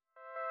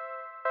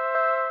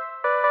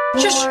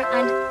Shush.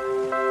 And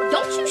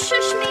don't you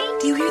shush me.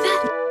 Do you hear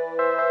that?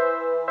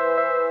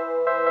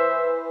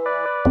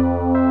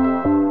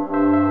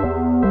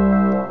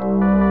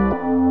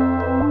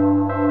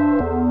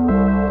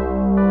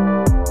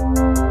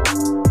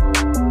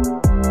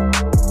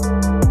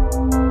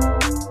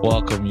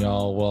 Welcome,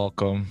 y'all.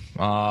 Welcome.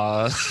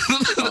 Oh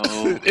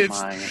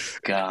my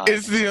God.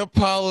 It's the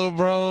Apollo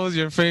Bros,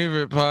 your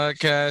favorite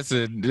podcast,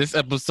 and this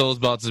episode's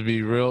about to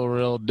be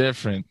real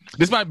different.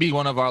 This might be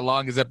one of our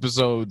longest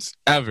episodes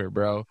ever,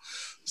 bro.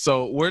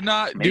 So we're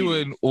not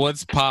doing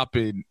what's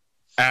popping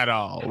at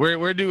all.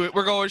 We're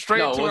going straight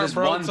to our there's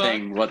bro one talk.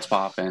 thing. What's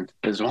popping?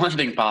 There's one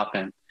thing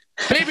popping.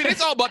 Baby,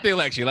 it's all about the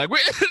election. Like,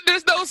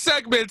 there's no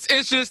segments.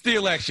 It's just the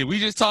election. We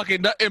just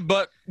talking nothing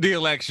but the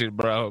election,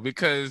 bro.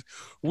 Because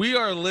we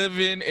are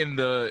living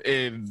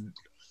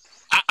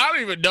I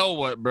don't even know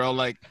what, bro.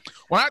 Like,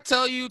 when I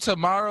tell you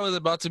tomorrow is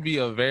about to be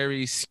a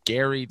very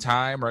scary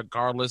time,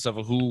 regardless of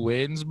who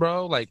wins,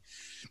 bro. Like,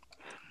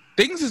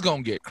 things is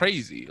gonna get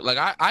crazy. Like,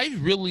 I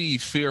really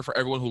fear for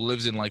everyone who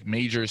lives in like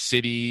major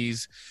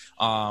cities,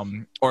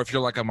 or if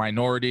you're like a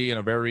minority in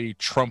a very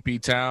Trumpy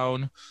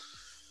town.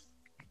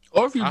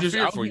 Or if you just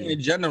out here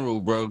in general,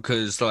 bro,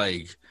 because,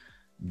 like,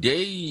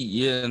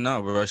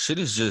 bro, shit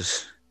is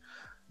just,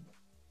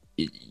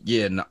 I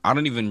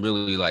don't even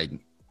really, like,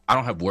 I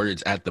don't have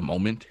words at the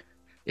moment.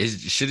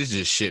 Shit is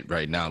just shit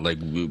right now, like,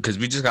 because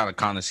we just got to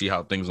kind of see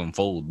how things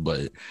unfold,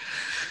 but,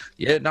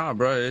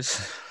 bro,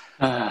 it's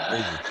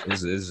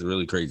crazy. It's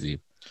really crazy.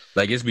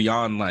 Like, it's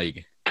beyond,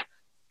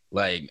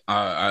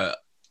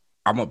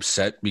 I'm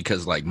upset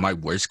because, like, my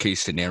worst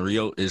case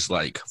scenario is,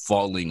 like,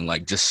 falling,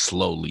 like, just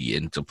slowly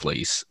into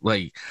place.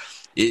 Like,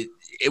 it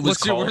was.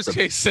 What's your worst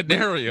case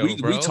scenario,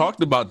 bro? We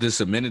talked about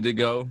this a minute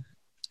ago.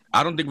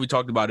 I don't think we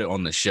talked about it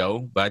on the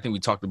show, but I think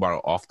we talked about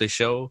it off the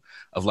show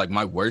of, like,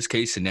 my worst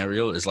case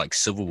scenario is, like,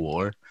 civil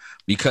war,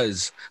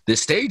 because the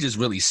stage is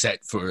really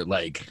set for,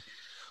 like,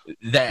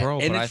 that. Bro,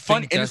 and it's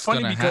funny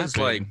because,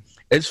 like,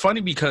 it's funny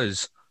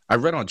because I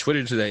read on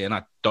Twitter today, and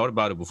I thought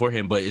about it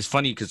beforehand, but it's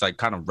funny because I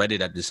kind of read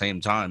it at the same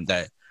time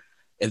that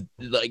if,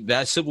 like,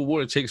 that civil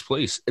war takes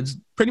place, it's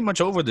pretty much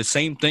over the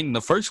same thing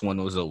the first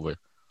one was over.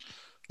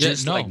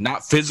 Just like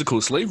not physical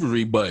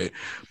slavery, but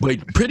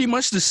pretty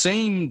much the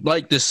same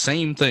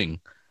thing.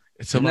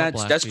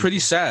 That's pretty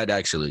sad,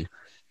 actually.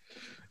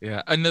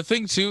 Yeah, and the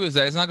thing too is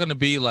that it's not going to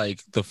be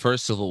like the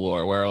first civil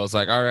war where I was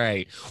like, all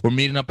right, we're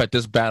meeting up at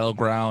this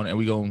battleground and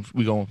we going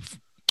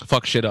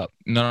fuck shit up.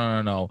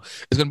 No.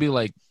 It's gonna be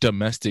like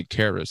domestic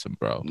terrorism,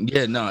 bro.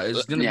 Yeah, no,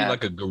 it's gonna be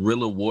like a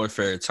guerrilla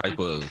warfare type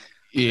of.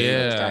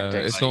 Yeah,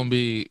 it's gonna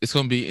be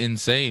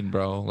insane,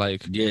 bro.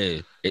 Like,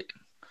 it's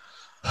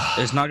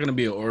not gonna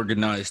be an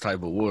organized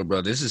type of war,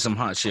 bro. This is some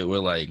hot shit where,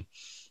 like,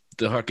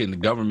 the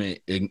government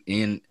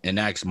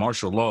enacts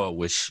martial law,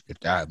 which if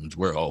that happens,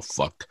 we're all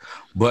fucked.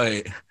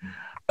 But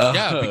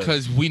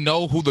because we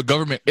know who the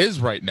government is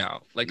right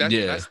now. Like,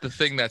 that's the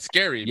thing that's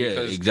scary. Yeah,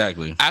 because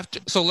exactly.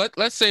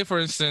 Let's say, for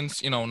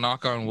instance,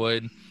 knock on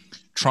wood,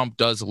 Trump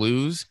does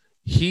lose.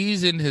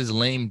 He's in his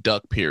lame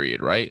duck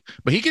period, right?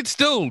 But he could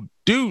still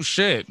do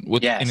shit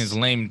in his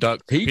lame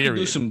duck period. He can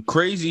do some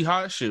crazy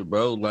hot shit,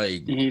 bro.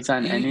 Like, he's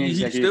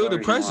still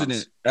the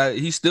president.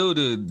 He's still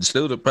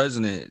the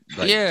president.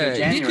 Like,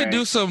 he could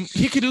do some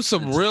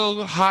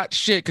real hot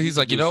shit because he's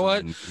like, you know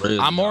what?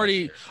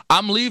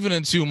 I'm leaving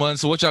in 2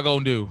 months. So what y'all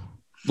gonna do?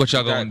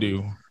 Gonna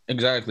do?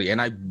 Exactly.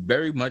 And I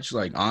very much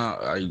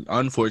I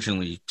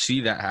unfortunately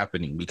see that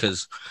happening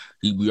because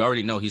we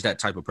already know he's that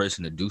type of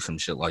person to do some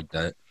shit like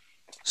that.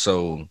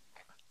 So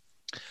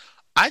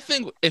I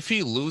think if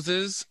he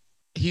loses,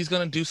 he's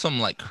gonna do some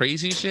like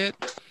crazy shit,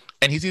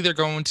 and he's either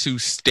going to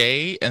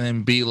stay and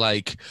then be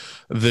like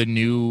the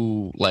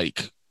new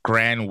like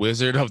Grand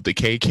Wizard of the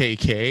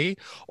KKK,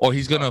 or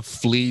he's gonna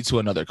flee to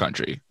another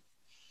country,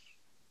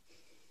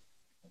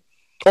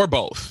 or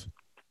both.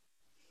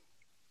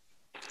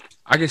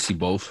 I can see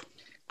both.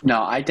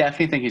 No, I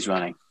definitely think he's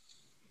running.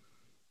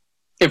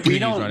 If we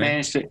don't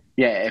manage to,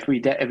 if we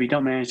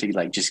don't manage to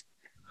like just.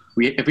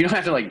 If we don't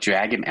have to like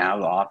drag him out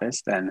of the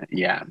office, then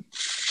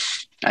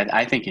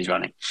I think he's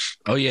running.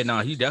 Oh yeah, no,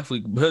 he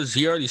definitely, because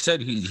he already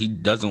said he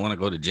doesn't want to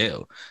go to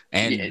jail,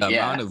 and the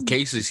amount of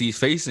cases he's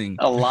facing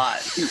a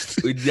lot.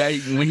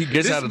 When he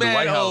gets out of the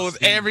White House,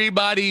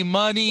 everybody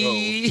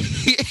money.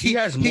 He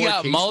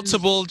got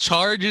multiple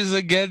charges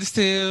against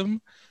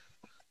him.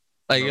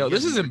 Like, yo,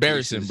 this is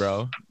embarrassing,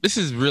 bro. This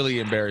is really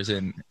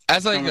embarrassing.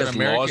 As like an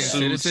American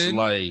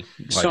citizen,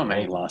 so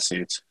many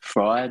lawsuits,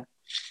 fraud.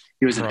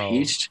 He was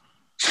impeached.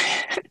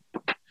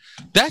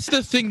 That's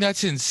the thing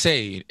that's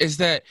insane is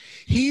that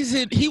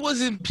he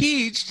was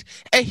impeached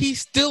and he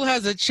still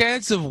has a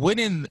chance of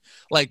winning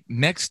like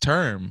next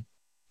term.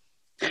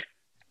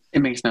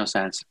 It makes no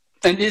sense.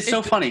 And it's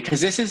so funny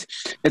because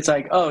it's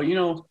like, oh,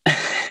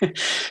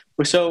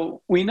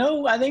 so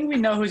I think we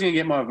know who's going to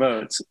get more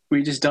votes.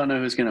 We just don't know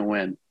who's going to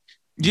win.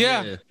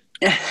 Yeah.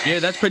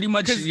 That's pretty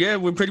much,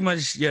 we're pretty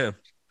much,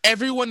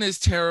 everyone is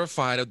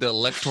terrified of the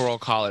electoral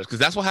college because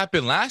that's what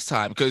happened last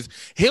time because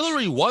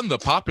Hillary won the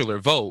popular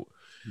vote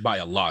by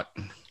a lot.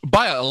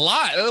 by a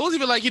lot. It wasn't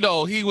even like, you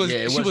know, she was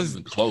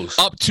even close.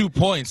 Up 2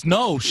 points.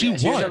 No, she won.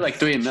 She was up like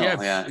 3 mil.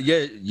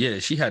 Yeah.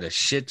 She had a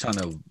shit ton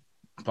of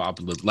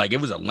popular, like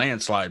it was a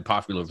landslide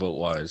popular vote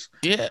wise.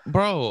 Yeah,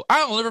 bro.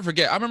 I'll never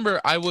forget. I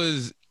remember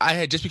I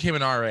had just became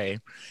an RA,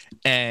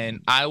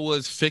 and I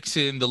was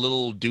fixing the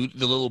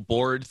little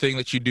board thing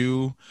that you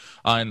do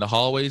in the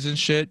hallways and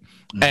shit.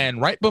 Mm-hmm.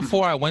 And right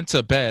before I went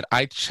to bed,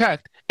 I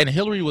checked, and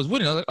Hillary was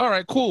winning. I was like, all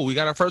right, cool. We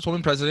got our first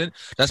woman president.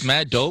 That's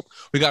mad dope.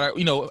 We got our,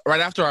 you know,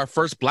 right after our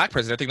first black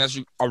president. I think that's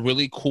a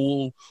really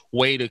cool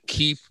way to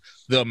keep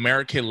the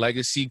American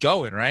legacy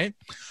going, right?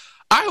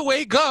 I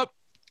wake up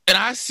and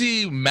I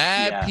see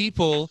mad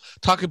people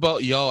talking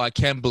about, yo, I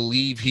can't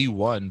believe he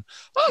won.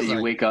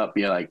 You wake up,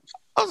 you're like,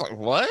 I was like,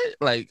 what?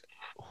 Like,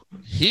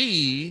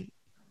 he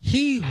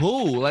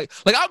who? Like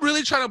I'm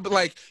really trying to be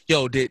like,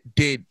 yo, did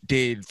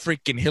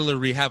freaking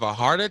Hillary have a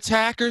heart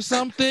attack or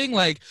something?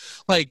 Like,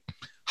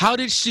 how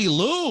did she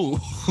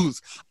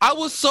lose? I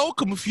was so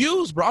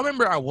confused, bro. I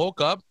remember I woke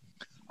up,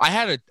 I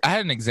had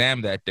an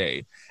exam that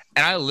day,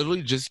 and I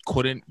literally just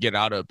couldn't get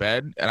out of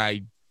bed, and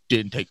I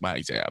didn't take my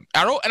exam.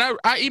 I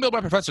emailed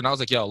my professor, and I was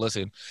like, yo,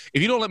 listen,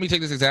 if you don't let me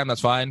take this exam,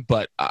 that's fine,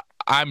 but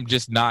I'm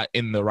just not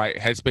in the right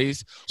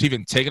headspace to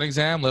even take an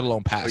exam, let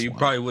alone pass. You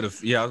probably would have.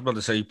 Yeah, I was about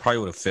to say you probably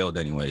would have failed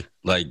anyway.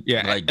 And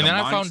then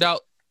I found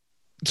out.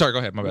 Sorry, go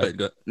ahead. My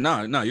bad.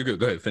 No, you're good.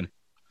 Go ahead, finish.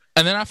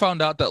 And then I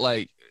found out that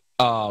like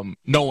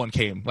no one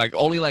came. Like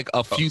only like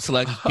a few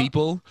select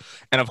people,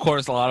 and of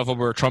course a lot of them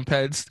were Trump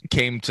heads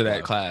came to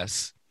that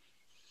class.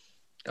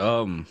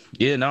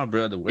 Yeah, no,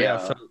 bro. The way I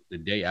felt the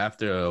day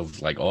after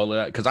of like all of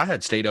that, because I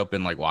had stayed up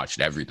and like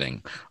watched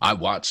everything. I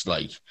watched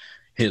like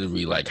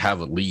Hillary like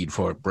have a lead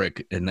for a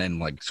brick, and then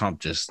like Trump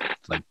just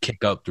like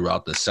kick up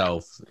throughout the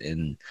South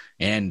and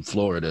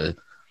Florida,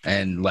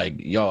 and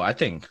like I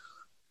think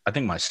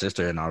my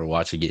sister and I were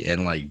watching it,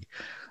 and like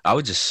I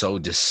was just so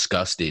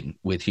disgusted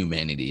with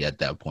humanity at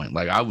that point.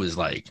 Like I was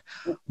like,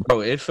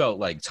 bro, it felt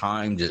like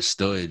time just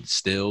stood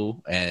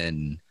still,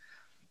 and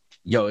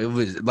it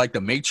was like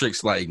the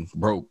Matrix like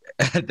broke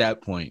at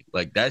that point.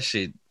 Like that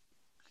shit.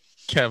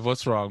 Kev,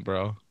 what's wrong,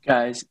 bro?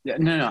 Guys,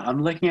 no,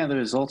 I'm looking at the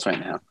results right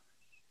now.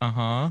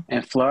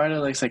 And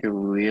Florida looks like a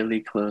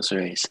really close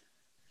race.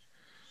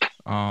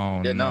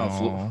 Oh yeah,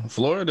 no.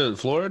 Florida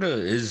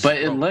is, but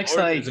it looks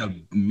like a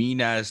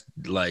mean ass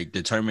like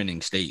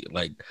determining state.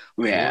 Like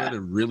Florida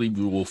really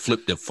will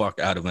flip the fuck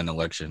out of an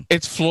election.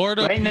 It's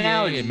Florida right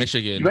now and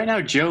Michigan. Right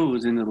now,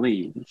 Joe's in the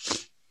lead,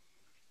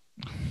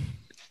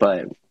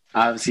 but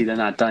obviously they're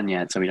not done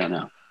yet, so we don't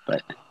know.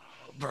 But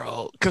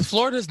bro, because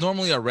Florida is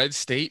normally a red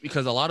state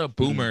because a lot of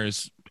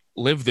boomers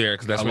live there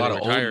because that's where they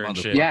retire and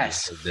shit.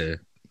 Yes,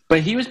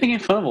 but he was making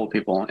fun of old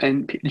people,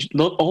 and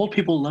old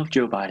people love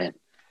Joe Biden.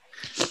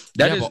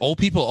 But old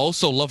people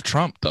also love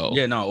Trump, though.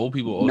 Yeah, no, old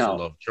people also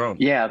love Trump.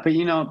 Yeah, but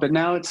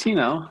now it's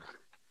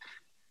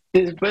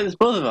it's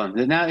both of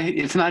them. Now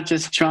it's not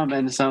just Trump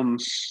and some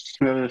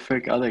whoever the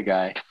frick other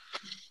guy.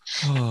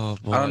 Oh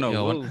boy, I don't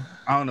know.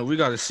 I don't know. We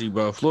got to see,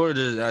 bro.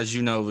 Florida, as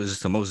you know, is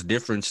the most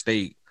different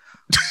state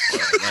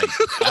like,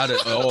 out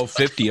of all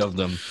 50 of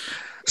them.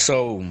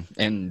 So,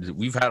 and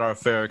we've had our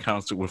fair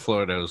accounts with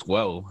Florida as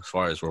well, as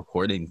far as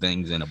reporting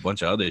things and a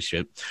bunch of other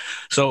shit.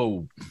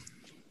 So,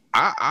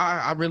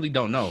 I really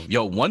don't know.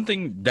 One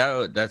thing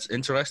that's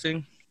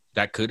interesting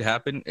that could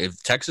happen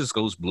if Texas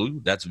goes blue.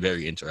 That's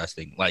very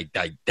interesting. Like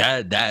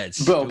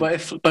that's bro. But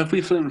if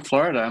we flip in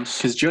Florida,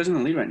 because Joe's in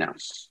the lead right now.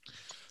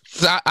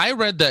 I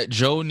read that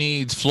Joe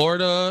needs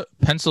Florida,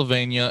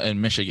 Pennsylvania,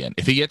 and Michigan.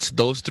 If he gets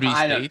those three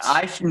states,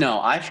 I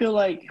feel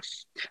like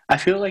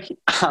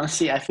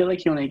honestly, I feel like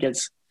he only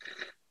gets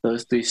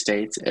those three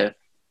states if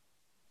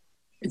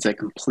it's a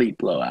complete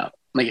blowout.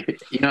 Like,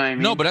 you know what I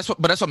mean? No, but that's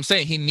what I'm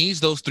saying. He needs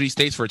those three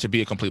states for it to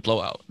be a complete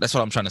blowout. That's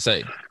what I'm trying to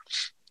say.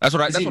 That's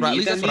what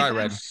I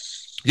read.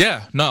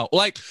 Yeah, no,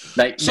 like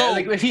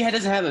if he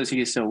doesn't have those, he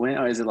can still win,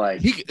 or is it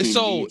like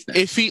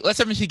let's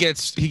say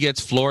he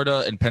gets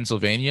Florida and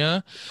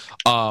Pennsylvania,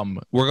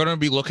 we're gonna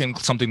be looking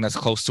something that's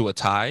close to a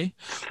tie.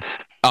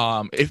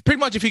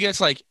 If he gets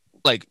like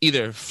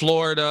either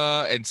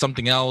Florida and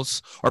something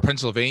else or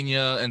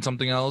Pennsylvania and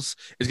something else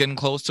is getting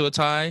close to a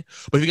tie,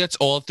 but if he gets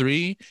all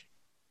three,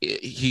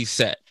 he's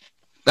set.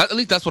 At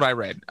least that's what I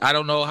read. I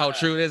don't know how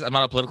true it is. I'm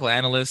not a political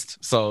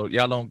analyst, so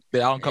y'all don't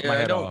cut my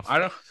head off.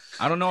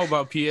 I don't know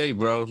about PA,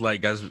 bro.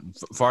 Like as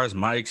far as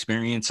my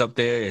experience up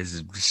there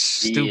is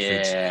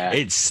stupid. Yeah.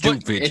 It's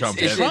stupid. Trump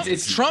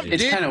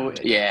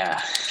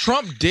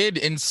did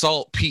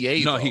insult PA.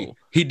 No, though.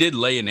 he did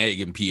lay an egg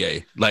in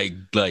PA.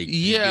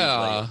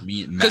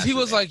 Because he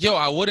was like, yo,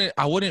 I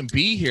wouldn't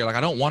be here. Like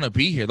I don't want to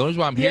be here. The only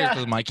reason why I'm here is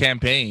because of my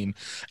campaign.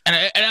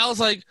 And I was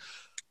like,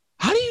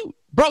 how do you?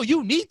 Bro,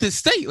 you need this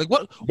state. Like,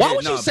 what? Why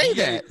would you say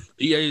that? PA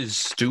is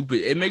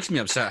stupid. It makes me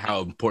upset how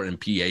important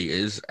PA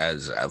is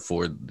as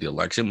for the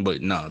election,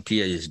 but no, PA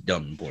is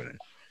dumb important.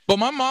 But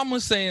my mom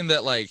was saying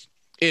that like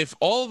if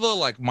all the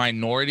like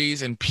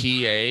minorities in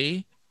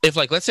PA if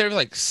like let's say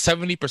like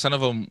 70%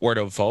 of them were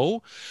to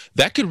vote,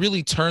 that could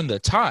really turn the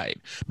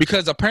tide.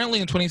 Because apparently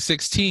in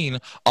 2016,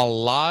 a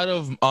lot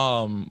of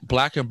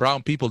black and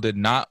brown people did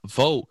not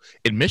vote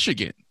in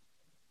Michigan.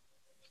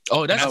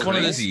 Oh, that's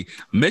crazy.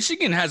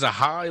 Michigan has a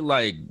high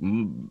like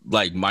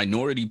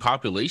minority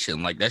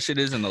population. Like that shit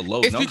isn't a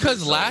low. It's number,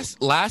 because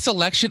last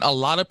election, a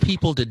lot of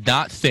people did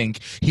not think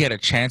he had a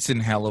chance in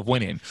hell of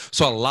winning.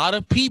 So a lot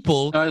of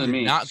people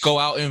did not go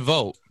out and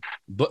vote.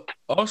 But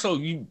also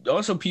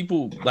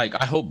people like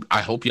I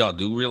hope y'all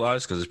do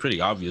realize, because it's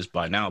pretty obvious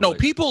by now. No,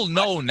 people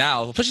know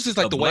now, especially since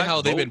like the way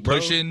how they've been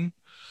pushing. Bro.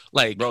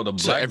 Like, bro, the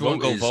black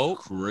everyone vote go is vote.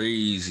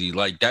 Crazy.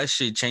 Like that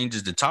shit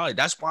changes the tide.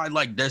 That's why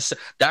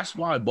that's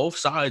why both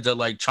sides are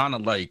like trying to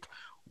like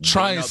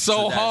trying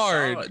so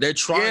hard. Side. They're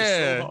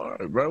trying so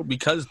hard, bro,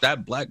 because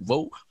that black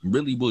vote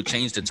really will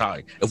change the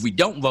tide. If we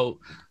don't vote,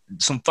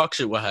 some fuck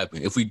shit will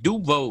happen. If we do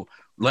vote,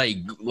 like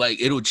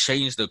it'll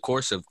change the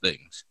course of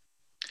things.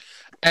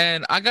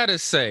 And I gotta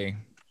say,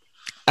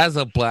 as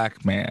a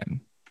black man,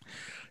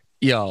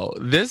 yo,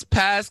 this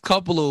past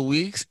couple of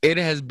weeks, it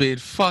has been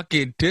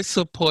fucking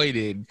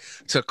disappointing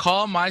to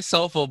call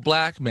myself a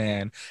black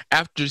man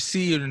after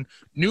seeing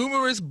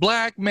numerous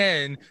black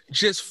men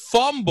just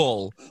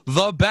fumble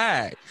the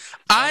bag.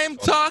 I'm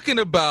talking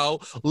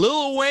about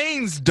Lil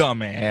Wayne's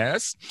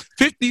dumbass,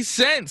 50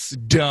 Cent's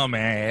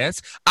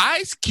dumbass,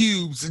 Ice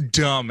Cube's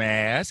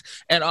dumbass,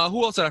 and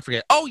who else did I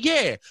forget? Oh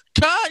yeah,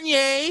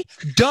 Kanye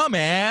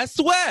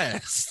dumbass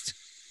West.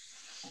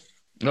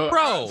 No,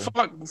 bro,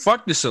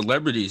 fuck the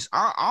celebrities.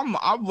 I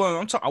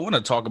want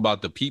to talk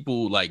about the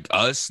people like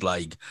us,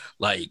 like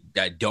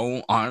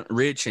that aren't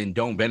rich and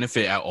don't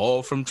benefit at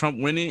all from Trump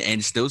winning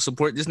and still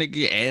support this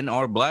nigga and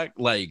are black.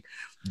 Like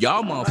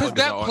y'all motherfuckers.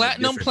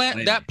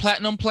 That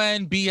platinum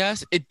plan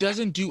BS, it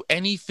doesn't do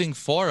anything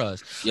for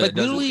us. Yeah, like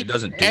literally, it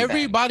doesn't do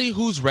everybody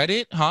who's read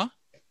it, huh?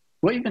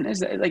 What even is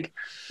that? Like,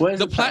 what is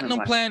the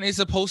platinum plan? Is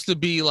supposed to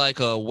be like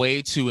a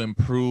way to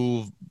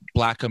improve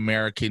Black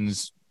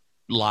Americans'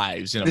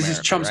 lives in America. This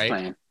is Trump's right?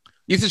 plan.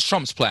 This is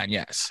Trump's plan,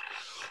 yes.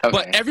 Okay.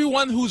 But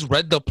everyone who's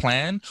read the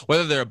plan,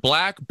 whether they're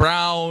black,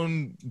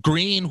 brown,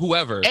 green,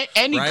 whoever,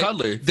 any right?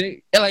 color,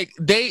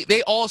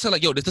 they all said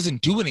like, "Yo, this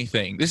doesn't do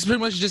anything. This is pretty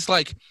much just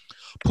like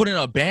putting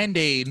a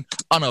Band-Aid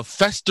on a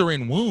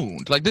festering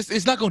wound. Like this,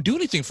 it's not going to do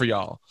anything for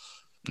y'all."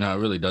 No, it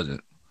really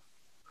doesn't.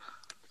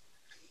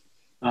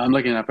 I'm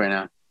looking it up right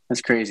now.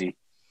 That's crazy.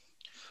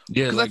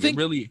 Yeah, like I think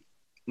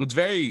it's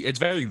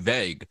very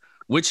vague.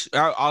 Which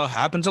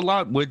happens a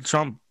lot with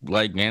Trump,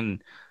 like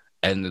and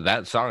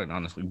that side,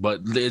 honestly.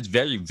 But it's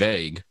very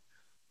vague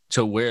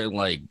to where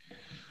like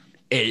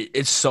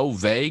it's so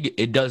vague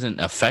it doesn't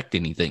affect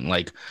anything.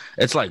 Like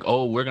it's like,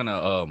 oh, we're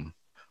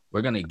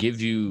gonna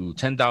give you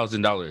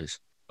 $10,000.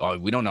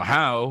 We don't know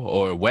how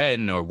or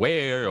when or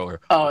where or.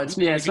 Oh, it's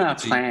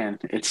not a plan.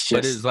 It's just.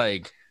 But it's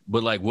like.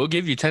 But like we'll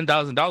give you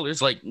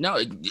 $10,000. Like no,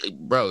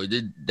 bro,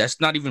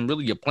 that's not even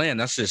really a plan.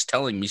 That's just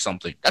telling me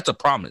something. That's a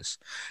promise,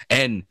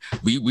 and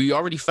we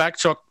already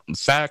fact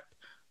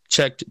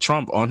checked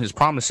Trump on his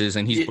promises,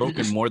 and he's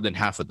broken more than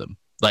half of them.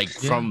 Like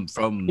from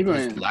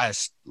his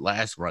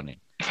last running.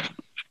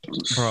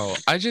 Bro,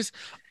 I don't.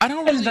 He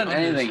hasn't done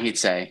anything. He'd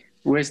say,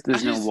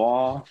 "There's no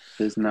wall.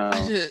 There's no."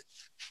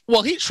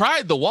 Well, he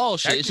tried the wall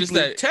shit. It's just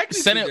that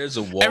Senate, there's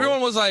a wall.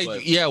 Everyone was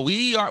like, "Yeah,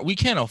 we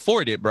can't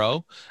afford it,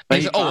 bro." And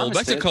he said, "Oh,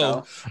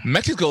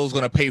 Mexico's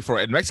gonna pay for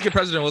it." And Mexican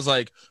president was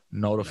like,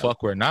 "No, the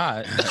fuck, we're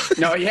not."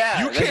 No,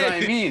 yeah, that's what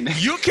I mean.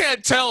 You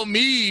can't tell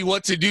me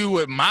what to do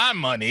with my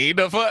money.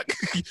 The fuck,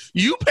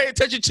 you pay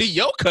attention to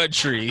your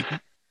country.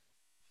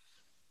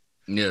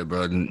 Yeah,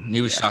 bro. He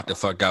was shot the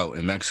fuck out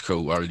in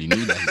Mexico. Already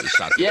knew that he was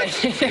shot the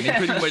fuck out. And he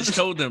pretty much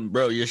told him,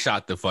 bro, you're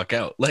shot the fuck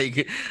out.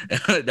 Like,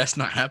 that's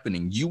not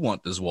happening. You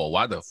want this wall.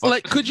 Why the fuck?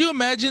 Like, could you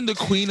imagine the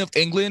Queen of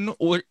England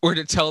or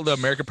to tell the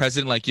American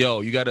president, like,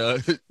 yo, you got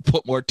to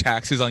put more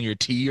taxes on your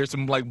tea or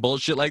some, like,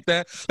 bullshit like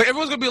that? Like,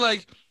 everyone's going to be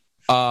like,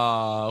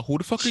 who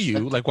the fuck are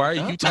you? Like, why are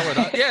you telling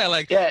us? Yeah,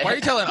 like, why are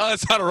you telling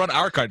us how to run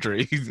our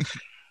country?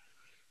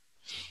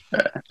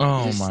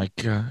 Oh, my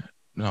God.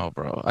 No,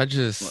 bro.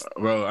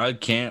 Bro, I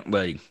can't,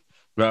 like,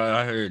 bro,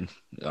 I heard,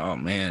 oh,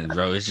 man,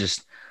 bro, it's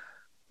just,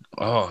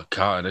 oh,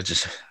 God,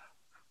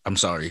 I'm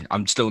sorry.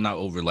 I'm still not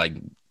over, like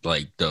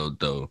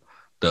the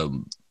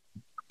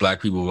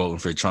black people voting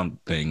for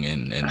Trump thing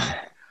and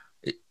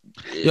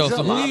yo,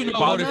 so who you know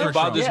voted for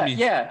Trump? Me.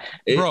 Yeah.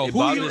 Bro,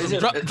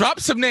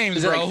 drop some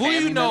names, bro. Who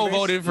you know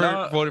voted for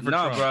Trump?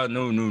 Bro,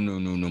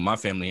 no. My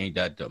family ain't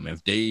that dumb.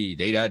 If they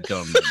that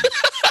dumb,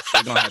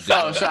 gonna have to,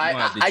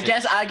 I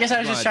guess I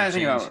was just trying to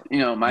think about, my.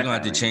 You're gonna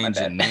have to change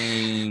the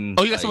name.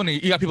 Oh, you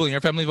got people in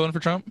your family voting for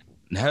Trump?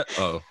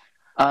 Oh.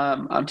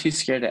 I'm too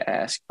scared to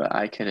ask, but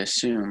I could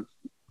assume.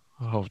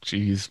 Oh,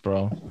 jeez,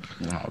 bro.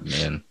 Oh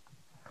man.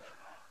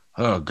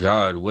 Oh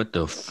God, what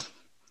the.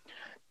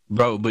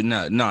 Bro, but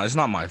no, it's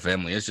not my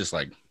family. It's just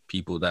like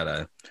people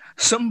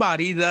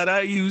somebody that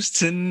I used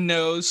to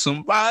know,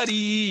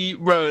 somebody,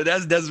 bro.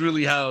 That's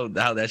really how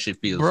that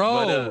shit feels,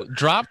 bro. But,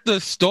 drop the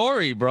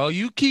story, bro.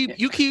 You keep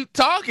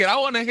talking. I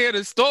want to hear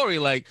the story.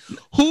 Like,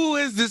 who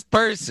is this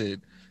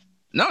person?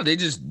 No,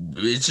 it's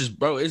just,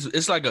 bro.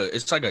 It's like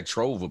a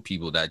trove of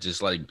people that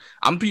just like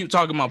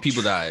talking about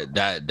people that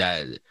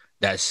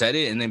said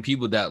it, and then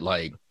people that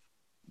like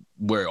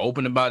were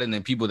open about it, and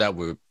then people that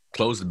were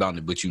closed about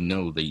it, but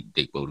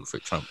they voted for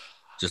Trump.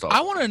 Just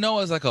I want to know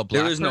as like a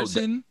black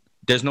person.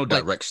 There's no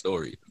direct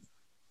story.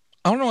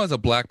 I don't know as a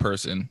black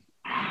person,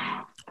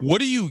 what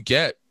do you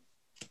get?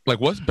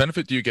 Like, what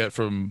benefit do you get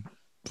from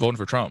voting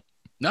for Trump?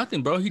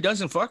 Nothing, bro. He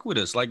doesn't fuck with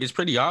us. Like, it's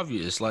pretty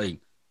obvious. Unless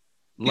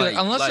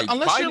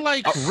Biden, you're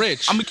like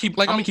rich. I'm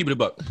gonna keep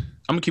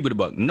it a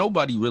buck.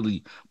 Nobody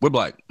really. We're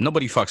black.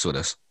 Nobody fucks with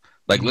us.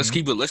 Like, let's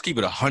keep it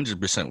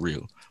 100%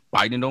 real.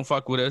 Biden don't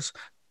fuck with us.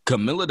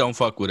 Camilla don't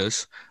fuck with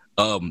us.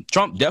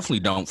 Trump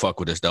definitely don't fuck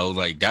with us though.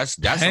 Like that's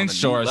Pence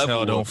sure as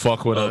hell don't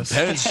fuck with us.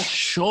 Pence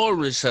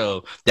sure as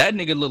hell. That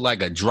nigga look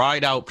like a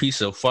dried out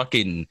piece of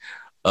fucking.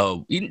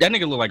 That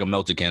nigga look like a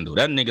melted candle.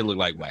 That nigga look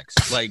like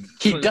wax. Like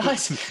he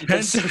does.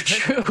 That's so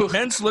true.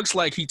 Pence looks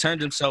like he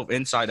turned himself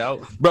inside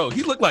out, bro.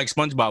 He looked like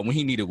SpongeBob when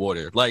he needed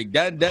water. Like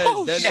that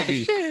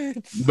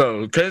nigga,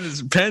 bro.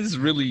 Pence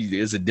really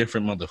is a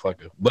different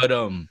motherfucker. But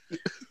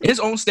his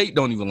own state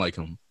don't even like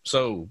him.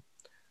 So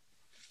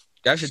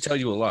that should tell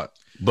you a lot.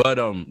 But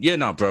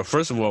bro.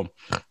 First of all,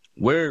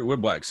 we're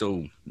black,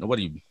 so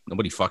nobody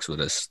fucks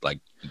with us like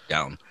deep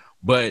down.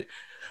 But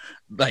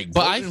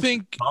I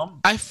think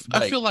I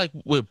feel like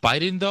with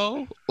Biden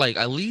though, like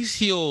at least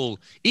he'll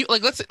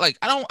like let's say, like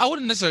I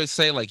wouldn't necessarily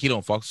say like he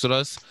don't fucks with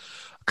us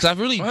because I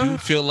really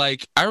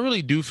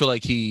do feel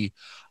like he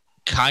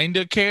kind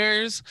of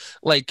cares.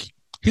 Like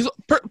he's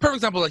per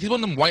example, like he's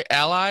one of them white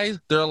allies.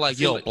 They're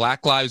like, yo,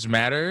 Black Lives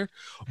Matter,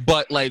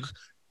 but like.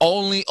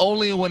 Only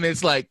when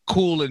it's like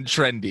cool and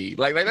trendy.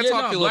 Like that's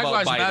how I feel Black about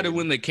Lives Biden. Matter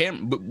when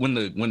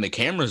the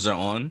cameras are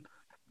on.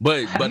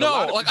 But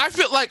no, like I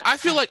feel like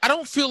I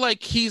don't feel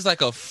like he's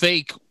like a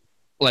fake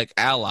like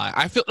ally.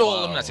 I feel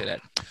let me not say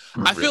that.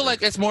 I feel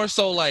like it's more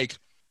so like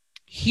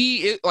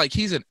he's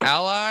an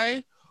ally,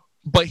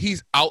 but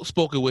he's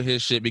outspoken with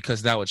his shit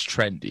because now it's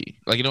trendy.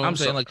 Like you know what I'm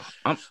saying?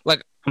 I'm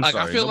sorry.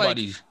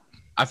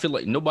 I feel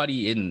like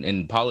nobody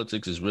in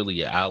politics is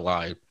really an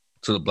ally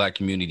to the black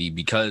community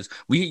because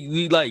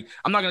we like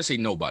I'm not gonna say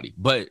nobody,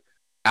 but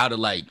out of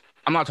like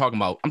I'm talking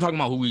about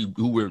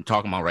who we're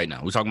talking about right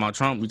now. We're talking about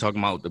Trump, we're talking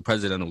about the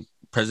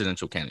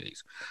presidential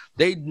candidates.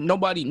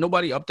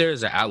 Nobody up there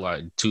is an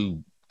ally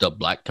to the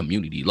black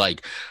community.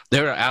 Like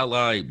they're an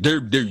ally, they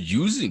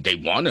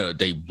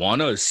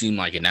wanna seem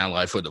like an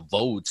ally for the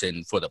votes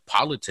and for the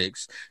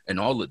politics and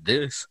all of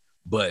this.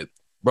 But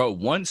bro,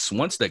 once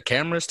the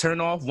cameras turn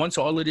off, once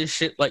all of this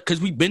shit, like, because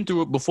we've been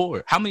through it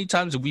before. How many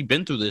times have we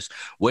been through this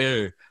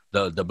where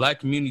the black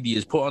community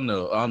is put on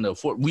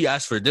the we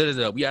asked for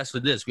we asked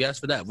for this, we asked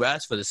for that, we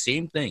asked for the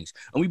same things,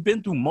 and we've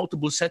been through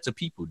multiple sets of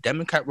people,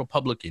 Democrat,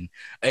 Republican,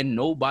 and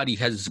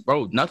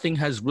nothing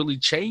has really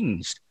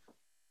changed.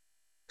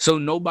 So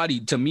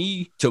nobody, to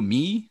me,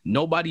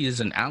 nobody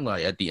is an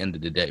ally at the end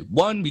of the day.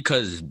 One,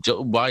 because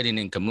Joe Biden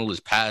and Camilla's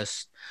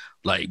past,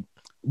 like.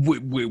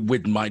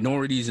 With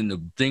minorities and the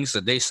things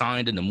that they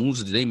signed and the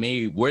moves that they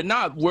made, we're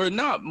not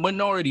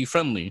minority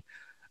friendly,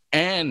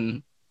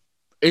 and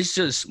it's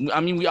just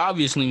we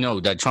obviously know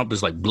that Trump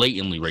is like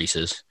blatantly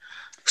racist.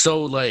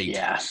 So like,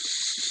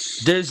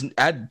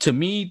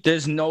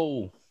 there's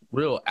no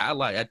real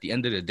ally at the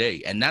end of the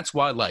day, and that's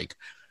why like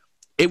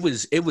it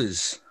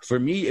was for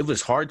me it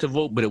was hard to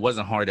vote, but it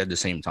wasn't hard at the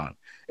same time.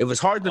 It was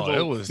hard to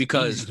vote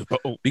because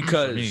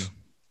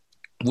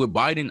with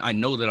Biden, I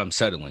know that I'm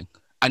settling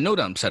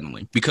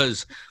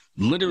because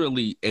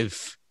literally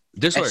if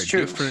this were a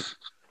different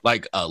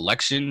like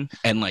election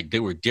and like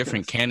there were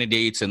different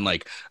candidates and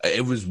like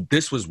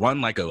this was run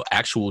like a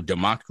actual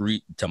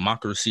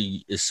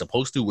democracy is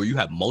supposed to, where you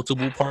have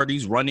multiple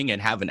parties running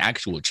and have an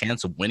actual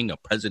chance of winning a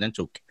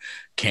presidential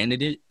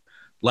candidate,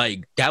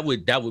 like that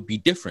would be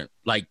different.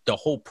 Like the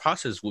whole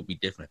process would be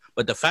different.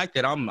 But the fact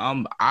that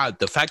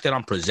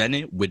I'm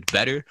presented with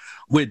better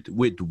with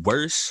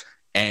worse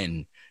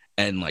and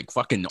like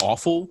fucking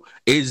awful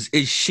is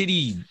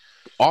shitty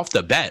off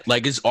the bat.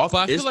 Like it's off.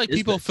 But I feel like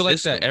people feel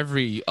like that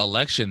every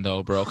election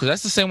though, bro. Because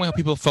that's the same way how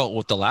people felt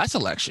with the last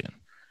election.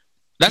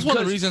 That's one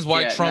of the reasons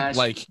why Trump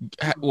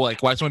why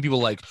so many people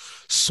like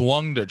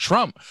swung to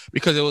Trump,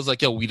 because it was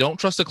like, yo, we don't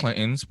trust the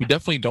Clintons. We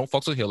definitely don't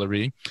fuck with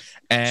Hillary.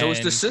 And so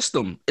it's the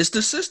system. It's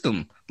the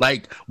system.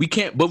 Like we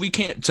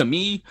can't. To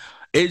me,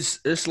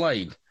 it's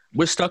like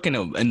we're stuck in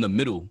the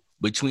middle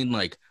between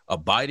like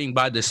abiding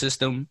by the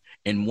system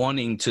and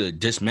wanting to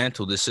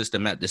dismantle the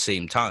system at the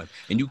same time.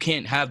 And you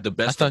can't have the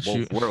best of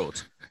both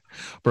worlds.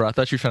 Bro, I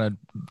thought you were trying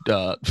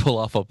to pull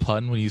off a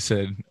pun when you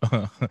said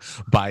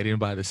Biden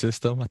by the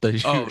system. I thought you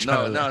were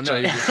trying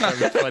to be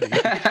funny.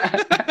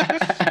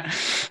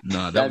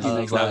 No, that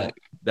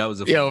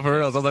was a yo, for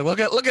real. I was like,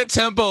 look at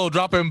Tempo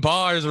dropping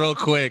bars real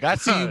quick. I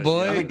see you,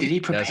 boy. Did he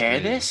prepare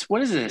this?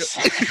 What is this?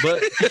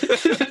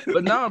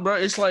 but nah, bro,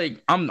 it's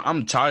like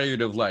I'm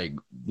tired of like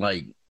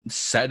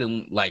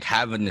settling, like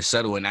having to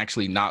settle and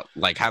actually not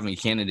like having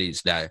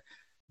candidates that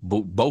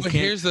both But can't.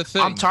 here's the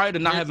thing. I'm tired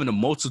of not having a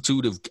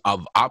multitude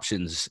of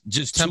options.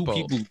 Just Tempo.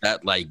 2 people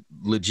that like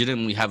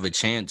legitimately have a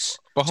chance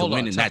But hold to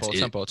win, on, and Tempo, that's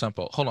Tempo,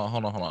 Tempo. Hold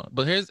on.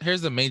 But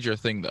here's the major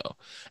thing though,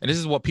 and this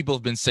is what people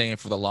have been saying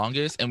for the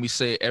longest, and we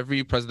say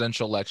every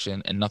presidential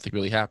election, and nothing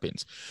really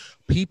happens.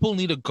 People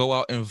need to go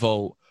out and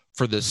vote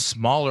for the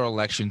smaller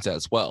elections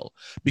as well,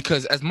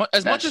 because as much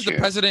as the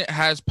president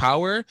has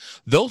power,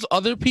 those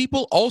other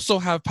people also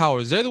have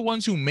powers. They're the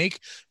ones who make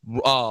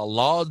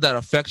laws that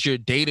affect your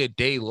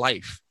day-to-day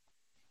life.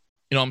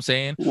 You know what I'm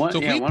saying?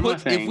 So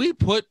if we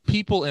put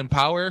people in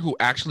power who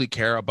actually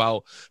care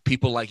about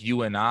people like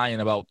you and I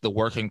and about the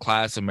working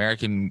class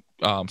American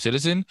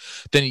citizen,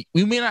 then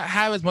we may not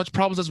have as much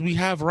problems as we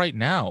have right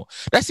now.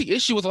 That's the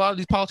issue with a lot of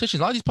these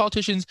politicians. A lot of these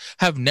politicians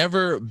have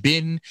never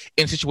been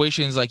in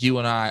situations like you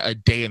and I a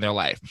day in their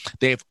life.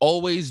 They've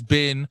always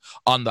been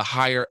on the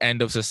higher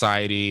end of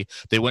society.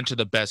 They went to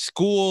the best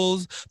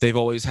schools. They've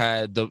always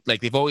had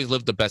they've always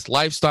lived the best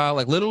lifestyle.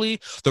 Like literally,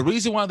 the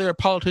reason why they're a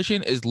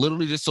politician is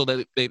literally just so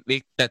that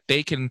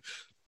they can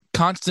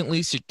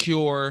constantly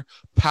secure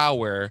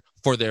power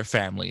for their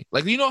family.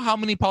 Like, you know how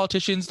many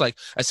politicians, like,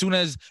 as soon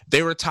as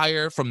they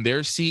retire from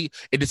their seat,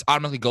 it just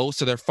automatically goes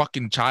to their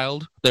fucking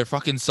child, their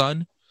fucking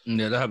son?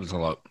 Yeah, that happens a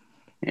lot.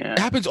 Yeah, it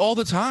happens all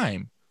the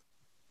time.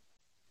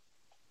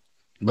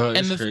 But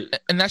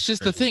and that's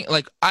just the thing.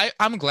 Like,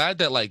 I'm glad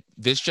that like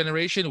this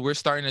generation, we're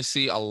starting to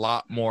see a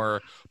lot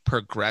more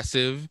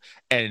progressive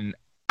and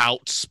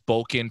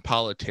outspoken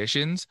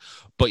politicians.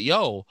 But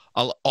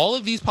all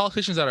of these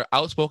politicians that are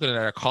outspoken and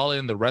that are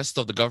calling the rest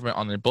of the government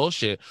on their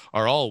bullshit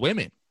are all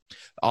women.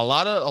 A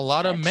lot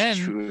of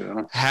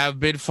men have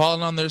been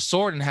falling on their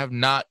sword and have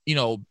not,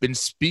 been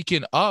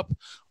speaking up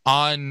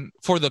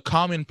for the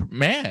common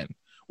man,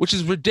 which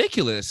is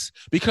ridiculous,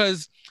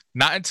 because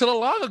not until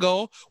long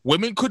ago,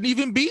 women couldn't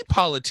even be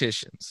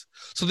politicians.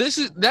 So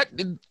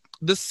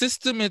the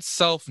system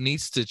itself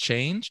needs to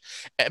change,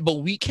 but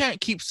we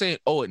can't keep saying,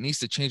 oh, it needs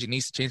to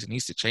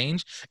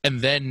change, and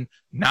then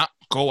not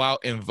go out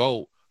and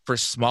vote for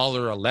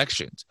smaller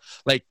elections.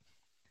 Like,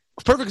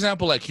 perfect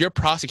example, like your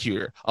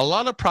prosecutor. A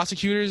lot of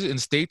prosecutors in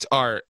states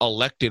are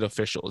elected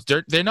officials.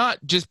 They're not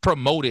just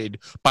promoted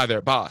by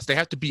their boss. They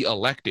have to be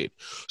elected.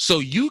 So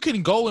you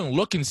can go and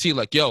look and see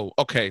like,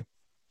 okay,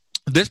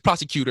 this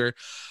prosecutor,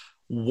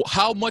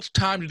 how much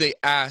time do they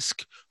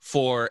ask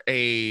for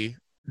a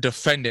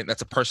defendant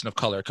that's a person of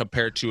color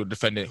compared to a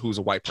defendant who's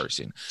a white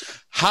person?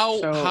 How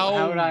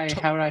would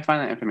I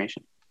find that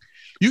information?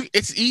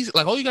 It's easy.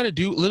 Like, all you got to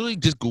do, literally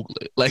just Google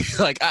it.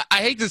 Like I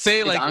hate to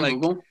say,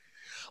 Google?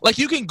 Like,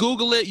 you can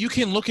Google it, you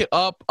can look it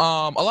up. A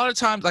lot of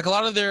times, like, a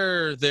lot of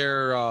their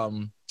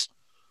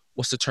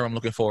what's the term I'm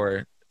looking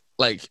for?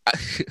 Like,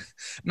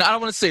 no, I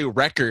don't want to say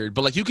record,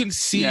 but like you can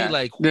see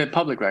like the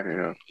public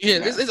record.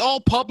 It's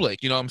all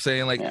public. You know what I'm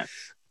saying? Like,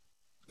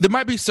 there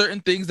might be certain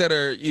things that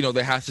are,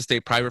 they have to stay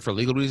private for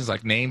legal reasons,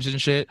 like names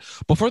and shit.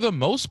 But for the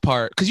most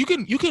part, because you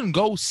can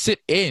go sit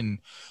in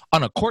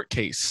on a court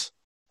case.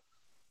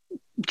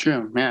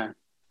 True. Yeah.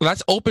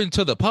 That's open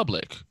to the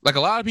public. Like, a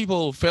lot of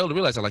people fail to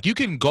realize that. Like, you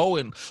can go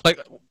and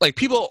like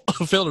people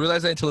fail to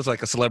realize that until it's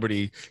like a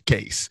celebrity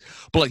case.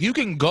 But like, you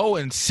can go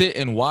and sit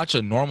and watch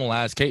a normal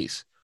ass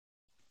case.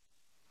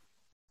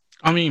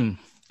 I mean,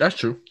 that's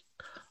true.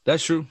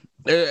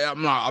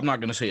 I'm not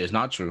gonna say it's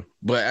not true,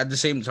 but at the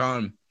same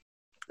time,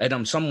 and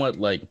I'm somewhat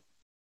like,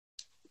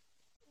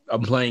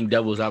 I'm playing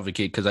devil's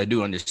advocate because I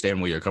do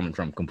understand where you're coming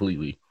from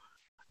completely.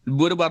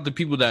 What about the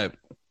people that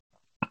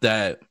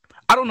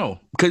I don't know,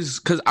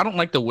 because I don't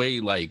like the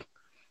way like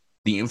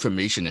the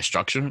information is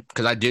structured.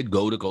 Because I did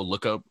go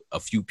look up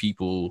a few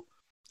people,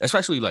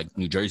 especially like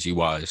New Jersey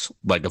wise,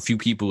 like a few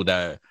people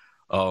that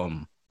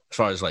as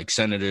far as like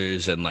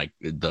senators and like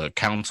the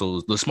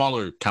councils, the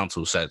smaller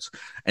council sets,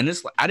 and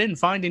it's I didn't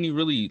find any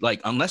really like,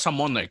 unless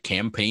I'm on their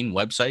campaign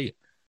website,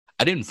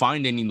 I didn't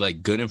find any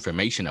like good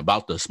information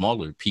about the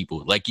smaller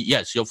people. Like,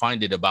 yes, you'll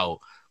find it about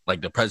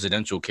like the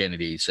presidential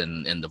candidates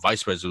and the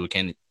vice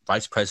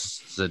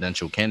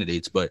presidential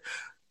candidates, but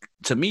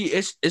to me,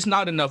 it's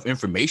not enough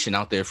information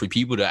out there for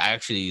people to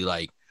actually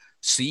like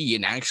see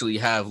and actually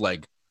have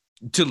like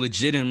to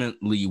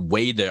legitimately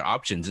weigh their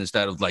options,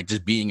 instead of like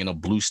just being in a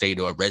blue state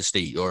or a red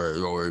state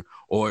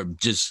or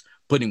just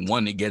putting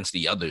one against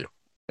the other.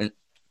 And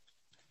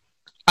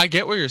I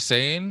get what you're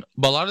saying,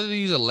 but a lot of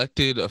these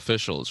elected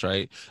officials,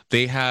 right,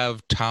 they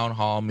have town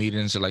hall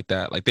meetings or like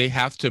that. Like, they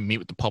have to meet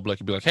with the public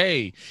and be like,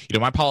 hey,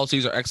 my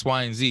policies are X,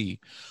 Y, and Z.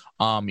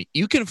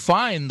 You can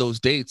find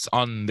those dates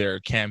on their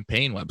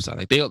campaign website.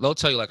 Like, they'll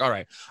tell you like, all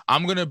right,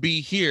 I'm going to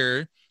be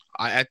here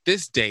at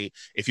this date.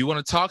 If you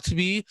want to talk to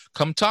me,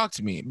 come talk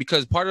to me.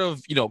 Because part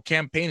of,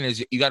 campaigning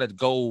is you got to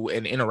go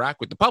and interact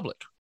with the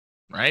public,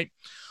 right?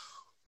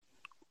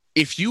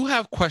 If you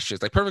have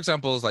questions, like perfect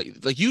example is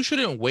like you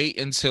shouldn't wait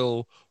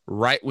until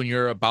right when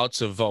you're about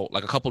to vote,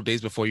 like a couple of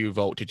days before you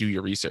vote, to do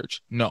your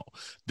research. No,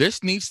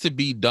 this needs to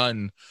be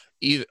done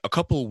either a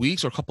couple of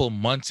weeks or a couple of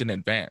months in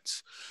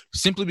advance,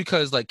 simply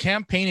because like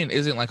campaigning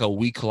isn't like a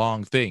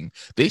week-long thing.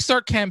 They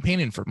start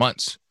campaigning for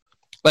months.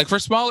 Like for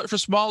smaller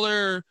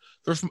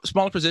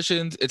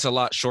positions, it's a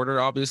lot shorter,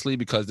 obviously,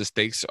 because the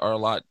stakes are a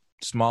lot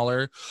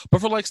smaller.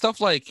 But for like stuff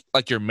like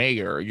your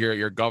mayor,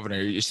 your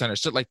governor, your senator,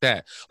 shit like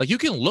that, like you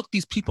can look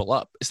these people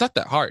up. It's not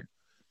that hard.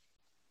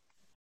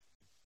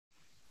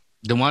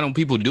 Then why don't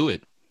people do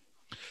it?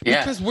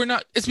 Yeah.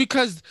 Because it's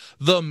because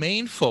the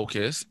main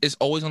focus is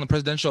always on the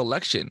presidential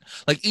election.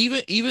 Like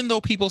even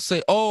though people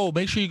say, oh,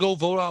 make sure you go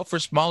vote out for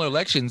smaller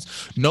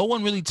elections, no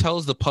one really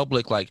tells the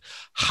public, like,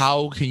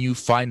 how can you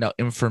find out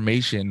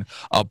information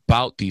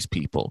about these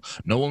people?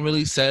 No one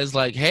really says,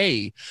 like,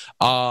 hey,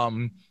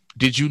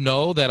 did you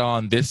know that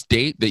on this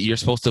date that you're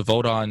supposed to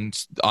vote on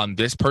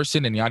this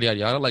person and yada yada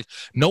yada? Like,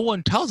 no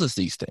one tells us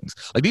these things.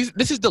 Like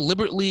this is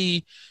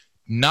deliberately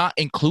not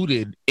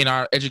included in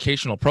our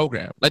educational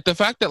program. Like the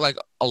fact that like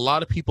a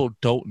lot of people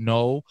don't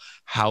know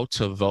how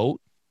to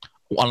vote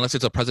unless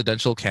it's a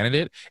presidential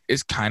candidate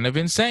is kind of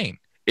insane.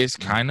 It's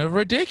kind of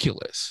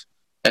ridiculous.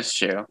 That's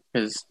true.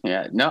 Because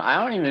I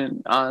don't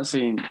even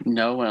honestly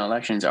know when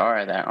elections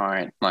are that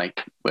aren't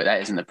like, but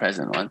that isn't the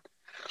president one.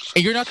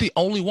 And you're not the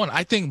only one.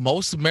 I think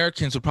most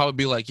Americans would probably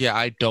be like, yeah,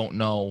 I don't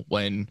know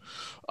when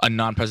a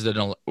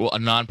non-presidential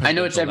I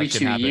know it's every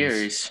 2 happens.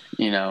 years,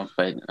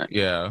 but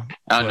yeah,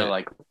 I don't know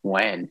like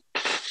when.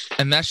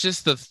 And that's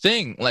just the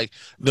thing. Like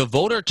the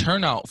voter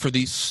turnout for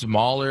these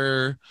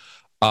smaller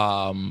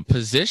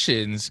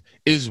positions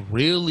is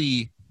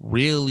really,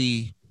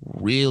 really,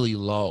 really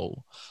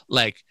low.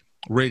 Like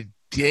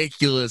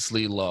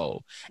ridiculously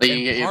low. Like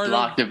you get your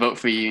block to vote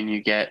for you, and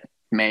you get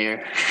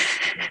mayor.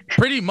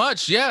 Pretty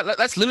much, yeah.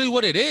 That's literally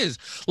what it is.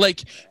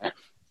 Like,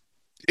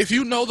 if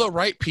you know the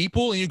right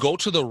people and you go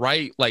to the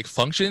right like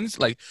functions,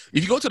 like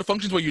if you go to the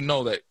functions where you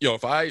know that,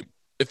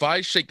 if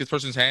I shake this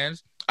person's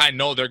hands, I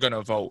know they're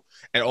gonna vote,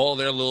 and all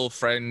their little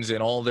friends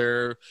and all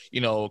their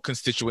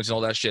constituents and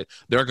all that shit,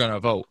 they're gonna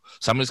vote.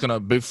 So I'm just gonna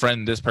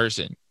befriend this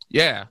person.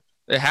 Yeah,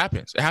 it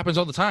happens. It happens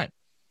all the time.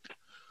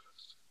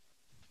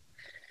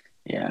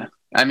 Yeah,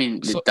 I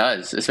mean it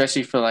does,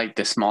 especially for like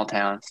the small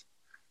towns.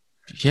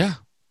 Yeah.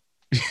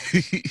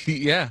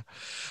 Yeah.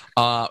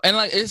 And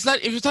like it's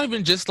not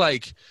even just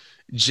like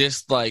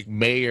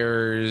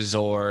mayors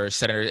or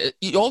senators.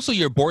 Also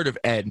your board of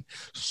ed,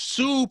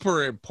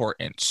 super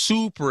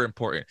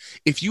important.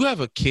 If you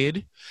have a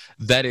kid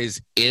that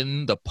is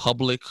in the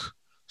public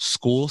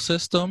school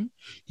system,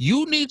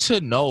 you need to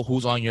know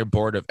who's on your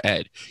board of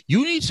ed.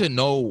 You need to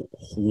know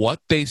what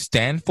they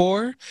stand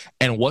for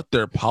and what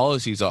their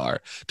policies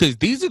are, because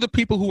these are the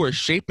people who are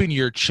shaping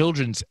your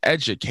children's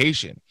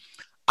education.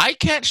 I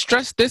can't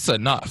stress this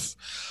enough.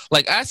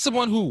 Like, as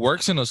someone who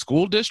works in a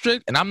school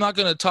district, and I'm not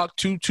going to talk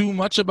too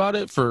much about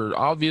it for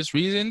obvious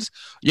reasons,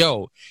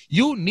 you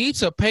need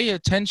to pay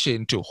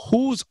attention to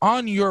who's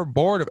on your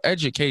board of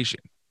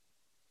education.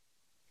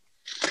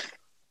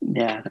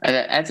 Yeah,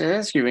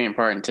 that's really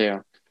important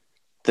too.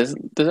 Because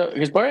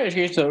board of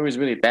education is always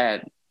really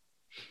bad.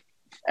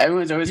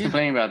 Everyone's always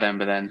complaining about them,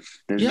 but then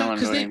there's no one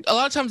voting. A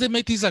lot of times they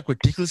make these like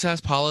ridiculous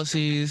ass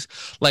policies.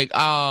 Like,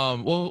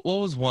 what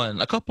was one?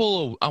 A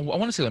couple of, I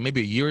want to say like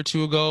maybe a year or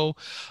two ago,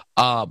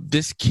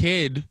 this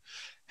kid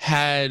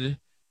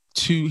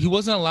he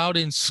wasn't allowed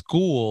in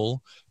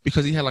school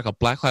because he had like a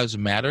Black Lives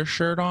Matter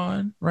shirt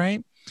on,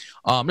 right?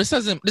 This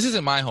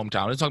isn't my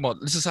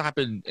hometown. This has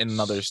happened in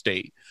another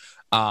state.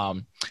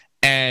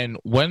 And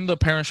when the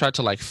parents tried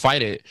to like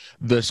fight it,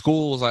 the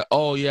school was like,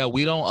 "Oh yeah,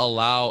 we don't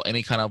allow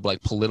any kind of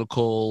like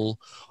political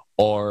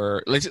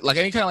or like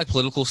any kind of like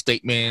political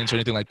statements or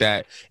anything like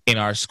that in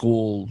our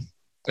school,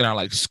 in our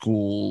like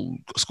school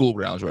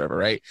grounds or whatever,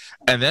 right?"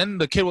 And then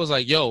the kid was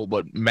like, "Yo,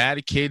 but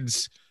mad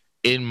kids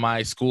in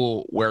my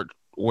school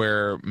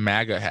wear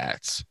MAGA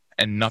hats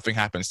and nothing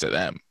happens to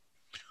them.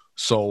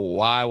 So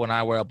why, when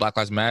I wear a Black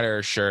Lives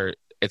Matter shirt,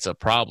 it's a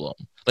problem?"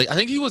 Like, I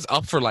think he was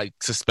up for like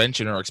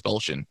suspension or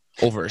expulsion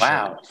over a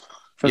shirt.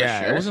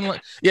 Yeah, it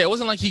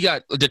wasn't like he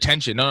got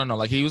detention. No.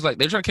 Like, he was like,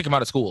 they're trying to kick him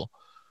out of school.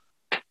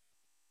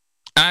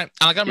 I'm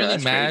really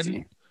mad.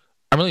 Crazy.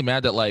 I'm really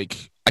mad that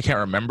like I can't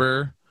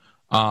remember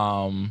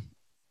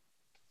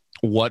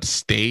what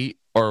state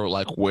or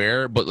like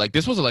where, but like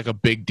this was like a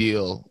big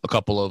deal a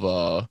couple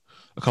of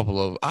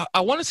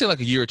I want to say like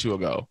a year or two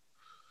ago.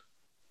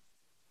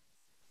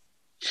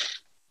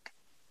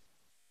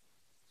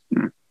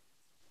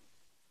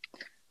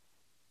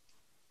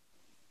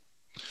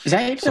 Is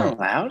that even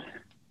allowed?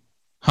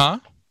 Huh?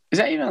 Is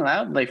that even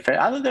allowed? Like,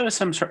 I thought there was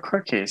some sort of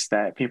court case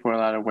that people were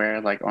allowed to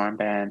wear like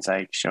armbands,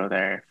 like show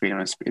their freedom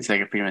of speech. It's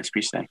like a freedom of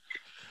speech thing.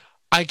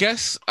 I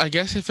guess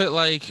if it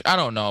like, I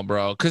don't know,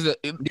 bro. Because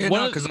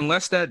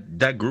unless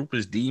that group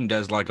is deemed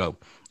as like a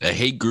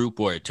hate group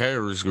or a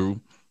terrorist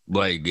group,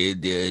 like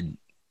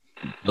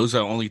those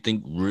are only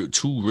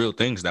two real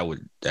things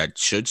that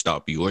should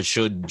stop you or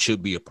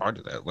should be a part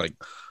of that. Like,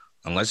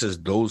 unless it's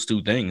those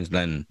two things,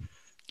 then.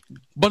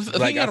 But the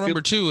thing you gotta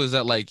remember too is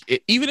that like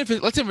even if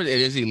let's say it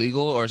is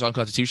illegal or it's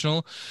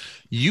unconstitutional,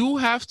 you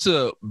have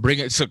to bring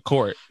it to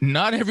court.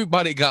 Not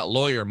everybody got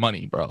lawyer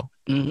money, bro.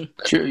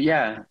 True.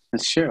 Yeah,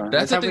 that's true.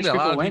 That's the how thing rich that a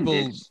lot of win,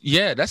 people, dude.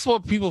 yeah, that's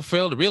what people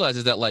fail to realize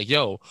is that, like,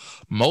 yo,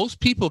 most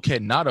people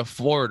cannot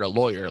afford a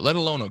lawyer, let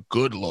alone a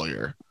good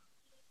lawyer.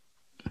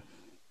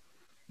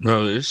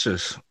 Bro, it's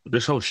just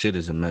this whole shit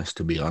is a mess,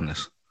 to be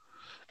honest.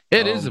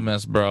 It is a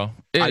mess, bro.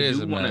 It is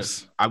a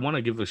mess. I want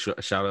to give a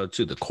shout out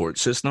to the court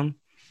system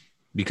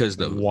because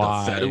the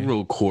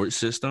federal court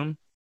system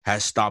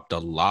has stopped a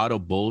lot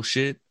of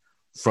bullshit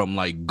from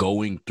like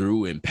going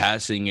through and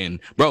passing. And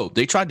bro,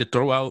 they tried to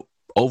throw out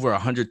over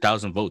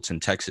 100,000 votes in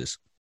Texas,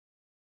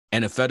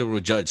 and a federal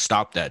judge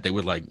stopped that. They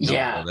were like, no,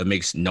 bro, that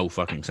makes no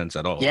fucking sense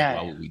at all.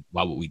 Yeah. Like,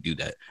 why would we do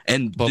that?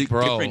 And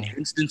different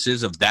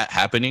instances of that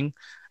happening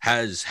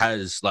has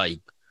like,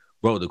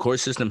 bro, the court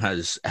system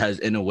has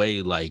in a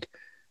way like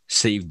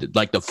saved,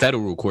 like the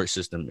federal court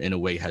system in a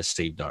way has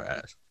saved our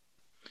ass.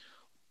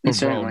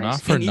 Bro,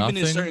 not for nothing. Even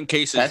in certain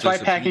cases, that's why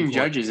packing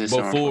judges is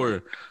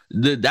before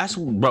that's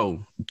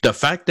bro. The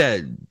fact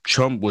that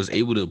Trump was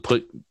able to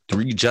put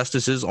 3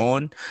 justices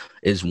on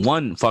is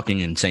one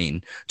fucking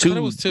insane. 2, it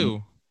was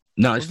 2.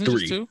 No, it's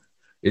 3.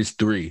 It's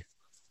 3.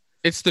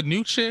 It's the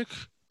new chick,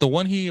 the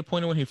one he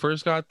appointed when he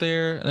first got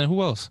there, and then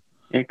who else?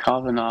 Yeah,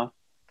 Kavanaugh.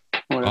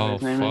 Whatever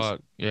his name is.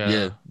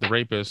 Yeah, the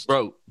rapist,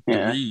 bro.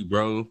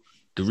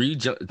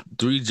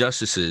 3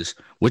 justices,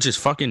 which is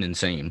fucking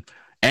insane.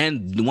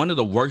 And one of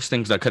the worst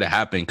things that could have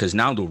happened, because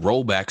now the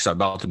rollbacks are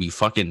about to be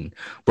fucking,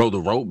 bro.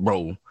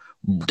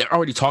 They're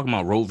already talking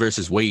about Roe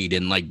versus Wade,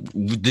 and like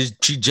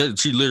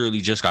she literally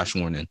just got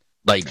sworn in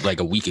like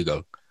a week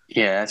ago.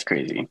 Yeah, that's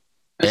crazy.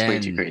 That's way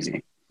too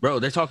crazy, bro.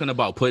 They're talking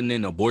about putting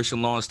in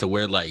abortion laws to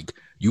where like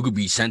you could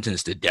be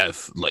sentenced to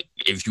death like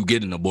if you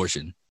get an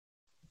abortion.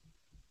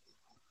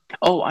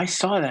 Oh, I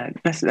saw that.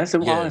 That's the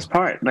wildest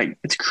part. Like,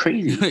 it's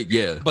crazy.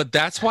 Yeah, but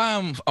that's why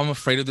I'm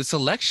afraid of this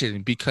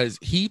election, because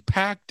he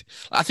packed.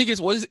 I think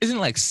isn't it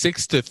like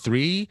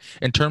 6-3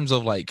 in terms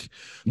of like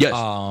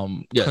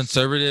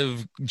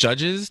conservative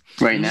judges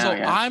right now. So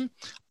yeah.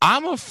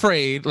 I'm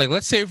afraid. Like,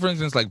 let's say for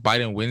instance, like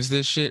Biden wins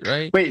this shit,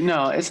 right? Wait,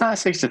 no, it's not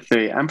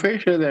 6-3. I'm pretty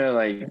sure there are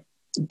like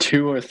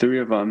 2 or 3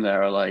 of them that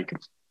are like.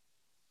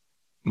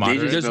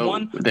 There's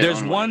one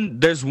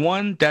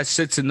that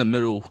sits in the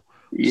middle.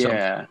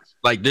 Yeah.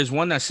 Like there's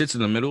one that sits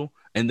in the middle,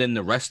 and then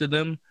the rest of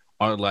them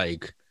are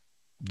like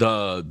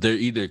they're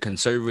either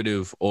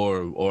conservative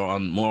or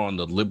more on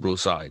the liberal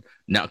side.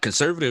 Now,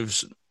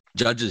 conservatives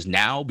judges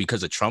now,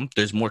 because of Trump,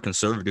 there's more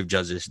conservative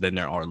judges than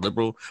there are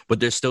liberal, but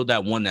there's still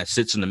that one that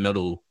sits in the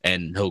middle,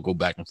 and he'll go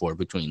back and forth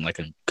between like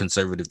a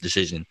conservative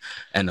decision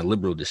and a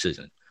liberal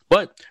decision.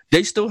 But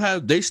they still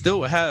have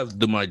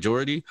the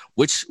majority,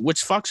 which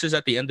fucks us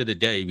at the end of the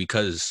day,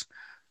 because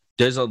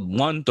there's the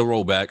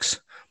rollbacks.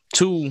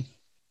 2,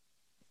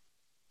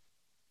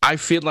 I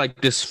feel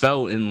like this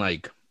fell in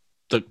like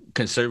the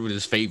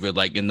conservatives' favor,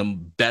 like in the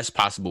best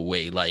possible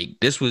way. Like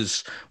this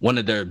was one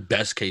of their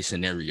best case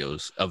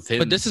scenarios of him.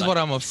 But this is what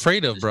I'm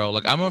afraid of, bro.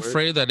 Like I'm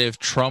afraid that if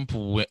Trump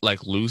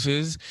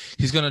loses,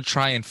 he's gonna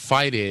try and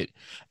fight it,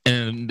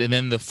 and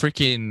then the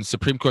freaking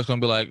Supreme Court's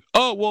gonna be like,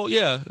 oh well,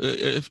 yeah,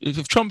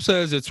 if Trump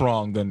says it's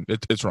wrong, then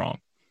it's wrong.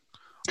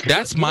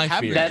 That's my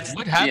fear.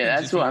 What happens? Yeah,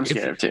 that's what I'm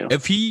scared of too.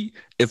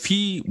 If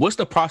he, what's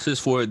the process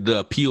for the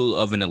appeal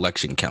of an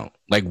election count?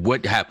 Like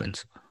what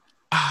happens?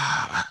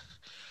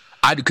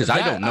 I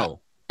don't know.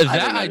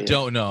 I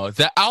don't know.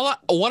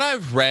 What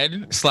I've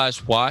read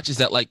 / watch is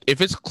that like if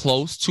it's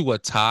close to a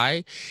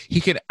tie, he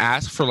can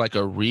ask for like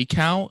a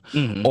recount,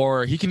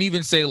 or he can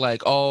even say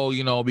like,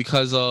 oh,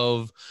 because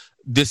of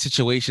this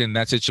situation,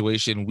 that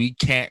situation, we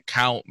can't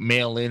count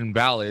mail-in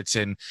ballots,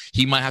 and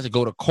he might have to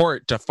go to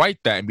court to fight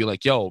that and be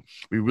like, yo,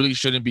 we really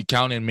shouldn't be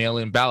counting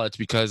mail-in ballots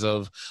because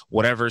of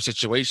whatever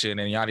situation,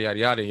 and yada yada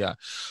yada yada.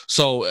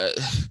 So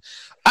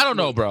I don't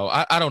know, bro.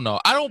 I don't know.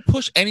 I don't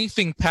push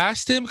anything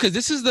past him, because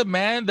this is the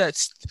man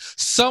that's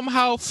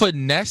somehow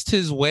finessed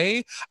his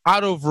way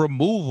out of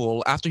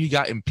removal after he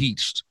got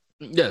impeached.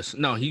 Yes.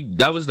 No,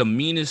 that was the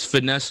meanest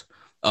finesse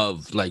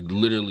of like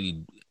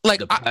literally like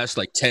the past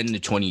 10 to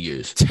 20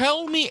 years.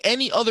 Tell me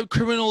any other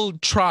criminal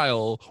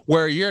trial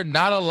where you're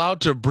not allowed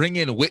to bring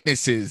in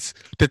witnesses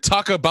to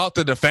talk about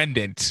the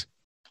defendant.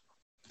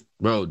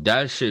 Bro,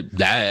 that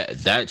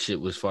shit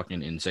was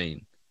fucking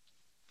insane.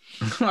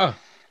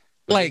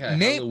 Like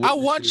I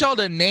want y'all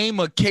to name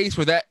a case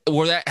where that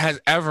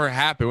has ever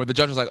happened, where the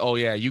judge was like, "Oh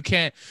yeah, you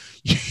can't.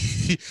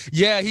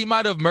 Yeah, he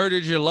might have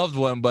murdered your loved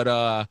one,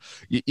 but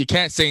you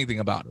can't say anything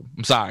about him.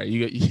 I'm sorry.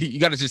 You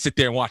got to just sit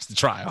there and watch the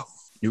trial."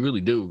 You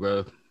really do,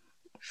 bro.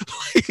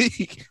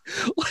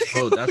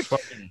 Bro,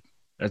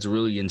 that's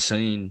really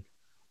insane.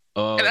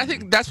 And I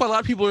think that's why a lot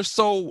of people are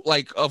so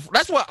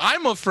that's why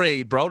I'm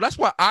afraid, bro. That's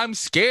why I'm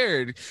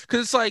scared,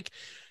 because it's like,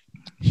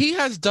 he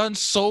has done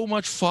so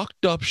much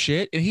fucked up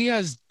shit, and he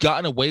has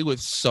gotten away with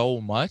so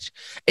much,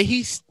 and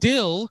he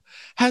still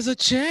has a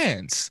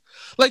chance.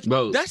 Like,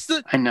 bro, that's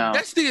the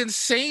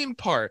insane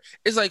part.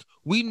 It's like,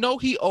 we know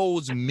he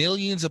owes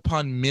millions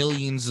upon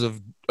millions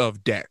of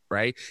debt,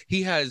 right?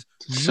 He has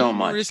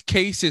numerous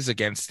cases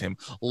against him,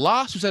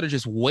 lawsuits that are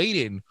just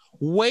waiting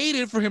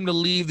waited for him to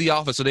leave the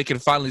office so they can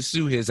finally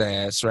sue his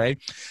ass, right?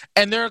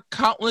 And there are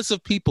countless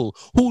of people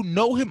who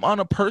know him on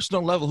a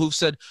personal level who've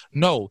said,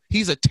 no,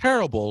 he's a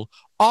terrible,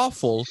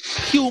 awful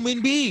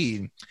human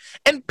being.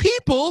 And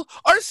people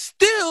are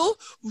still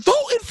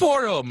voting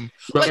for him.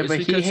 Bro, like, but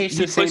he hates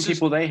the same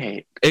people they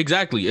hate.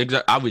 Exactly.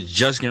 I was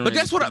just going to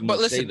say that. But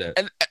listen,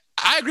 and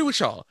I agree with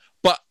y'all.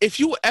 But if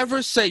you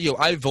ever say, yo,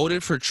 I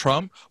voted for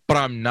Trump, but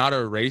I'm not a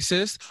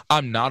racist,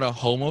 I'm not a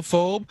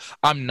homophobe,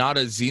 I'm not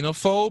a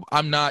xenophobe,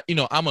 I'm not,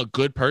 I'm a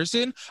good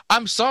person,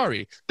 I'm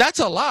sorry. That's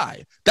a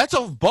lie. That's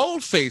a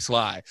bold-faced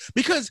lie.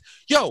 Because,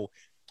 yo,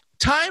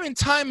 time and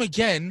time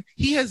again,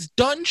 he has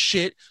done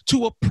shit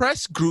to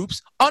oppress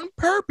groups on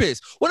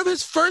purpose. One of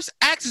his first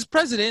acts as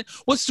president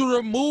was to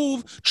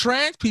remove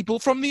trans people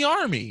from the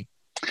army.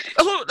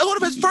 That's one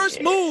of his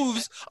first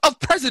moves of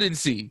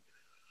presidency.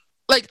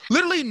 Like,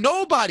 literally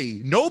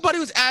nobody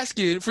was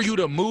asking for you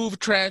to move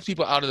trans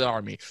people out of the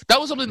army. That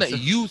was something that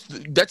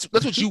that's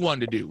what you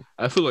wanted to do.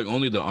 I feel like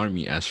only the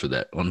army asked for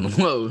that on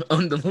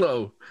the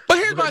low. But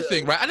here's my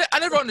thing, right? I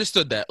never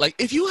understood that. Like,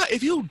 if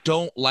you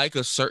don't like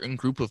a certain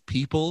group of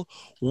people,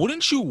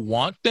 wouldn't you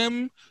want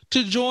them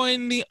to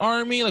join the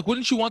army? Like,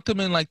 wouldn't you want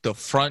them in like the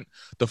front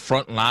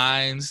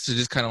lines to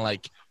just kind of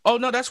like, oh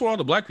no, that's where all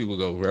the black people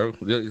go, bro.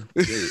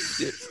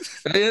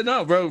 Yeah,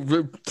 no, bro.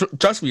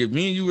 Trust me, if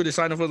me and you were to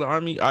sign up for the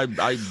army,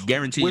 I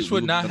guarantee. Which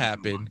would not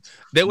happen.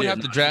 They would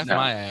have to draft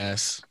my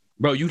ass,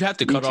 bro. You'd have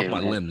to cut off my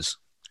limbs,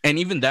 and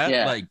even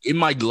that, like in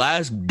my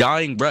last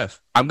dying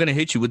breath, I'm gonna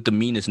hit you with the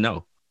meanest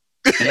no,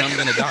 and I'm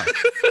gonna die.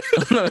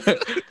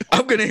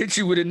 I'm gonna hit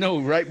you with a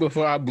no right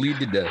before I bleed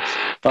to death.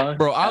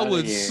 Bro, I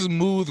would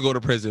smooth go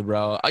to prison,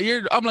 bro.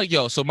 I'm like,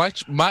 yo, so my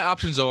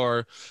options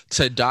are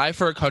to die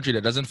for a country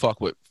that doesn't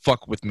fuck with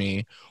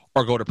me,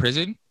 or go to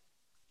prison.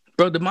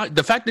 Bro,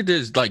 the fact that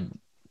there's like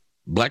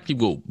black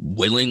people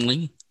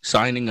willingly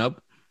signing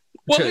up.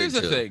 Well, here's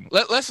the thing.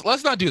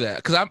 Let's not do that,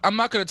 because I'm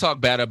not going to talk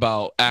bad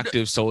about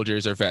active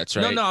soldiers or vets,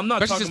 right? No, I'm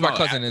not. Especially since my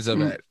cousin is a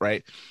vet,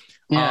 right?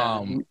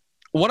 Yeah.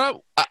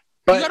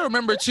 You got to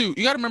remember too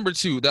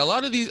that a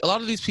lot of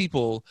these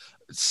people,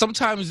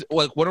 sometimes,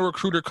 like, when a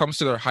recruiter comes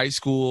to their high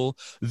school,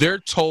 they're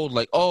told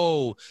like,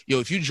 oh, yo,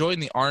 if you join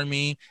the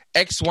army,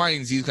 X, Y,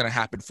 and Z is going to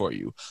happen for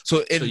you.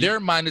 So in their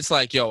mind, it's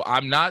like, yo,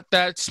 I'm not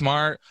that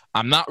smart.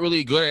 I'm not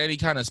really good at any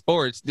kind of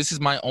sports. This is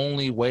my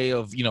only way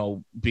of,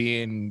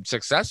 being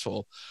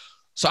successful.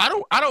 So I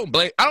don't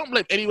blame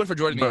anyone for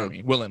joining the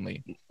army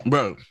willingly.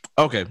 Bro,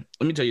 okay,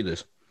 let me tell you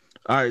this.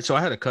 All right, so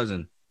I had a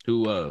cousin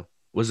who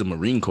was a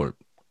Marine Corps.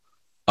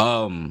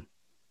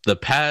 The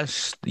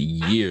past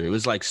year, it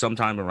was like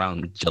sometime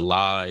around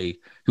July.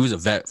 He was a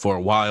vet for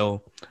a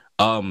while.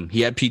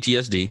 He had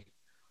PTSD,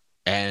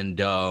 and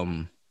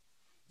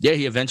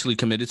he eventually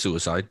committed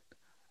suicide.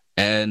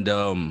 And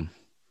bro.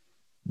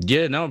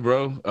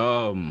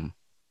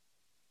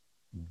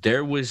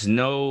 There was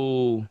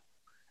no,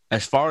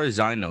 as far as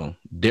I know,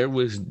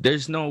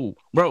 there's no,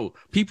 bro.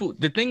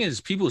 The thing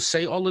is, people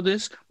say all of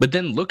this, but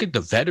then look at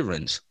the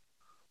veterans.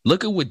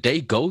 Look at what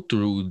they go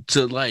through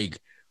to like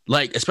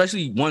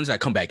especially ones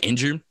that come back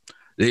injured.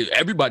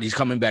 Everybody's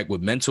coming back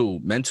with mental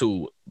I'm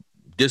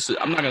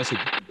not gonna say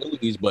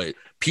disabilities, but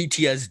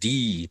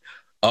PTSD,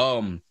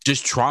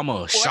 just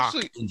trauma, shock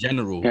in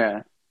general.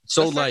 Yeah.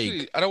 So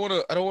I don't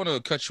want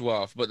to cut you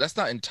off, but that's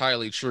not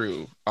entirely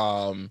true.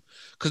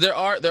 Because there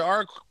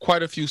are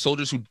quite a few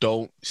soldiers who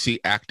don't see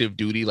active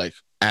duty like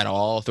at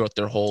all throughout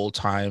their whole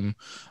time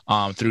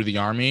through the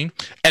army,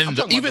 and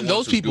even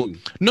those people.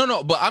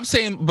 No, but I'm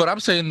saying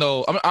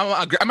though,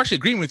 I'm actually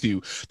agreeing with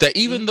you that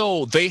even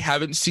though they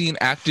haven't seen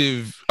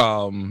active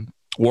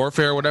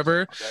warfare or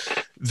whatever,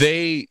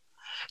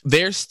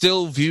 they're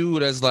still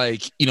viewed as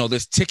like,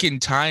 this ticking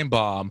time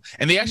bomb,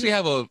 and they actually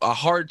have a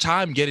hard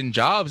time getting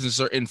jobs in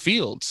certain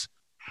fields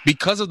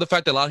because of the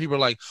fact that a lot of people are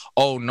like,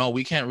 oh no,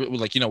 we can't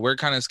we're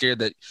kind of scared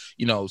that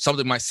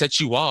something might set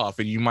you off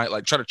and you might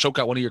like try to choke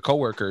out one of your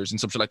coworkers and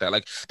some shit like that.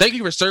 Like, thank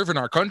you for serving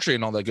our country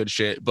and all that good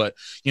shit, but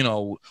we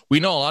know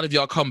a lot of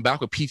y'all come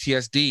back with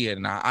PTSD,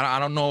 and I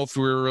don't know if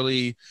we're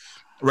really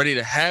ready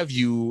to have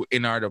you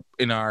in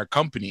our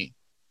company.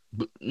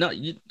 But no,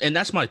 and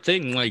that's my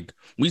thing. Like,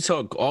 we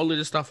talk all of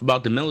this stuff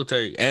about the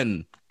military,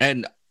 and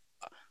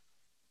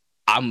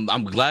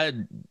I'm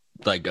glad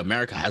like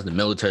America has the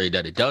military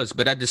that it does,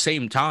 but at the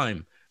same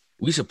time,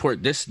 we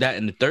support this, that,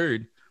 and the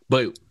third.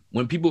 But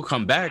when people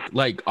come back,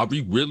 like, are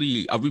we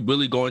really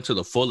going to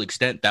the full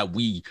extent that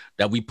we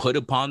put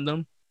upon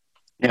them?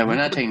 Yeah, we're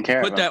not taking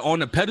care of them. Put that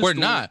on a pedestal. We're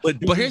not. But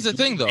here's the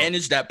thing, though.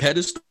 Manage that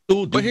pedestal.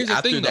 But here's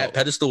the thing, though. That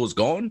pedestal is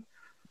gone.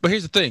 But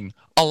here's the thing: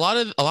 a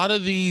lot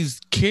of these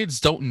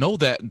kids don't know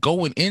that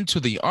going into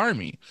the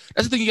army.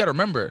 That's the thing you got to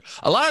remember.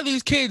 A lot of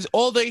these kids,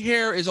 all they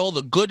hear is all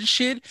the good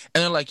shit,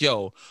 and they're like,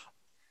 "Yo,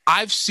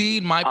 I've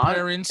seen my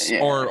parents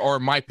or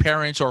my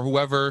parents or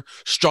whoever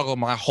struggle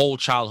my whole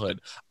childhood.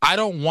 I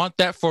don't want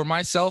that for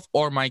myself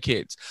or my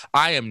kids.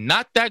 I am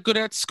not that good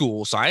at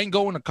school, so I ain't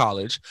going to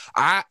college.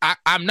 I'm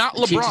not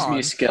LeBron. It teaches me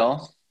a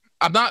skill.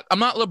 I'm not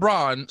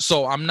LeBron,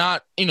 so I'm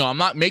not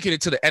making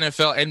it to the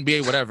NFL,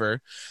 NBA,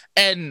 whatever.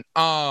 And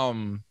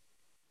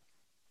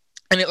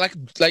And it like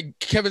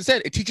Kevin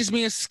said, it teaches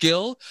me a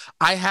skill.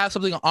 I have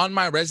something on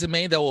my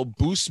resume that will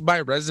boost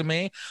my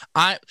resume.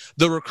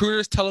 The recruiter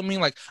is telling me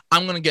like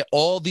I'm gonna get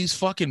all these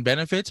fucking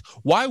benefits.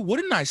 Why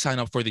wouldn't I sign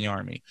up for the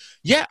Army?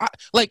 Yeah,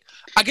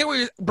 I get what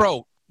you're,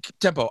 bro.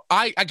 Tempo.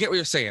 I get what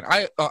you're saying.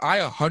 I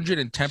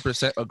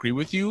 110% agree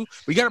with you.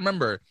 But you gotta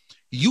remember,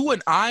 you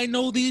and I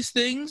know these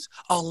things.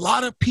 A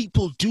lot of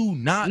people do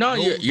not. No,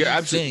 know you're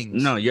absolutely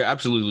things. No, you're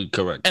absolutely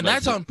correct. And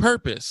that's on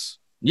purpose.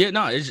 Yeah,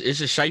 no, it's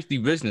a shifty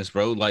business,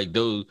 bro. Like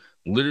they'll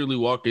literally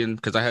walk in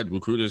because I had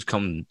recruiters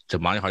come to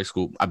my high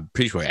school. I'm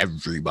pretty sure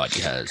everybody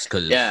has.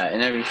 In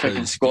every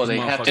freaking school they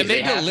have to. And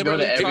they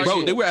deliberately target.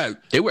 Bro, they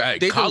were at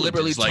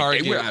colleges,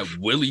 like they were at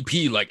Willie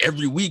P. like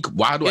every week.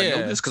 Why do I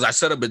know this? Because I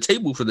set up a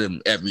table for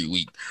them every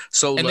week.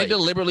 So they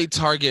deliberately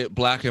target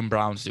Black and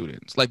brown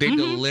students. Like they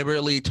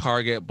deliberately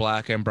target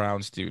Black and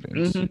brown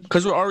students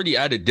because we're already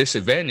at a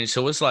disadvantage.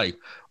 So it's like,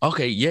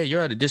 okay, yeah,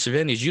 you're at a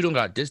disadvantage. You don't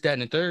got this, that,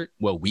 and the third.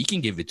 Well, we can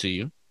give it to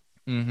you.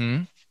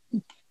 In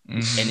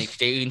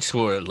exchange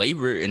for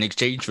labor, in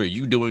exchange for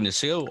you doing the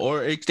sale,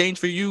 or in exchange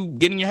for you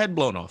getting your head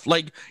blown off.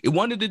 Like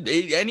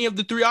any of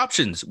the three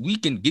options, we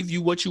can give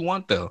you what you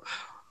want, though,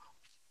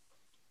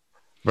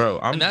 bro.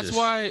 That's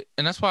why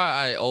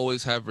I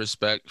always have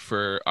respect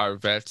for our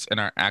vets and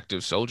our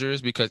active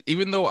soldiers, because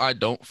even though I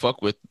don't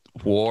fuck with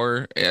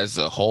war as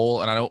a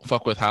whole, and I don't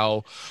fuck with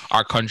how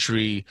our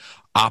country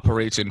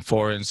operates in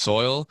foreign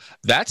soil,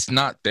 that's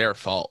not their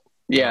fault.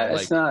 Yeah,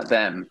 it's not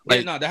them.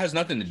 Like, no, that has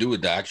nothing to do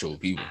with the actual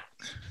people.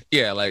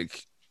 Yeah,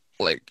 like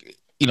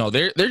you know,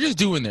 they're just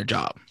doing their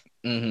job.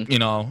 You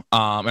know,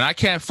 and I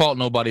can't fault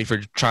nobody for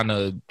trying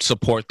to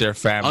support their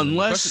family,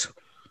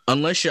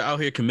 unless you're out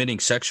here committing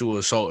sexual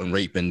assault and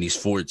rape in these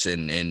forts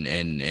and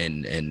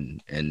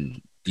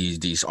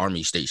these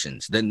army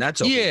stations. Then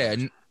that's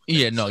okay.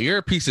 Yeah. No, you're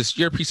a piece of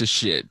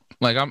shit.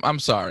 Like I'm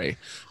sorry.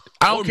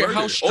 I don't care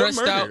how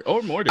stressed out. I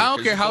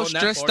don't care how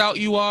stressed out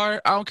you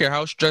are. I don't care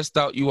how stressed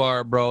out you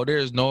are, bro.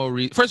 There's no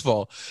reason. First of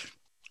all,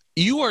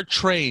 you are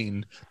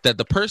trained that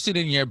the person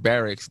in your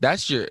barracks,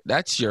 that's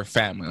your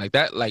family. Like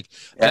that,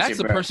 that's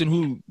the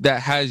person that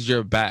has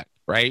your back,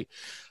 right?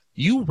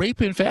 You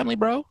raping family,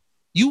 bro.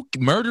 You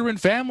murdering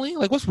family.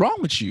 Like, what's wrong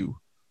with you?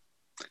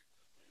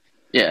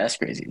 Yeah, that's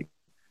crazy.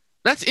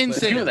 That's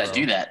insane. People that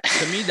do that.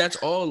 To me, that's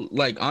all.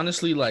 Like,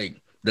 honestly,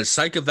 like the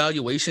psych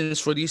evaluations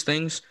for these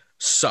things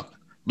suck.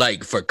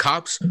 Like for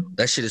cops,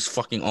 that shit is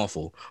fucking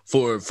awful.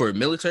 For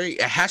military,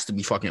 it has to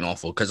be fucking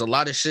awful because a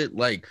lot of shit,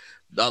 like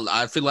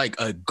I feel like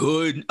a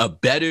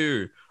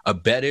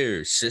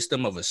better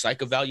system of a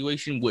psych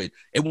evaluation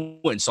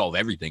wouldn't solve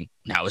everything.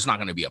 Now it's not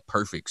going to be a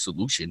perfect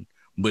solution,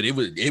 but it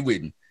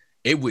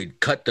would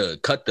cut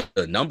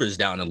the numbers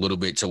down a little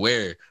bit to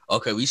where,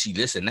 okay, we see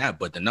this and that,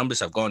 but the numbers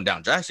have gone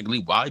down drastically.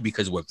 Why?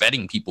 Because we're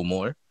vetting people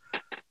more.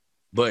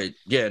 But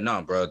yeah,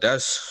 no, bro,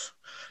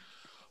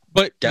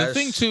 But the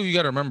thing too, you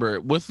got to remember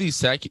with these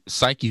psych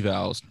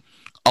evals,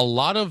 a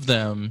lot of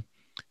them,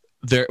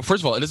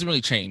 first of all, it doesn't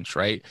really change,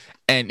 right?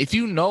 And if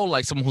you know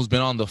like someone who's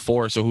been on the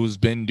force or who's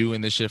been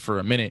doing this shit for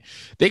a minute,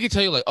 they can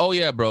tell you like, oh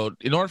yeah, bro,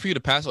 in order for you to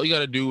pass, all you got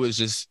to do is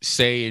just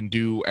say and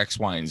do X,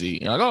 Y, and Z.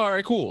 You're like, oh, all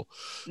right, cool.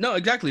 No,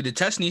 exactly. The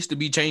test needs to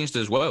be changed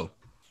as well.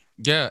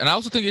 Yeah, and I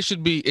also think it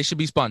should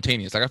be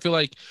spontaneous. Like I feel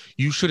like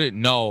you shouldn't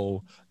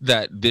know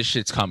that this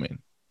shit's coming.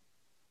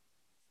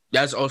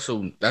 That's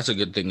a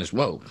good thing as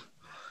well.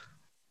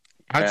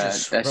 You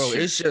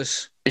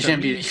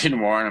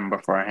shouldn't warn them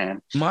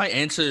beforehand. My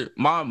answer,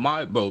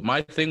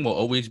 my thing will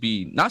always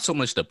be not so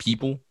much the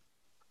people.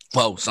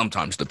 Well,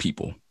 sometimes the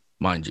people,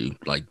 mind you,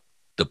 like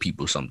the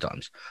people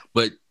sometimes.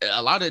 But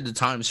a lot of the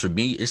times for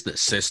me, it's the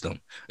system.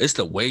 It's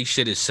the way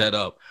shit is set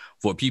up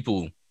for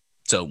people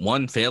to,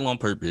 one, fail on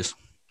purpose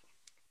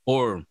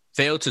or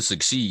fail to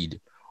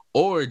succeed,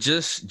 or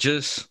just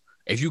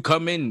if you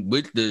come in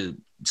with the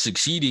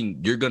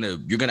succeeding, you're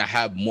gonna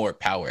have more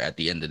power at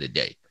the end of the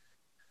day.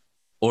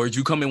 Or if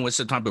you come in with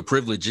some type of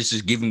privilege, it's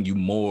just giving you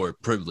more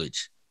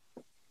privilege.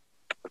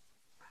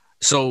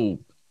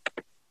 So,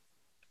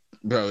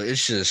 bro,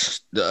 it's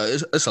just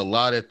it's a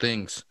lot of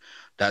things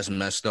that's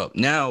messed up.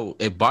 Now,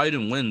 if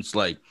Biden wins,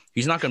 like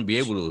he's not going to be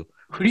able to.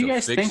 Who do you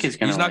guys think is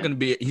going to?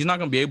 He's not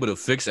going to be able to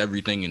fix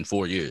everything in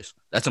 4 years.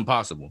 That's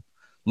impossible.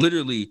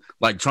 Literally,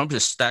 like Trump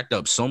has stacked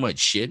up so much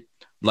shit.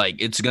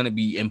 Like it's going to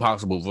be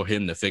impossible for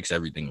him to fix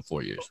everything in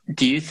 4 years.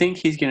 Do you think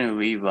he's going to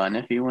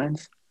rerun if he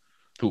wins?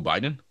 Who,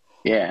 Biden?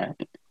 Yeah.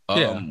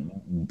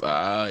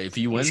 If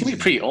he wins, he's gonna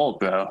be pretty old,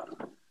 bro.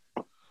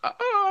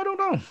 I don't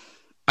know.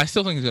 I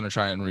still think he's gonna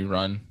try and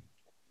rerun.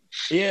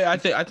 Yeah, I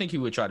think he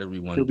would try to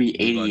rerun. He'll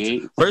be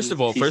 88. First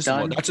of all,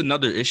 that's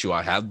another issue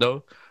I have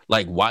though.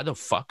 Like, why the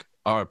fuck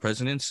are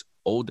presidents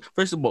old?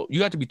 First of all,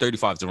 you have to be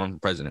 35 to run for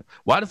president.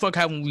 Why the fuck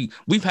haven't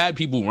we've had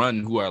people run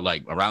who are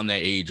like around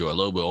that age or a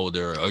little bit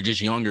older or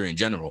just younger in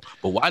general?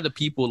 But why the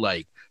people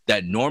like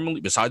that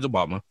normally, besides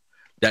Obama,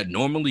 that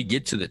normally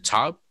get to the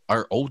top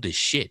are old as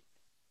shit?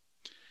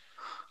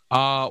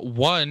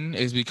 One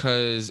is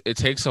because it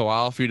takes a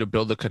while for you to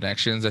build the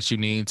connections that you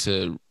need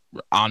to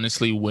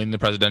honestly win the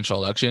presidential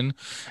election.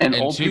 And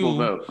old people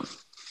vote.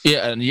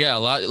 Yeah, and a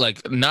lot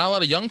not a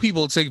lot of young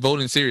people take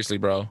voting seriously,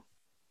 bro.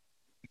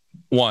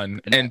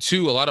 One and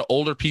two, a lot of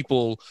older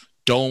people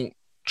don't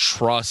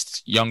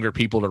trust younger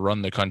people to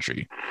run the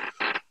country.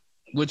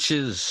 Which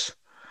is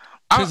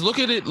because look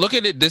at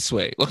it this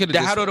way. How did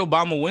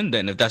Obama win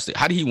then?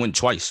 How did he win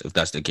twice if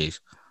that's the case?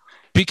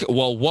 Because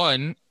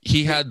one,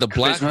 he had the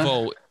black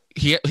vote.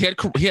 He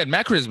had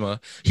Matt Charisma.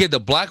 He had the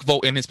black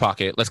vote in his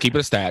pocket. Let's keep it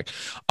a stack.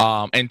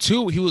 And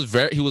two, he was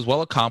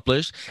well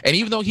accomplished. And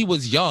even though he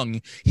was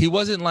young, he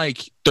wasn't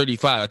like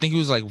 35. I think he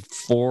was like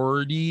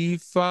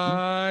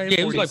 45. Yeah,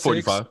 he was like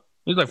 45.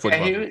 He was like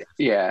 45.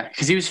 Yeah,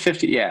 because he was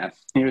 50. Yeah,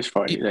 he was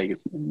 40.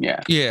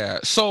 Yeah.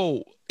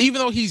 So even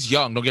though he's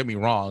young, don't get me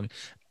wrong,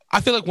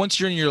 I feel like once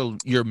you're in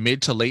your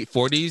mid to late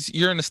 40s,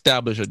 you're an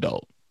established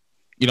adult.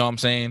 You know what I'm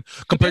saying?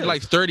 Compared to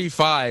like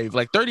 35,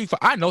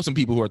 I know some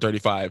people who are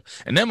 35,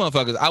 and them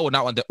motherfuckers, I would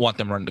not want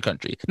them running the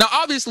country. Now,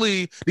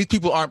 obviously, these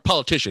people aren't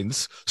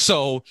politicians,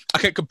 so I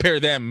can't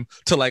compare them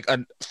to like a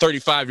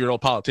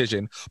 35-year-old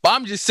politician. But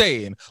I'm just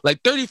saying,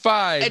 like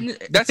 35, and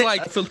that's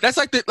like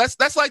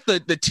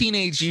the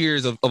teenage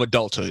years of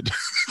adulthood.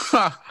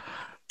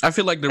 I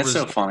feel like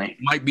so funny.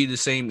 Might be the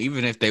same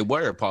even if they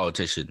were a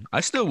politician.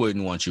 I still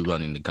wouldn't want you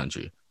running the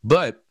country,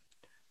 but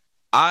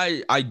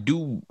I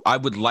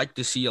would like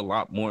to see a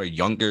lot more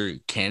younger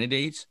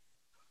candidates.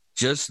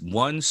 Just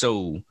one,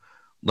 so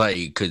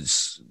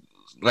because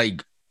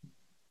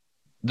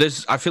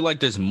this, I feel like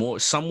there's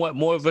somewhat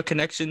more of a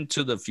connection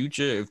to the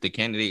future if the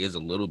candidate is a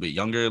little bit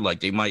younger. Like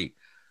they might,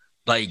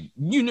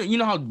 you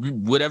know how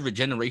whatever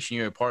generation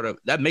you're a part of,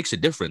 that makes a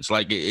difference.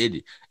 Like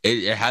it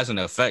has an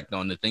effect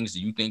on the things that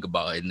you think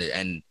about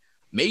and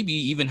maybe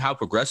even how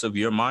progressive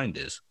your mind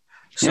is.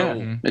 So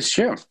yeah, it's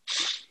true.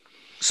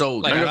 So,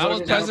 like, if I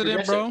was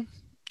president, bro,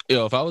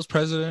 if I was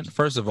president,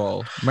 first of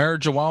all,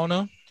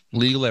 marijuana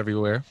legal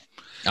everywhere.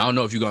 I don't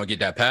know if you're gonna get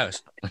that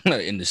passed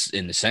in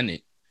the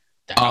Senate.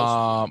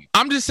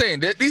 I'm just saying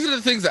that these are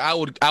the things that I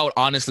would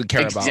honestly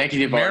care about.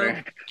 Executive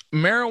order.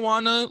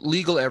 Marijuana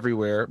legal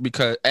everywhere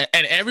because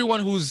and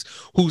everyone who's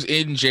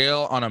in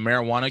jail on a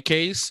marijuana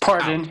case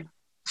pardoned.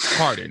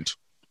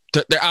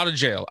 They're out of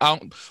jail.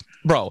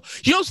 Bro,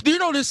 do you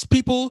know there's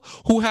people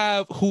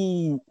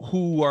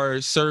who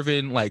are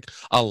serving like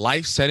a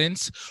life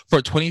sentence for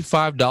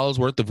 $25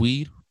 worth of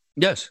weed?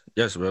 Yes,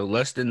 bro.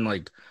 Less than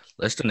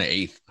an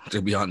eighth,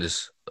 to be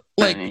honest.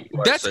 Like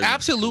that's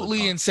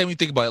absolutely insane when you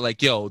think about it.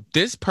 Like, yo,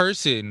 this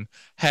person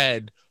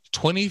had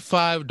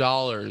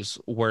 $25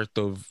 worth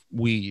of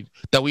weed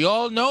that we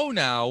all know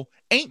now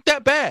ain't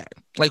that bad.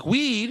 Like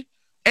weed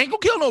ain't gonna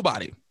kill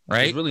nobody,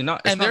 right? It's really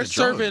not. And they're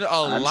serving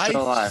a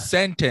life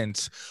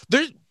sentence.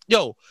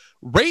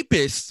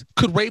 Rapists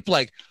could rape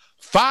like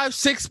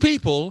 5-6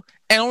 people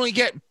and only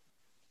get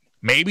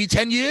maybe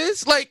 10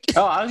 years. Like,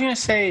 I was gonna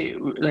say,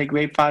 like,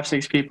 rape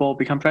 5-6 people,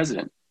 become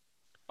president.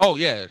 Oh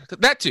yeah,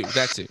 that too.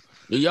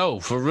 Yo,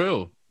 for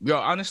real. Yo,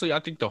 honestly, I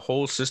think the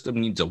whole system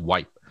needs a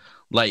wipe,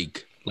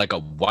 like a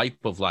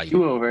wipe of like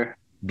do-over,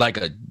 like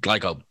a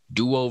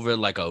do-over,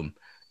 like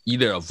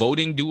either a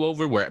voting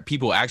do-over where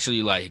people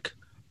actually like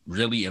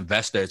really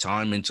invest their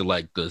time into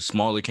like the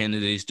smaller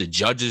candidates, the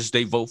judges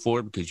they vote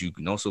for, because you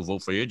can also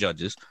vote for your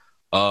judges.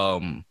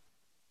 The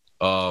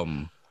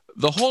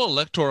whole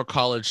electoral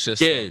college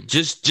system, yeah,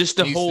 just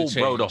the whole,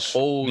 bro, the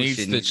whole needs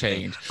shit to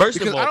change.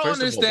 First of all, I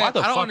don't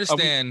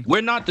understand.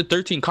 We're not the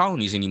 13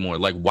 colonies anymore.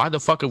 Like, why the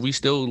fuck are we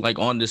still like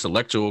on this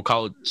electoral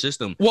college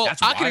system? Well,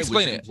 I can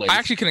explain it. I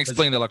actually can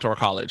explain the electoral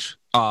college.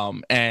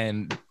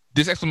 And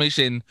this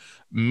explanation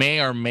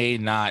may or may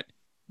not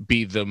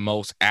be the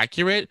most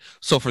accurate.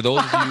 So for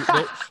those of you,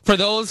 for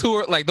those who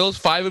are like those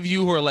 5 of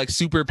you who are like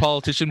super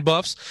politician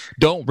buffs,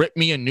 don't rip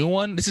me a new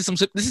one. This is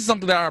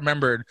something that I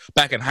remembered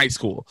back in high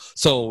school.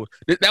 So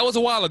that was a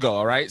while ago.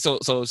 All right. So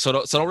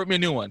don't rip me a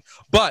new one.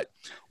 But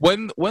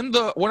when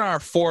our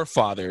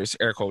forefathers,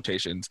 air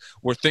quotations,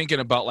 were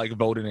thinking about like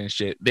voting and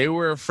shit, they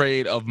were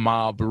afraid of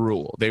mob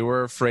rule. They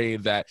were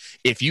afraid that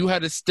if you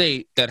had a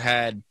state that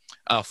had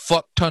a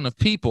fuck ton of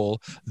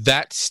people,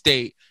 that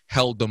state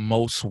held the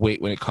most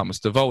weight when it comes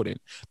to voting.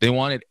 They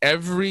wanted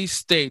every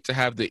state to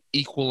have the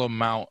equal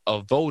amount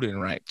of voting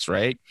rights,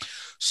 right?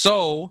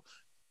 So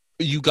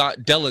you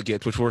got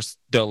delegates, which was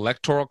the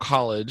electoral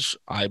college,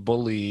 I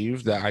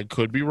believe. That I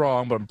could be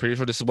wrong, but I'm pretty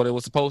sure this is what it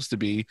was supposed to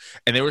be.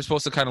 And they were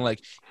supposed to kind of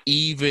like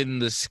even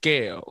the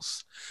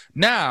scales.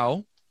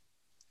 Now,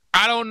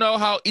 I don't know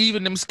how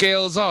even them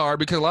scales are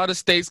because a lot of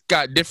states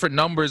got different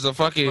numbers of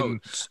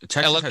fucking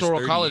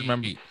electoral college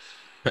members.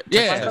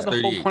 Yeah,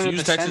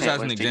 use Texas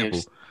as an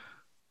example.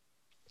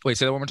 Wait,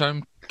 say that one more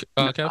time,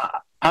 Kev?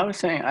 I was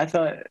saying, I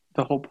thought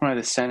the whole point of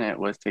the Senate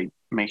was to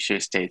make sure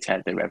states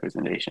had their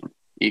representation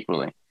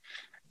equally.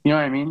 You know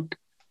what I mean?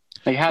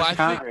 Like, have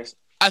Congress.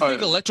 I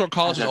think electoral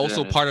college is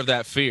also part of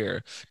that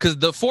fear because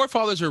the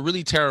forefathers were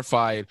really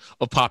terrified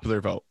of popular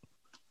vote.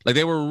 Like,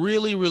 they were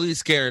really, really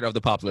scared of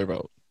the popular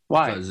vote.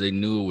 Why? Because they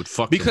knew it would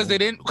fuck. Because they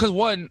didn't. Because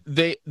one,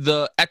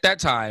 at that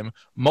time,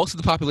 most of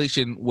the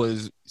population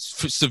was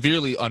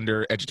severely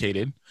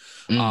undereducated,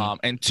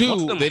 and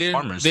two, they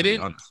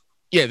didn't.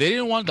 Yeah, they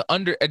didn't want the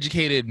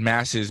undereducated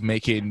masses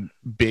making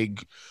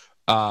big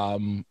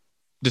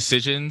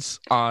decisions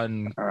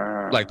on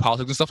like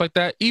politics and stuff like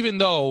that. Even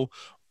though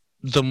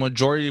the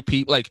majority of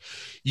people, like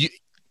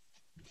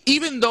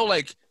even though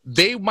like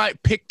they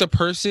might pick the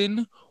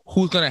person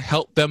who's going to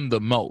help them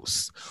the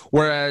most,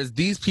 whereas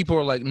these people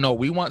are like, no,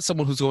 we want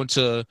someone who's going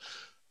to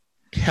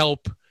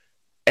help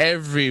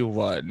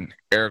everyone.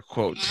 Air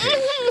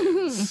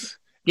quotations.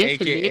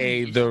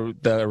 AKA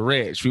the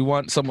rich. We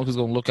want someone who's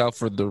gonna look out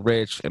for the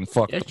rich and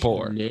fuck the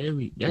poor.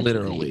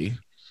 Literally.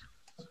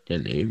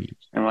 Hilarious.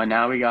 And well,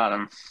 now we got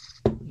him.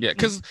 Yeah,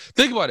 because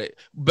think about it.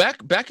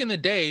 Back in the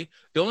day,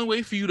 the only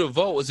way for you to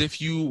vote was if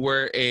you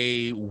were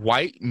a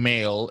white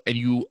male and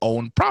you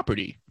owned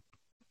property.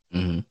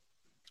 Mm-hmm.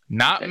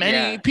 Not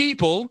many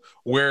people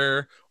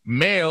were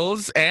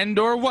males and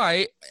or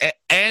white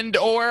and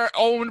or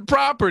owned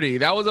property.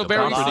 That was a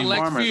very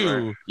select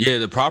few. Yeah,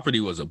 the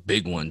property was a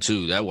big one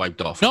too. That wiped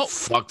off a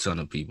fuck ton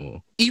of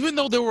people. Even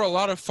though there were a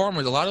lot of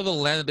farmers, a lot of the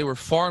land that they were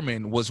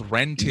farming was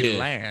rented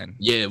land.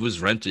 Yeah, it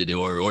was rented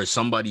or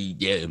somebody.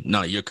 Yeah,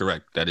 no, you're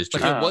correct. That is true.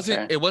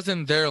 Like it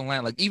wasn't their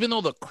land. Like even though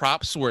the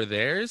crops were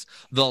theirs,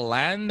 the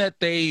land that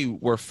they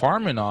were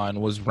farming on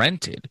was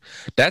rented.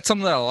 That's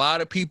something that a lot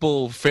of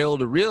people fail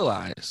to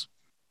realize.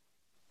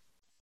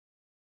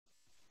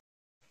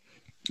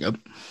 Yep.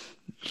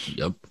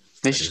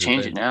 They should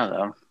change it now,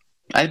 though.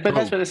 But that's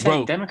what they're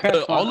saying. Democrats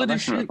all of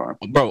this shit,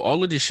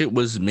 all of this shit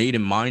was made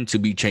in mind to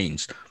be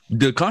changed.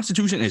 The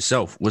Constitution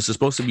itself was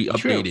supposed to be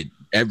updated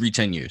every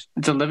 10 years.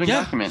 It's a living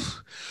document.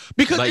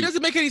 Because it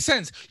doesn't make any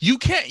sense. You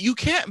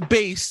can't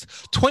base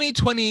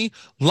 2020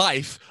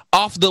 life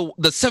off the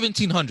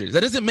 1700s.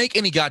 That doesn't make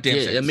any goddamn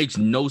sense. It makes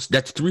no.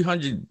 That's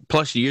 300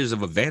 plus years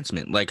of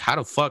advancement. Like how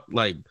the fuck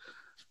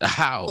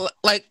how?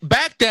 Like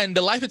back then,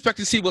 the life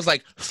expectancy was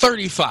like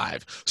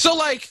 35. So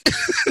like,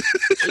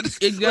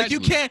 exactly. Like you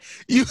can't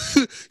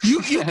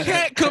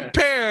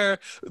compare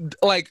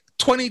like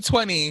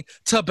 2020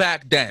 to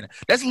back then.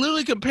 That's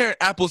literally comparing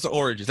apples to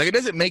oranges. Like it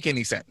doesn't make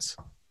any sense.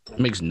 It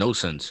makes no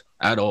sense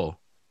at all.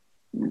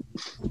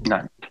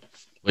 None.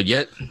 But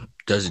yet,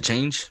 does it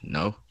change?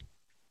 No.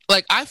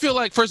 Like I feel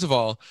like first of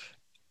all,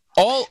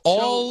 I'm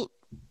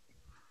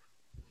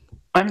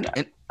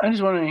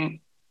just wondering.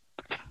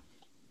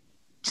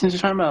 Since we're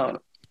talking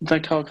about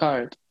electoral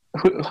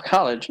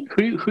college,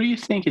 who do you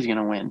think is going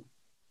to win?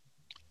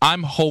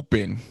 I'm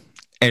hoping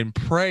and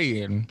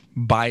praying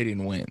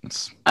Biden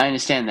wins. I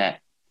understand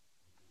that,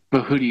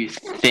 but who do you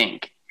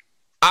think?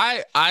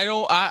 Bro.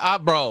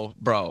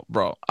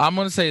 I'm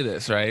gonna say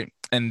this right,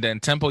 and then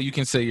Tempo, you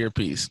can say your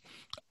piece.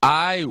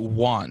 I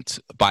want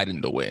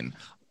Biden to win.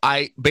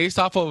 Based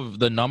off of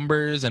the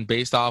numbers and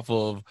based off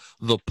of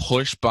the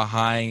push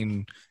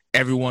behind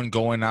everyone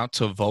going out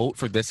to vote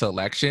for this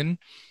election.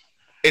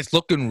 It's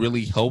looking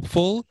really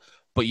hopeful,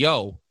 but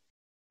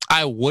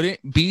I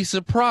wouldn't be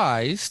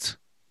surprised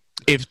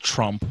if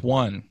Trump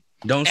won.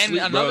 Don't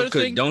sleep, another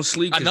bro. thing, don't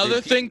sleep. Another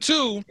thing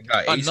too,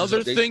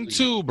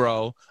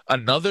 bro.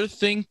 Another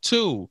thing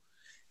too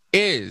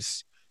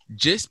is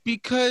just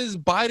because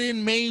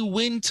Biden may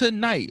win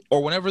tonight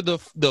or whenever the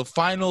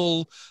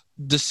final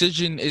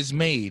decision is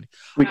made,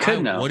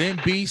 I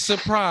wouldn't be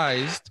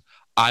surprised.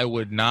 I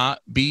would not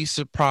be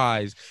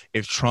surprised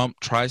if Trump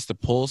tries to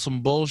pull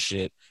some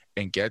bullshit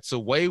and gets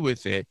away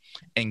with it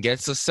and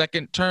gets a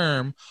second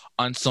term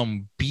on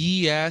some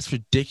BS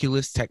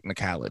ridiculous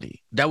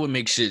technicality. That would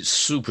make shit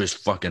super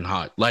fucking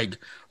hot. Like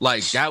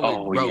that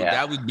would,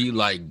 that would be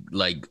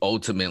like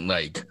ultimate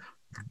like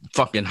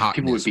fucking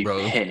hotness. People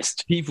would be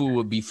pissed. People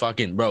would be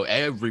fucking, bro.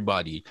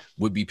 Everybody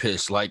would be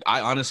pissed. Like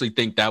I honestly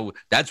think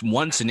that's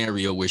one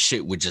scenario where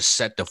shit would just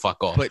set the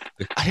fuck off. But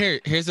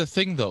here's the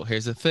thing though.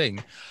 Here's the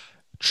thing.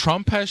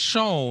 Trump has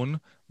shown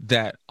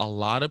that a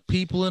lot of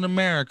people in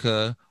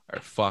America are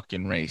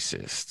fucking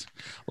racist.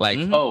 Like,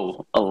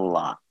 a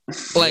lot.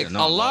 Like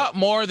a lot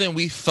more than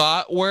we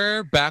thought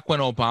were back when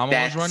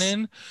Obama was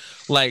running.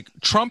 Like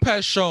Trump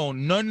has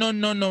shown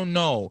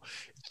no.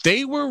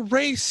 They were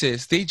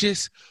racist.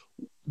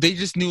 They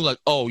just knew like,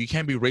 oh, you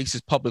can't be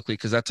racist publicly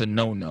because that's a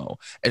no.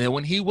 And then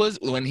when he was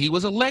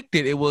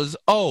elected, it was,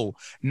 oh,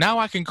 now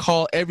I can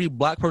call every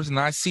black person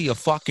I see a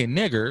fucking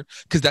nigger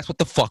because that's what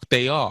the fuck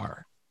they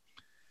are.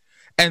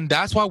 And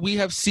that's why we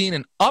have seen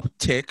an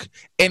uptick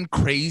in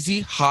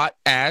crazy hot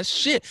ass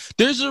shit.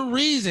 There's a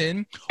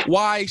reason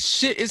why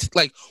shit is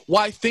like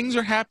why things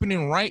are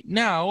happening right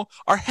now.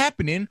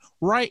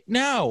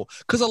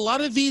 Because a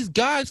lot of these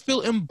guys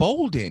feel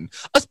emboldened,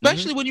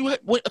 especially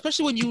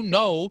when you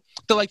know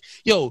that like,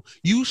 yo,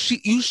 you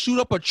shoot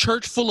up a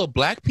church full of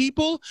black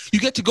people, you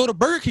get to go to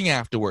Burger King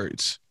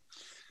afterwards.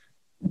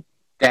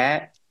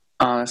 That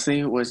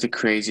honestly was the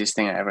craziest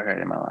thing I ever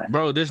heard in my life.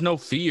 Bro, there's no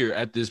fear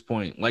at this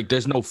point. Like,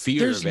 there's no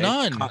fear of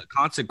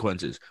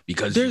consequences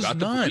because you got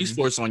the police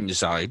force on your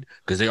side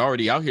because they're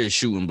already out here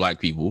shooting black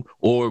people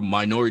or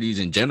minorities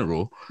in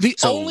general. The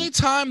only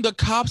time the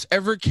cops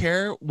ever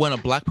care when a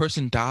black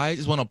person dies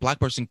is when a black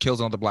person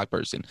kills another black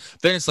person.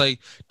 Then it's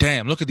like,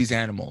 damn, look at these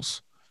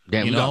animals.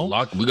 Damn, we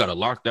gotta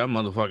lock that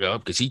motherfucker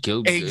up because he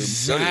killed.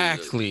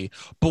 Exactly.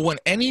 But when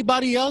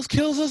anybody else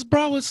kills us,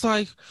 bro, it's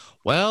like,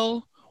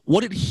 well,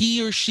 what did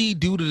he or she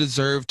do to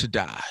deserve to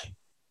die?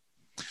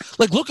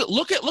 Like, look at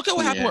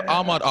what happened with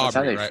Ahmaud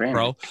Arbery, right,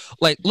 bro?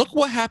 Like, look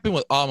what happened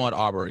with Ahmaud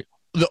Arbery.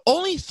 The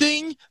only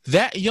thing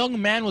that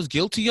young man was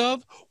guilty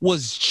of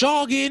was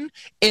jogging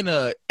in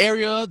an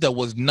area that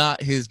was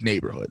not his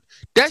neighborhood.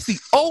 That's the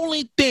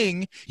only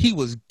thing he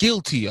was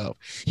guilty of.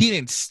 He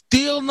didn't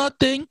steal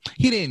nothing.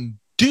 He didn't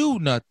do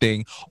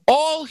nothing.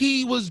 All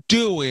he was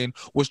doing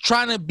was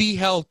trying to be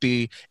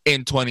healthy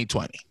in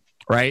 2020,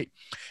 right?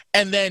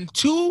 And then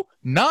two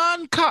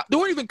non-cops, they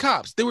weren't even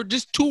cops, they were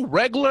just two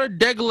regular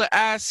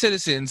ass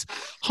citizens,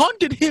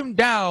 hunted him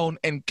down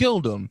and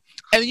killed him.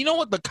 And you know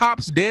what the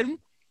cops did?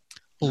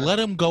 Let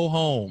him go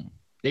home.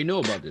 They knew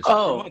about this.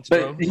 But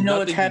bro. You know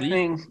what's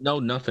happening? No,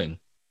 nothing.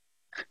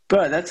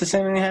 Bro, that's the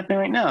same thing happening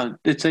right now.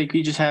 It's like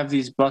we just have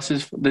these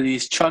buses,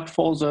 these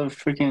truckfuls of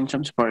freaking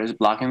Trump supporters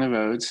blocking the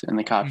roads, and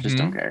the cops just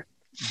don't care.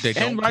 They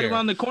don't and right care.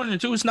 around the corner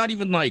too. It's not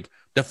even like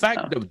the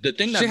fact. The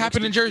thing that shit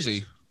happened in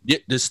Jersey. The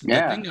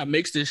thing that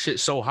makes this shit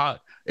so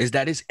hot is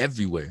that it's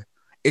everywhere.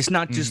 It's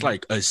not just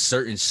like a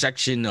certain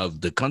section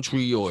of the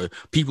country or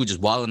people just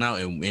wilding out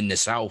in the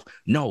South.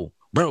 No,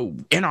 bro,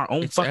 in our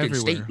own fucking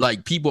state,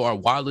 like people are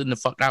wilding the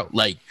fuck out.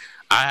 Like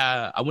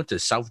I went to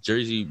South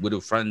Jersey with a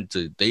friend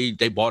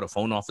they bought a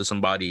phone off of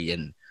somebody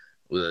and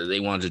they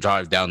wanted to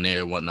drive down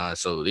there and whatnot.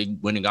 So they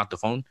went and got the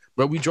phone.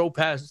 Bro, we drove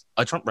past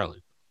a Trump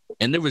rally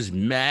and there was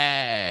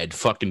mad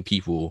fucking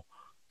people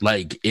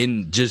like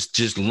in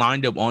just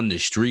lined up on the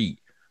street.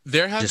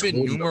 There have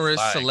been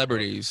numerous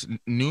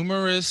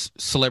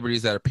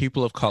celebrities that are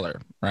people of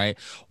color, right?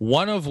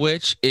 One of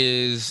which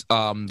is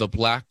the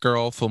black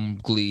girl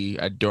from Glee.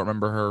 I don't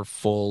remember her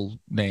full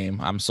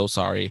name. I'm so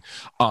sorry.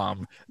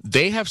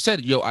 They have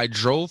said, yo, I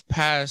drove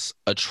past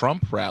a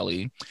Trump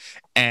rally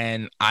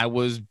and I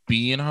was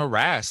being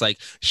harassed. Like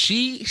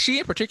she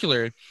in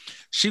particular,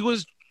 she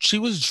was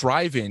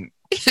driving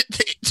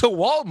to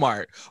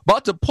Walmart,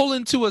 about to pull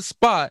into a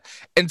spot,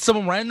 and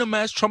some random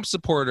ass Trump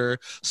supporter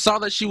saw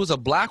that she was a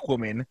black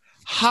woman,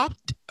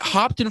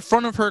 hopped in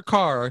front of her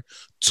car,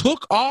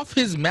 took off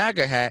his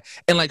MAGA hat,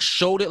 and like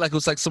showed it like it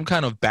was like some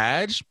kind of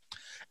badge,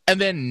 and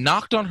then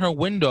knocked on her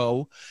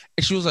window,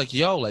 and she was like,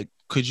 "Yo, like,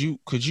 could you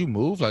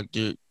move? Like,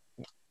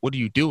 what are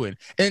you doing?"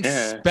 And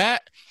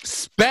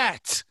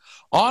spat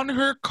on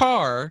her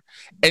car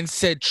and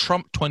said,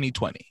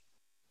 "Trump2020."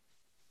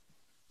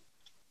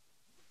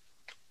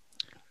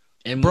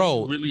 And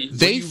bro,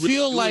 they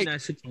feel like in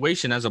that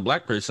situation as a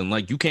black person,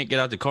 like you can't get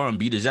out the car and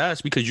beat his ass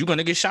because you're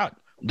gonna get shot.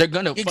 They're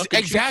gonna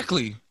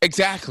exactly.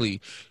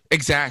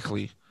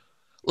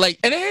 Like,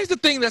 and here's the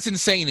thing that's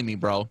insane to me,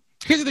 bro.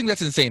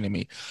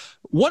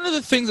 One of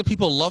the things that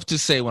people love to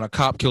say when a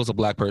cop kills a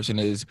black person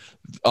is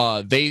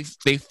they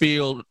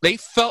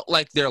felt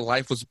like their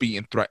life was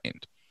being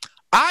threatened.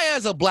 I,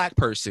 as a black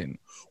person,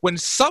 when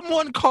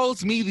someone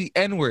calls me the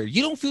N-word,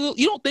 you don't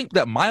think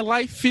that my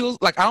life feels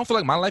like, I don't feel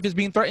like my life is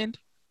being threatened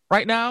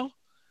right now?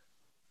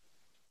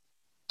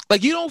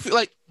 Like, you don't feel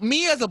like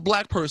me as a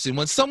black person,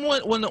 when a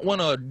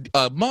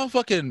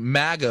motherfucking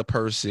MAGA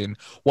person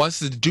wants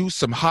to do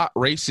some hot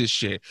racist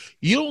shit,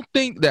 you don't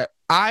think that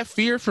I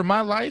fear for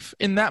my life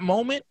in that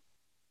moment?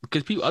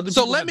 Because other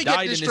people have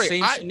died in the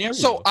same scenario.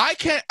 So I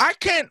can't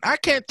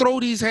throw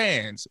these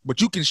hands,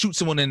 but you can shoot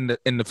someone in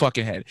the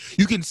fucking head.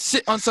 You can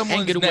sit on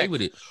someone's neck and get away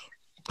with it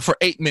for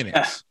 8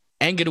 minutes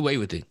and get away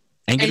with it.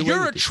 And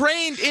you're a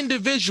trained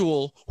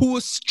individual who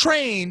was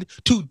trained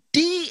to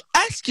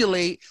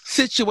de-escalate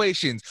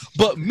situations.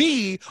 But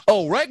me,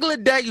 a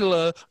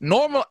regular,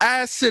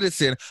 normal-ass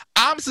citizen,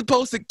 I'm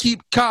supposed to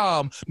keep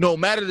calm no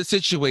matter the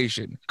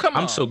situation. Come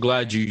on. I'm so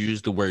glad you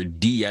used the word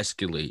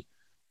de-escalate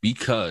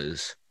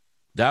because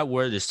that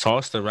word is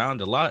tossed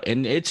around a lot,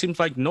 and it seems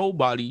like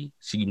nobody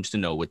seems to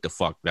know what the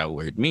fuck that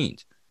word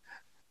means.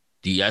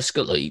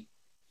 De-escalate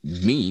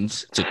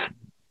means to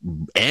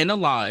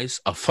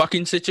analyze a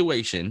fucking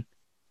situation,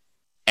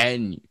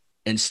 and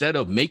instead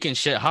of making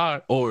shit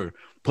hot or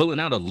pulling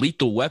out a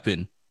lethal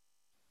weapon,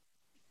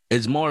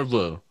 it's more of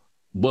a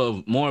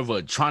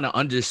trying to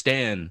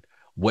understand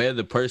where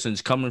the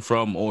person's coming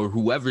from or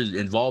whoever's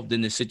involved in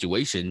this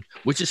situation,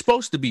 which is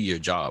supposed to be your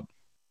job.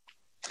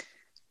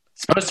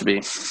 Supposed to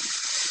be.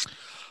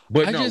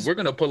 But we're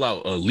gonna pull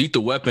out a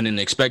lethal weapon and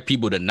expect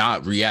people to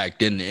not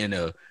react in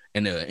a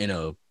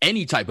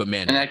any type of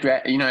manner. And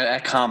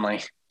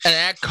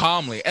act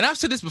calmly. And I've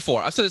said this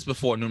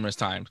before numerous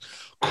times.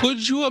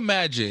 Could you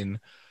imagine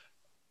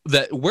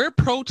that we're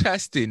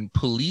protesting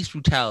police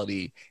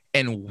brutality,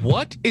 and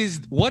what is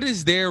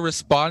their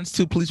response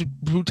to police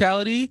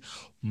brutality?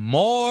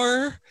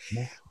 More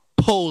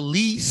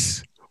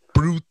police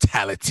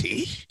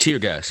brutality. Tear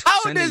gas.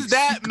 How does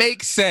that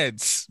make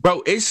sense?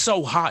 Bro, it's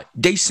so hot.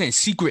 They sent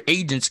secret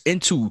agents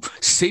into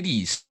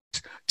cities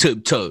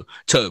to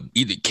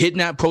either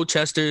kidnap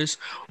protesters.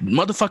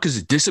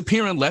 Motherfuckers are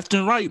disappearing left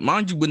and right.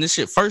 Mind you, when this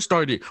shit first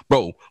started,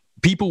 bro,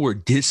 people were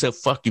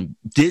disappearing,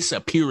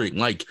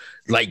 like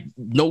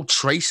no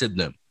trace of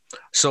them.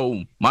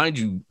 So mind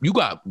you, you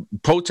got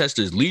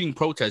protesters leading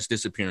protests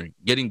disappearing,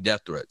 getting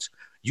death threats.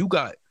 You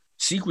got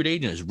secret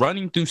agents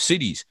running through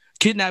cities,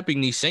 kidnapping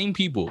these same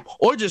people,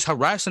 or just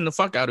harassing the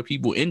fuck out of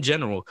people in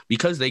general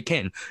because they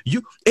can.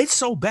 It's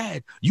so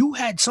bad. You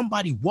had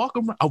somebody walk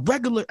around, a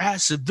regular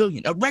ass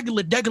civilian, a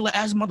regular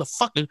ass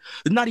motherfucker,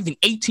 not even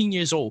 18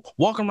 years old,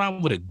 walk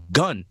around with a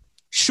gun,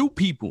 shoot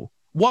people,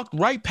 walk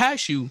right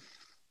past you.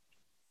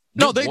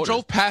 No, they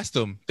drove past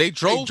them. They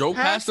drove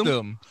past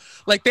them.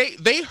 Like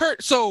they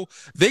heard. So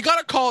they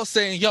got a call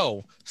saying,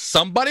 "Yo,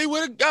 somebody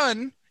with a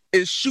gun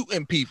is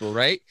shooting people."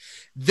 Right?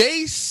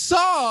 They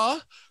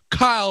saw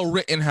Kyle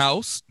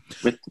Rittenhouse,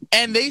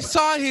 and they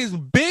saw his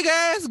big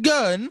ass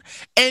gun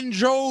and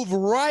drove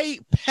right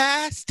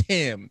past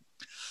him.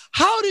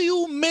 How do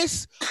you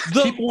miss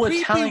the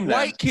creepy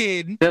white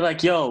kid? They're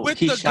like, "Yo,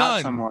 he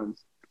shot someone."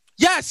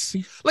 Yes,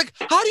 like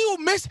how do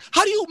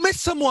you miss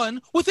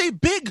someone with a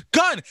big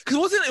gun?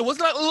 Because it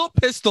wasn't like a little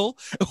pistol.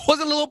 It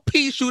wasn't a little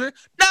pea shooter.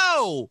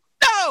 No,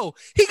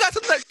 he got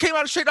something that came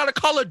out straight out of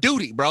Call of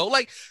Duty, bro.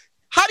 Like,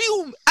 how do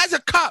you, as a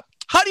cop,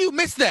 how do you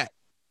miss that?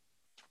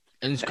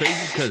 And it's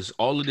crazy because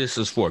all of this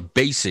is for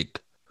basic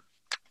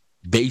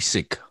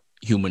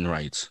human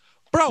rights,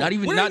 bro. Not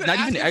even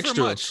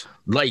extra.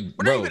 Like,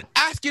 we're not even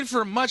asking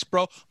for much,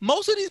 bro.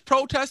 Most of these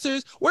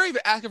protesters, we're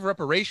even asking for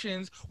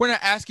reparations. We're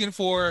not asking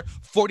for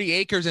 40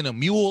 acres and a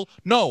mule.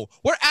 No,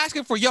 we're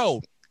asking for,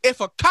 yo,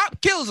 if a cop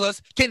kills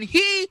us, can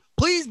he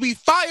please be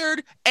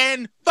fired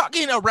and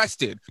fucking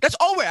arrested? That's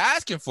all we're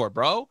asking for,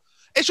 bro.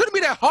 It shouldn't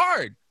be that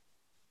hard.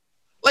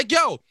 Like,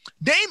 yo,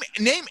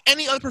 name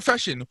any other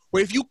profession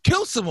where if you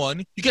kill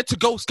someone, you get to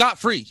go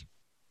scot-free.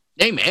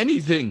 Name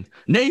anything.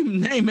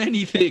 Name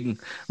anything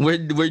where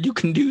you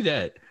can do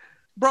that.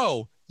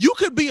 Bro, you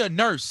could be a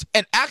nurse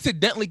and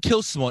accidentally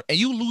kill someone and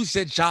you lose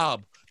your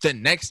job the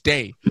next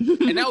day.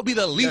 And that would be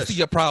the least of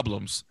your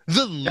problems.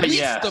 The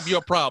least of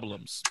your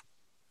problems.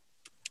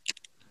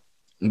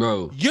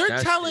 Bro, you're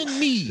telling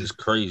me it's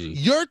crazy.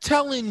 You're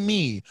telling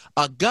me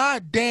a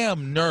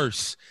goddamn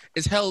nurse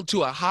is held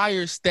to a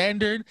higher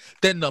standard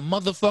than the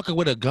motherfucker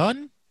with a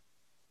gun?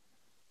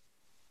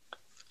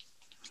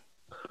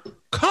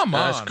 Come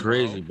on. That's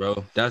crazy,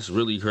 bro. That's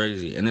really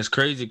crazy. And it's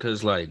crazy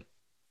because, like,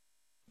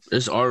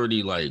 it's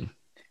already like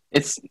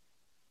this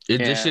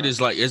shit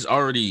is like it's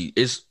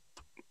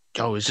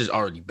just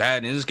already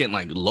bad, and it's getting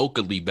like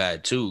locally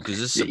bad too because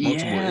there's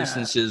multiple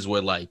instances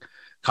where like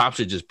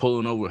cops are just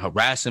pulling over,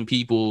 harassing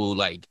people,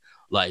 like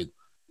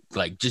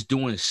just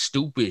doing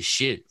stupid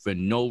shit for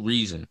no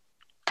reason.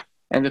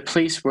 And the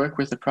police work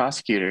with the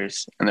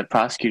prosecutors, and the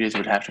prosecutors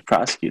would have to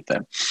prosecute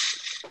them.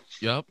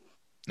 Yep.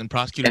 And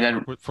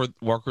prosecutors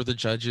work with the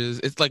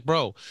judges. It's like,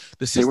 bro,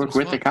 they work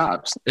with the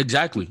cops.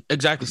 Exactly.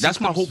 That's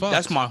my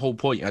whole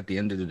point at the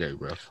end of the day,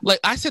 bro.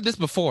 Like I said this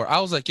before, I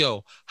was like,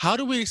 yo, how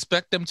do we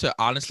expect them to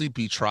honestly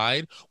be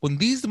tried when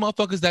these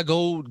motherfuckers that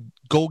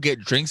go get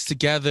drinks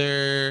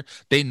together,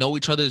 they know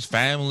each other's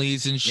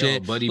families and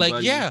shit. Yo, buddy.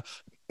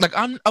 Like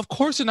of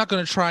course they're not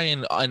gonna try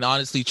and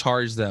honestly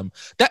charge them.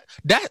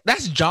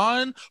 That's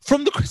John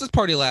from the Christmas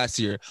party last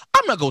year.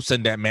 I'm not gonna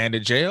send that man to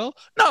jail.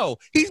 No,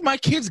 he's my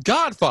kid's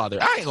godfather.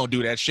 I ain't gonna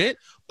do that shit,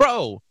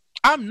 bro.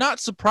 I'm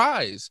not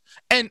surprised.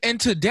 And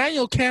to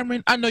Daniel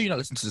Cameron, I know you're not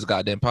listening to this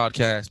goddamn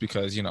podcast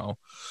because you know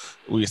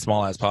we a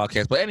small ass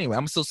podcast. But anyway,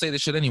 I'm gonna still say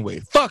this shit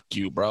anyway. Fuck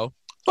you, bro.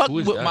 Fuck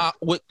with that?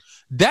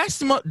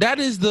 That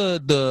is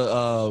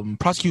the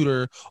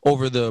prosecutor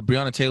over the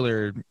Breonna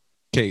Taylor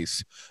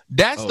case.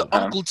 That's the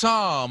Uncle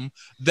Tom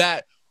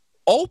that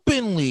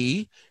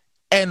openly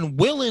and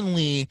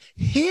willingly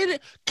hid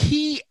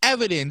key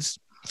evidence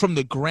from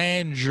the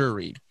grand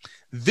jury.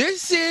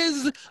 This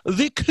is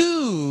the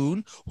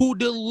coon who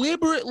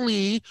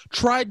deliberately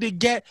tried to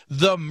get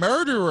the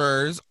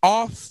murderers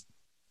off.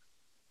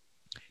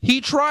 He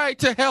tried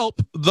to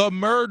help the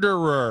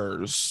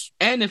murderers.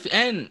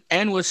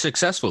 And was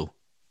successful.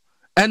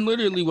 And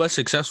literally was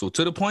successful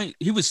to the point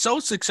he was so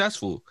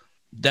successful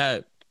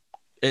that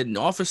an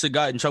officer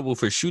got in trouble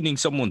for shooting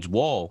someone's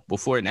wall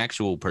before an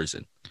actual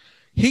person.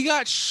 He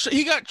got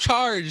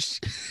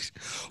charged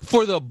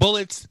for the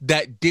bullets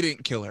that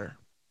didn't kill her.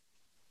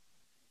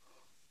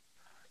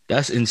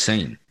 That's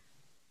insane.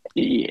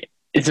 Yeah,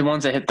 it's the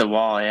ones that hit the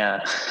wall,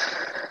 yeah.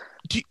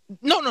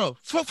 No.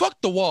 Fuck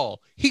the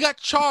wall. He got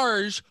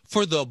charged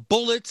for the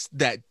bullets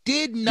that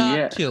did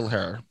not kill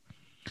her.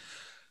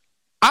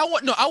 I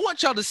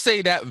want y'all to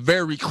say that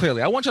very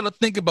clearly. I want y'all to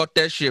think about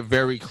that shit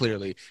very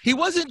clearly. He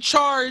wasn't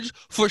charged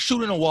for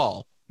shooting a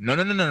wall.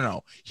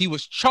 No. He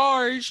was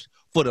charged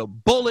for the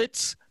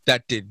bullets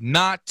that did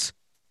not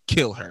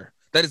kill her.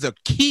 That is a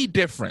key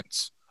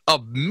difference, a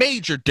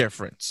major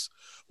difference.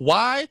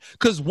 Why?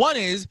 Because one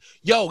is,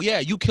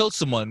 you killed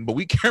someone, but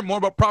we care more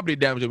about property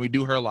damage than we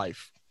do her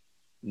life.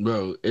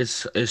 Bro,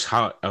 it's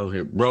hot out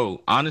here.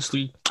 Bro,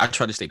 honestly, I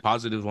try to stay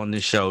positive on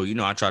this show. You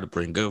know, I try to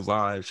bring good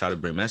vibes, try to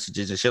bring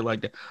messages and shit like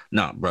that.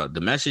 Nah, bro,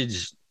 the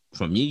message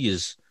for me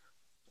is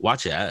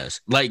watch your ass.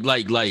 Like,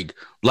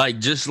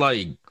 just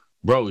like,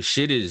 bro,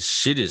 shit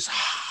is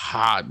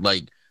hot.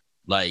 Like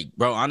Like,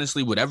 bro,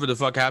 honestly, whatever the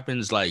fuck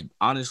happens, like,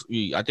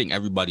 honestly, I think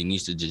everybody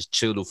needs to just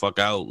chill the fuck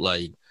out.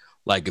 Like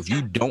if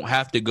you don't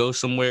have to go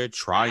somewhere,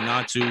 try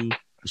not to,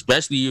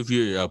 especially if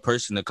you're a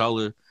person of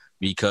color,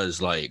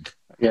 because like,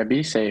 yeah,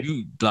 be safe.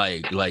 you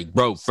like,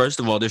 bro. First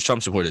of all, there's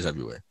Trump supporters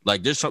everywhere.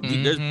 Like, there's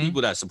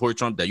people that support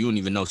Trump that you don't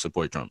even know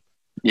support Trump.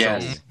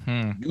 Yes,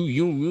 so,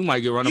 you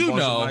might get run up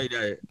on somebody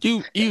that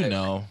you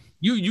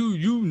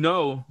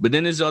know, but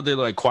then there's other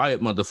like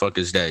quiet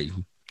motherfuckers that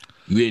you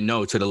didn't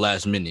know to the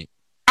last minute.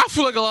 I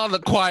feel like a lot of the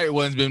quiet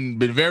ones been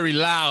very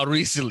loud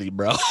recently,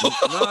 bro.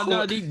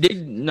 they've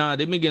been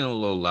getting a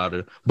little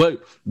louder.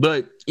 But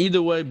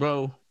either way,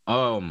 bro.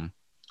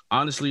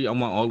 Honestly, I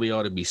want all of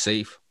y'all to be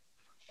safe.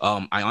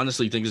 I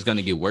honestly think it's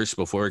gonna get worse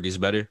before it gets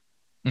better.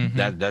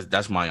 Mm-hmm.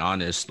 That's my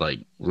honest like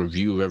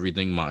review of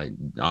everything, my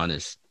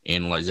honest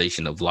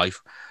analyzation of life.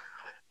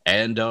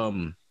 And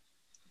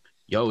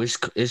yo,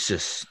 it's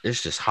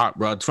just hot,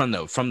 bro. From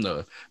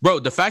the bro,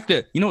 the fact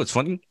that it's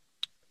funny.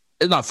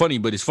 It's not funny,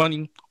 but it's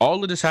funny.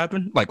 All of this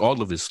happened, like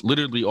all of this,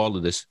 literally all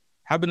of this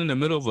happened in the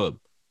middle of a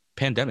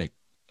pandemic.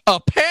 A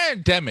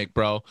pandemic,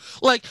 bro.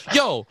 Like,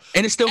 yo,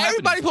 and it's still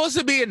everybody supposed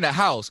to be in the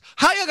house.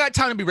 How y'all got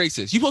time to be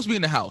racist? You supposed to be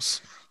in the house.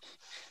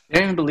 They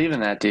don't even believe in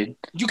that, dude.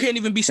 You can't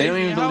even be safe. They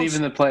don't even believe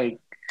in the plague.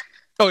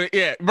 Oh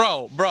yeah,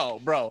 bro.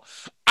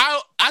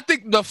 I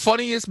think the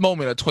funniest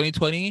moment of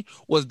 2020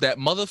 was that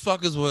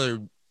motherfuckers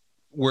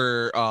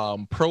were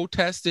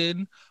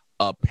protesting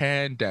a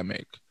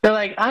pandemic. They're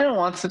like, I don't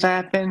want it to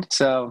happen,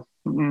 so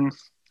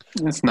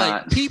it's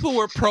not. Like, people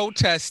were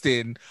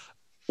protesting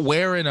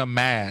wearing a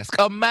mask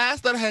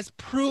that has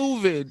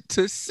proven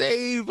to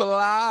save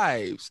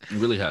lives. It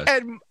really has.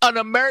 And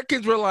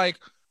Americans were like,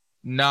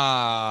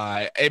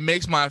 nah,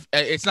 it's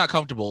not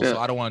comfortable, so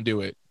I don't want to do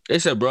it. They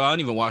said, bro, I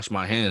don't even wash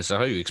my hands, so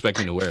how are you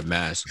expecting to wear a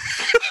mask?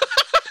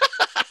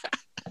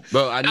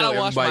 Bro, I know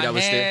everybody that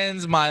was there. My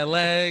hands, my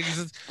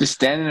legs. Just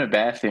stand in a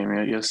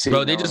bathroom, you'll see.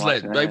 Bro, they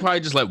probably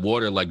just let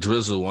water like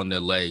drizzle on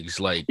their legs,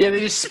 like. Yeah, they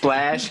just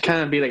splash,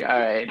 kind of be like, all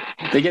right.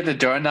 They get the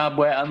doorknob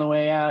wet on the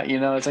way out,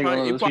 It's like one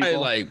of those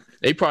people.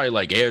 They probably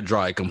like air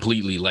dry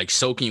completely, like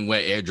soaking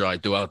wet air dry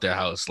throughout their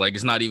house. Like,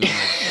 it's not even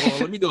like,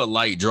 let me do a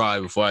light dry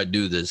before I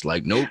do this.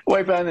 Like, nope.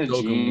 Wipe on the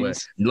jeans.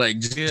 Wet. Like,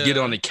 just get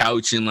on the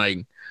couch and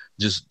like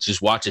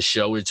just watch a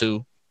show or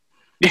two.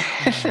 Oh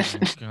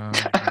my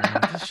God,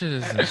 bro. This shit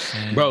is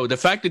insane. Bro, the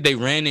fact that they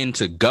ran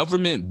into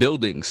government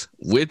buildings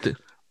with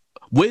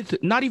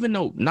not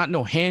no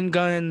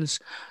handguns,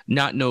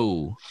 not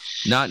no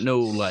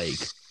like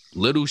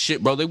little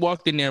shit, bro. They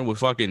walked in there with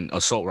fucking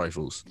assault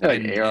rifles.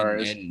 Like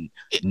ARs. And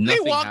they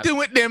walked in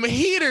with them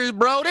heaters,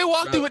 bro. They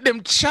walked in with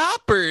them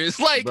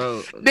choppers. Like,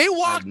 bro, they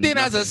walked in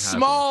as a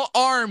small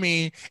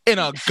army in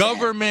a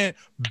government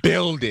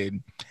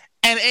building.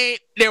 And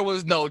there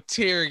was no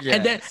tear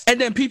gas. And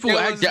then people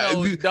act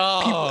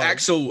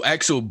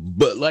so,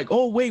 but like,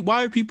 oh wait,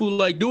 why are people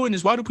like doing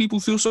this? Why do people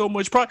feel so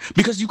much pride?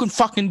 Because you can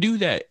fucking do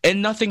that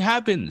and nothing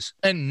happens.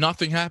 And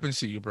nothing happens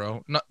to you,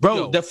 bro.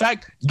 The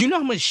fact, you know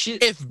how much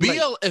shit. If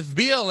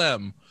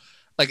BLM,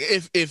 like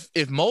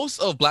if most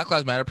of Black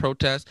Lives Matter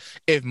protests,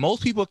 if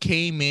most people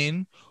came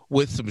in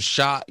with some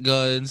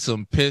shotguns,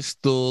 some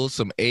pistols,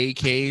 some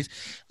AKs,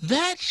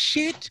 that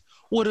shit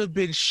would have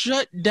been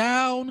shut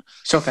down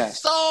so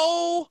fast,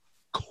 so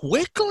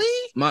quickly.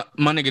 My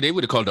nigga, they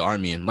would have called the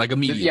army in like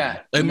immediately. Yeah,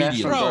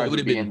 immediately. Bro, it would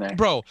have been there.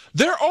 Bro,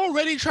 they're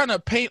already trying to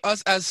paint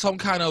us as some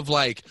kind of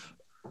like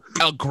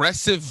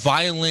aggressive,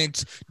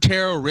 violent,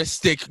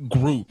 terroristic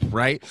group,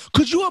 right?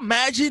 Could you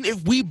imagine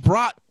if we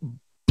brought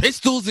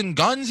pistols and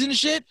guns and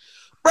shit,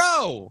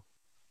 bro?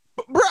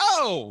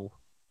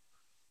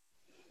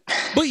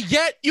 But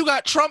yet you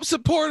got Trump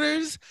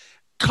supporters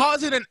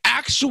causing an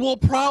actual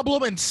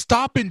problem and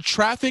stopping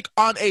traffic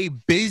on a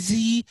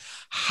busy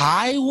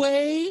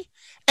highway,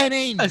 and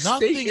ain't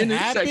nothing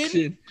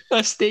happened.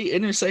 A state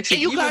intersection.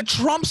 And you got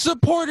Trump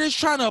supporters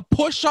trying to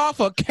push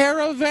off a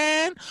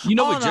caravan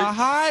on a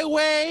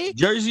highway.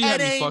 Jersey had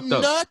me fucked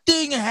up.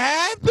 Nothing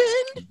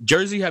happened.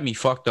 Jersey had me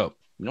fucked up.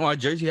 You know why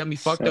Jersey had me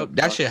fucked up?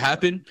 That shit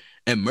happened,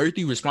 and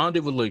Murthy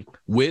responded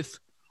with,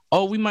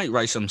 "Oh, we might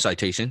write some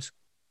citations."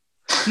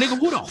 Nigga,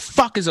 who the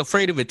fuck is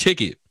afraid of a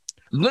ticket?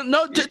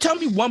 No, tell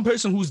me one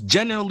person who's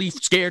generally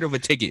scared of a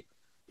ticket.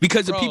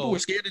 Because if people were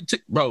scared of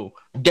bro,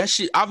 that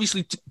shit,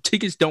 obviously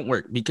tickets don't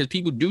work because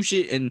people do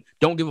shit and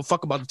don't give a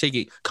fuck about the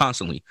ticket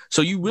constantly.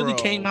 So you really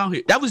came out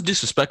here. That was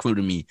disrespectful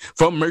to me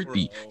from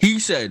Murthy. He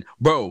said,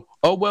 bro,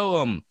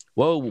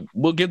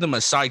 we'll give them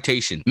a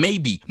citation.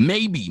 Maybe,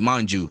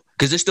 mind you,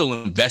 because they're still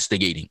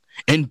investigating.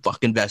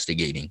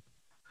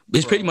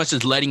 It's pretty much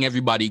just letting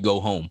everybody go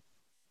home.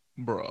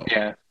 Bro.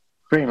 Yeah,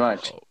 pretty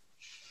much.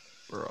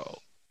 Bro.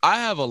 I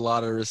have a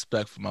lot of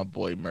respect for my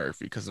boy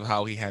Murphy because of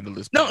how he handled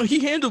this. No, he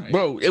handled,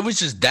 bro. It was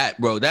just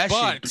that, bro. That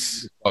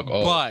shit.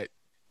 But,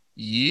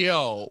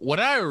 yo,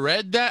 when I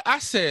read that, I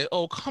said,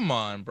 "Oh, come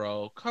on,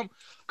 bro. Come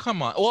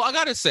Come on. Well, I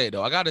gotta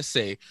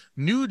say,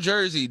 New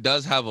Jersey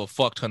does have a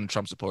fuck ton of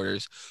Trump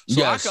supporters. So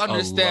Yes, I can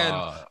understand.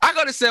 I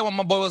gotta say when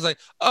my boy was like,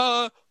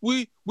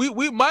 we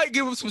might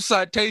give him some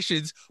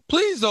citations.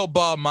 Please don't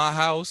bomb my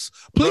house.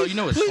 Please, bro, you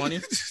know what's funny?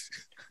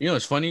 You know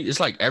what's funny? It's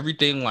like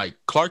everything, like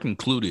Clark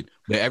included,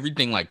 but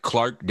everything like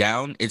Clark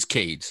down, it's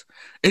Cades.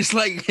 It's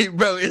like,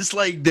 bro, it's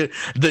like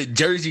the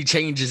jersey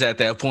changes at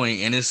that point,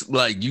 and it's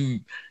like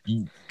you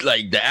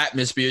like the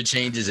atmosphere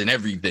changes and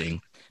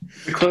everything.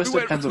 The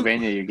closer to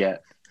Pennsylvania you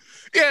get.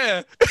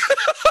 Yeah.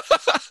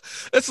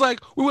 It's like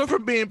we went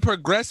from being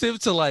progressive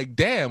to like,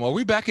 damn, are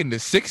we back in the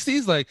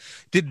 60s? Like,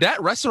 did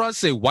that restaurant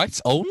say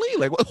whites only?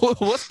 Like,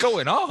 what's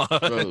going on?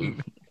 Bro,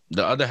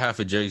 the other half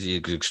of Jersey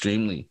is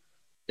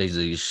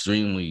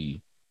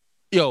extremely.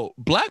 Yo,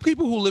 black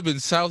people who live in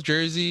South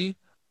Jersey,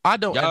 I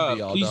don't envy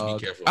y'all, please dog.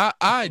 be careful.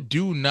 I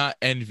do not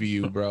envy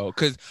you, bro.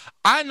 Because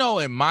I know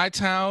in my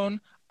town,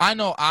 I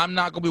know I'm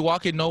not going to be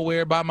walking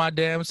nowhere by my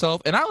damn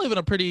self. And I live in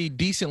a pretty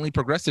decently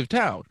progressive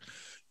town.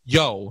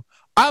 Yo,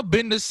 I've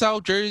been to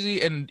South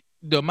Jersey, and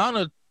the amount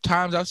of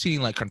times I've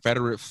seen like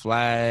Confederate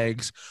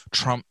flags,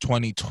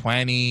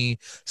 Trump2020,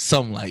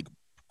 some like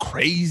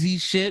crazy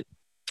shit.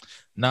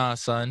 Nah,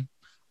 son.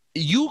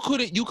 You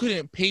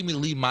couldn't pay me to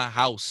leave my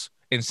house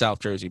in South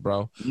Jersey,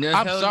 bro. No,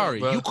 I'm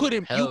sorry. No, you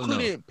couldn't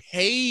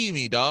pay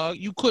me, dog.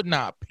 You could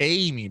not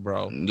pay me,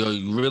 bro. Yo,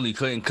 you really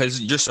couldn't, because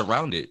you're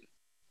surrounded.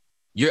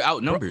 You're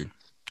outnumbered.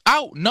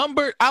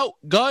 Outnumbered,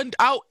 outgunned,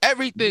 out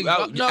everything.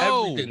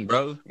 Everything,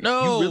 bro.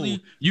 No.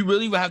 You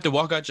really would have to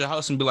walk out your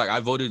house and be like,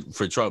 I voted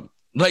for Trump.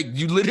 Like,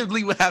 you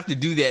literally would have to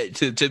do that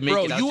to make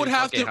it out you would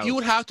have to house. You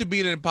would have to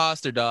be an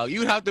imposter, dog. You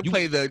would have to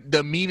play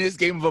the meanest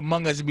game of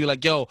Among Us and be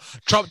like, yo,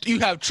 Trump, you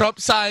have Trump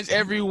signs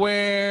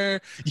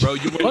everywhere. Bro,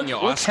 you're winning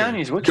your Oscar.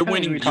 You're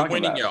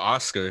winning your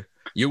Oscar.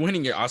 You're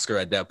winning your Oscar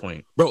at that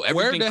point. Bro,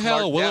 where the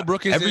hell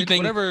Willowbrook is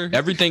everything,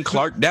 everything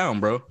Clark down,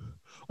 bro.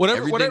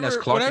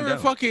 Whatever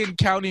fucking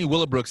county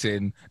Willowbrook's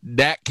in,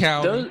 that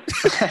county.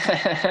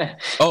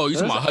 Oh, you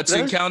talking about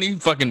Hudson County?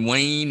 Fucking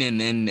Wayne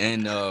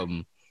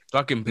and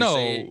fucking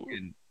Passaic.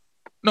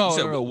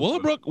 No.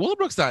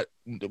 Willowbrook's not.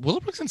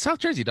 Willowbrook's in South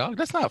Jersey, dog.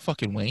 That's not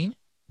fucking Wayne.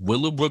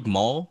 Willowbrook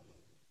Mall.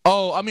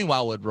 Oh, I mean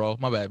Wildwood, bro.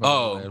 My bad.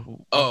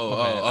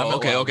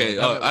 Okay.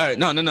 All right.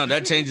 No.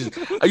 That changes.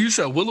 You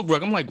said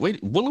Willowbrook. I'm like,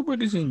 wait,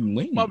 Willowbrook is in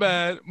Wayne. My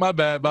bad. I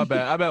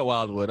meant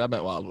Wildwood.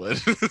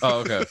 Oh,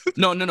 okay.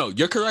 No.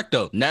 You're correct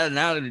though.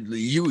 Now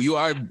you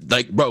are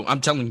like, bro.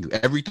 I'm telling you,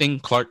 everything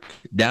Clark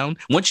down.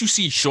 Once you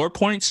see shore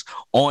points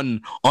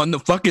on the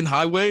fucking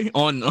highway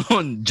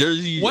on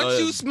Jersey. Once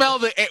you smell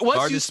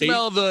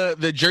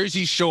the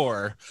Jersey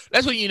Shore,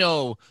 that's when you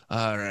know.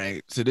 All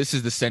right. So this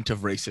is the scent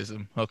of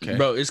racism. Okay,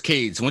 bro. It's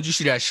Cades. Once you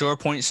see that shore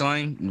point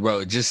sign,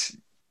 bro, just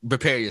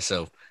prepare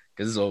yourself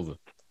because it's over.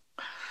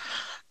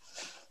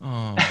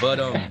 Oh,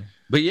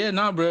 but yeah,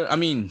 nah, bro. I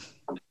mean,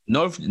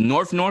 North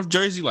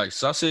Jersey, like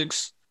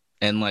Sussex,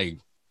 and like,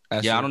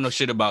 I don't know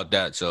shit about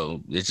that.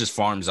 So it's just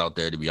farms out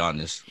there, to be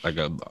honest. Like,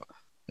 I've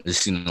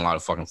seen a lot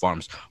of fucking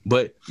farms.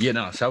 But yeah,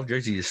 no, South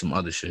Jersey is some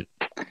other shit.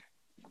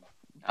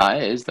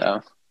 It is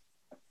though.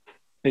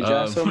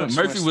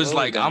 Murphy was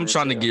like, I'm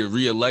trying to get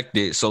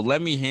reelected, so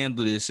let me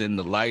handle this in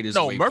the lightest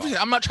way. No, Murphy said,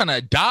 I'm not trying to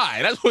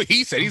die. That's what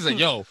he said. He's like,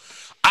 yo,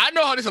 I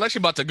know how this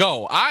election about to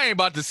go. I ain't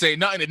about to say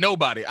nothing to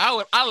nobody.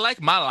 I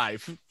like my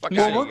life.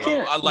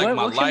 I like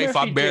my life.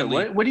 I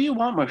barely. What do you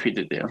want Murphy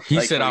to do?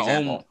 He said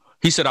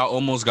I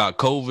almost got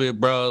COVID,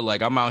 bro.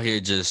 Like, I'm out here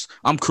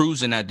I'm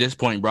cruising at this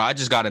point, bro. I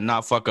just got to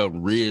not fuck up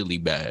really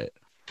bad.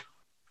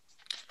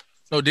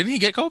 No, didn't he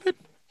get COVID,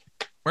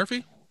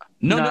 Murphy?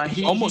 No,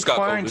 he almost got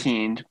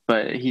quarantined, COVID.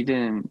 But he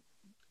didn't.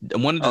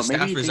 One of the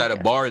staffers at a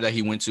bar that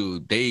he went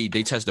to, they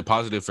tested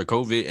positive for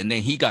COVID, and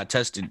then he got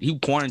tested. He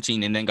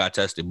quarantined and then got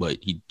tested, but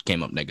he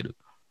came up negative.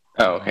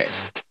 Oh, okay.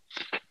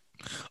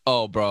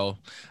 Oh, bro.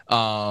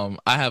 I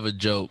have a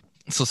joke.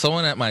 So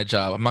someone at my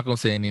job, I'm not gonna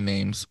say any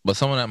names, but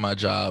someone at my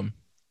job,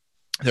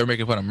 they were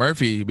making fun of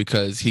Murphy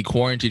because he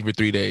quarantined for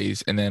 3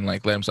 days and then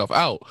like let himself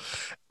out.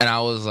 And I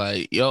was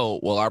like, yo,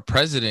 well, our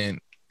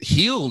president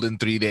healed in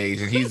 3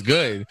 days and he's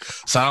good.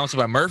 So I don't see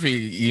why Murphy,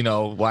 you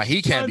know, why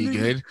he can't be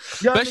good.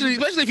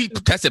 Especially if he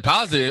tested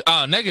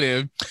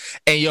negative.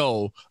 And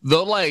yo,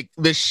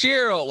 the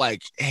sheer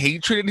like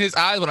hatred in his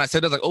eyes when I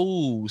said that, like,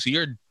 oh, so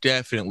you're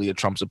definitely a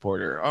Trump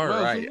supporter. All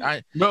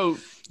right.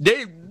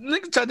 They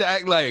niggas tried to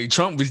act like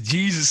Trump was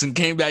Jesus and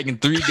came back in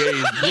 3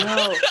 days.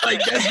 Yo,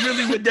 like that's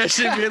really what that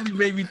shit really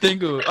made me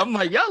think of. I'm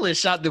like, y'all let's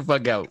shut the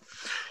fuck out.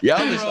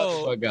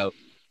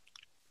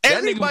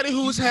 Everybody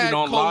who's had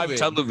on COVID, live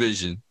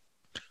television,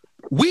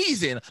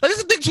 wheezing. Like, this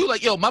is the thing too.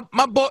 Like, yo, my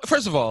boy.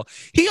 First of all,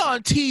 he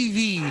on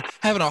TV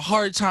having a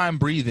hard time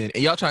breathing,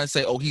 and y'all trying to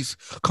say, oh, he's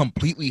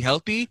completely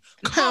healthy.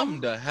 Come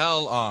the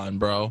hell on,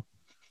 bro.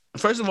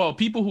 First of all,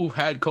 people who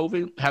had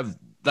COVID have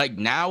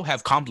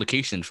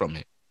complications from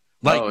it.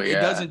 Like,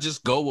 It doesn't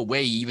just go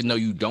away even though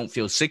you don't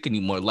feel sick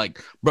anymore.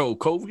 Like, bro,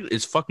 COVID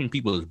is fucking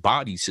people's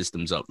body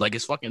systems up. Like,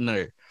 it's fucking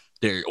their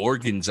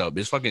organs up.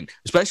 It's fucking,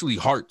 especially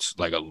hearts.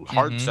 Like,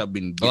 hearts have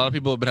been. A lot of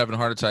people have been having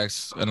heart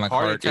attacks and like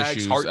heart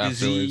issues, heart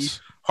disease,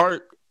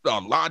 heart a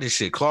lot of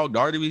shit, clogged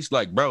arteries.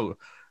 Like, bro,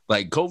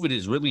 like COVID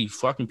is really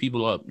fucking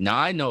people up. Now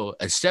I know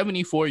a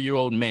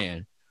 74-year-old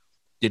man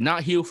did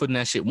not heal from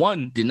that shit.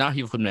 One, did not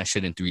heal from that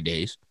shit in 3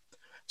 days.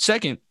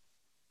 Second,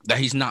 that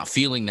he's not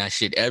feeling that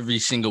shit every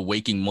single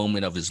waking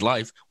moment of his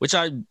life, which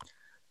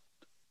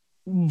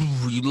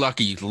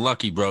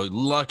lucky, bro.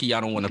 Lucky I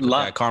don't want to put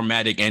that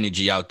karmatic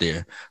energy out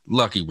there.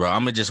 Lucky, bro.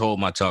 I'm gonna just hold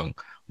my tongue.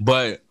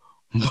 But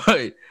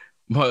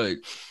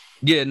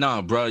yeah,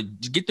 nah, bro.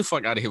 Get the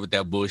fuck out of here with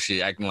that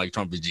bullshit, acting like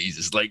Trump is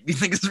Jesus. Like,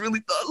 these niggas really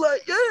thought,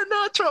 like, yeah,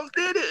 nah, Trump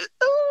did it.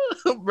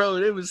 Bro,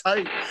 it was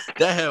hype.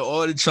 That had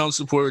all the Trump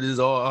supporters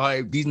all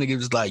hype. These niggas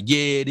was like,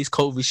 yeah, this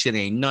COVID shit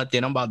ain't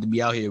nothing. I'm about to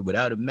be out here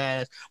without a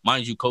mask.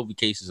 Mind you, COVID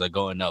cases are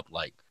going up,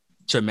 like,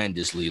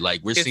 tremendously.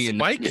 Like, we're seeing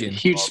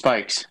huge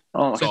spikes.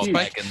 Oh, huge.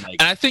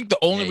 And I think the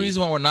only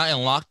reason why we're not in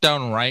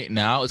lockdown right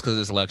now is because of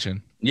this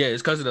election. Yeah,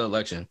 it's because of the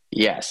election.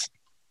 Yes.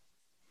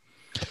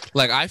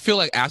 Like, I feel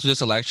like after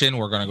this election,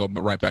 we're gonna go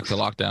right back to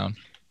lockdown.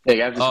 Yeah,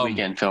 you have this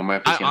weekend film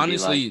where I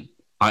honestly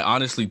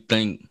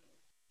think.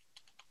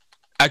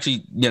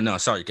 Actually, yeah, no,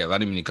 sorry, Kev. I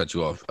didn't mean to cut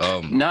you off.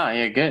 No,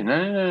 you're good.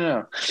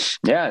 No.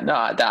 Yeah, no,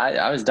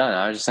 I was done.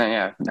 I was just saying,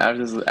 yeah,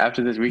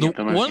 after this weekend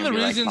film. One of the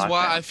reasons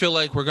why I feel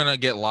like we're going to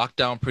get locked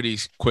down pretty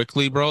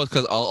quickly, bro, is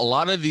because a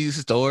lot of these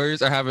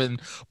stores are having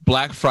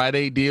Black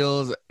Friday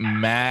deals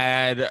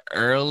mad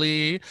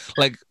early.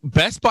 Like,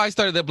 Best Buy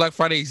started their Black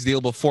Friday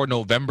deal before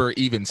November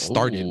even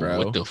started, bro.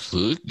 What the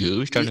fuck?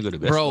 Who's trying to go to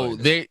Best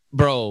Buy?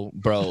 Bro,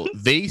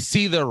 they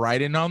see the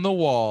writing on the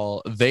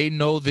wall. They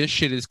know this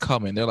shit is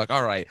coming. They're like,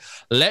 all right,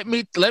 let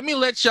me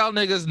let y'all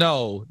niggas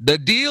know the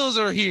deals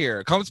are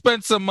here. Come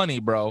spend some money,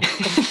 bro.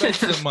 Come spend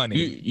some money.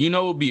 You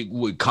know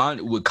what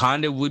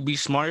kind of would be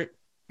smart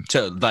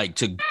to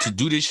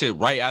do this shit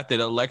right after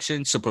the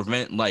election to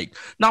prevent, like,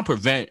 not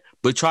prevent,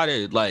 but try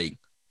to, like,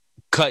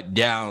 cut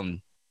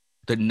down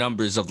the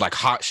numbers of, like,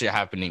 hot shit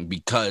happening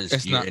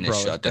because you're in a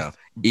shutdown.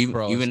 Even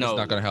though it's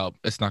not gonna help.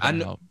 It's not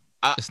gonna help.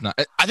 It's not.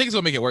 I think it's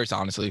gonna make it worse,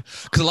 honestly,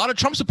 because a lot of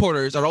Trump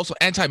supporters are also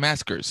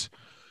anti-maskers.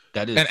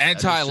 That is and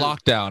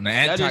anti-lockdown and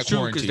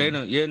anti-quarantine. They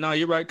don't. Yeah, no,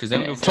 you're right. Because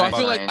they don't. So I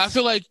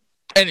feel like,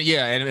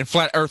 and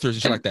flat earthers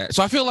and shit like that.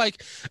 So I feel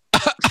like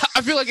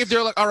if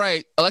they're like, all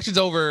right, election's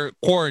over,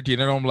 quarantine,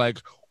 and I'm like,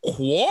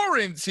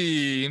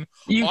 quarantine.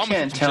 You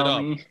can't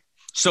tell me.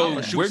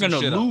 So we're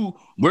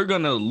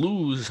gonna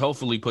lose.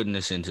 Hopefully, putting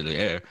this into the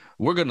air,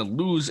 we're gonna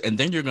lose, and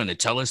then you're gonna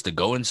tell us to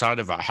go inside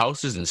of our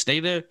houses and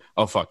stay there.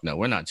 Oh fuck no,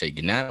 we're not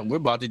taking that. We're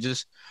about to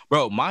just,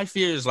 bro. My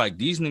fear is like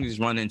these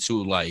niggas run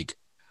into like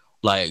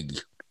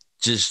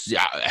just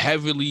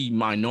heavily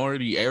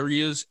minority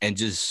areas and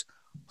just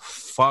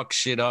fuck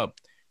shit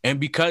up. And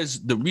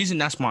because the reason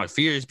that's my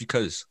fear is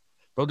because,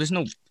 bro, there's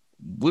no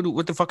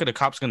what the fuck are the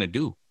cops gonna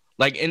do?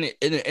 Like in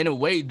a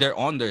way, they're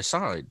on their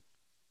side.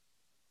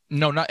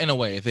 No, not in a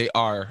way. They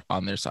are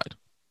on their side.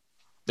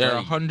 They're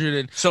 100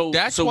 and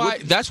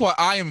that's why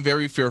I am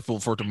very fearful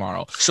for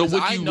tomorrow. So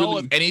I know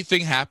if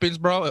anything happens,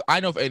 bro.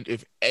 I know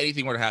if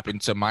anything were to happen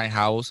to my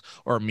house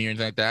or me or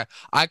anything like that,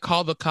 I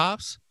call the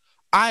cops.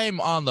 I am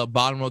on the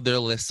bottom of their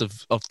list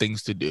of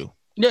things to do.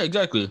 Yeah,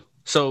 exactly.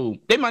 So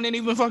they might not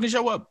even fucking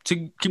show up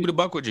to keep it a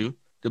buck with you,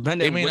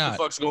 depending on what the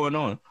fuck's going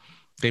on.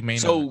 They may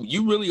not. So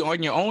you really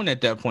on your own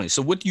at that point.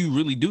 So what do you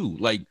really do?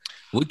 Like,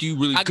 what do you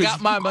really? I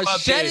got my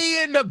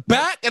machete in the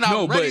back and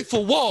I'm ready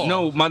for war.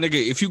 No, my nigga,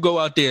 if you go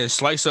out there and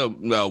slice up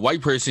a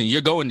white person,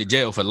 you're going to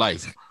jail for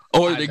life.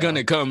 Or they're going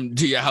to come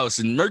to your house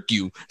and murk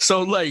you.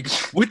 So, like,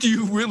 what do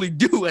you really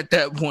do at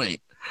that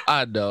point?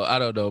 I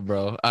don't know,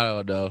 bro.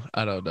 I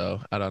don't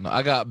know.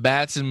 I got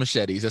bats and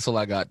machetes. That's all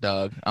I got,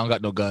 dog. I don't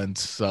got no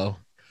guns. So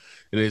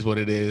it is what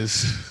it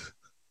is.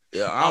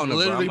 Yeah, I'm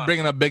literally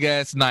bringing a big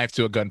ass knife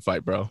to a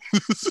gunfight, bro.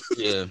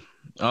 Yeah.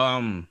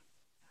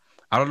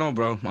 I don't know,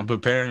 bro. I'm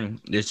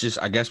preparing. It's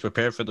just, I guess,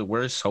 prepare for the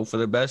worst, hope for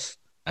the best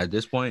at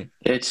this point.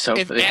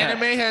 If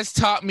anime has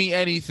taught me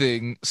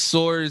anything,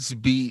 swords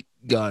beat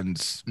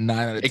guns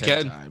 9 out of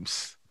 10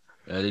 times.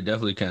 Yeah, they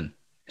definitely can.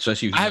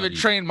 Especially if I haven't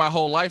trained my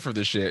whole life for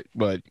this shit,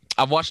 but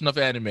I've watched enough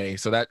anime,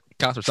 so that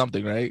counts for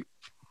something, right?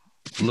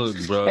 Look,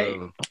 bro. Hey,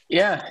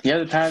 yeah, you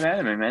have the power of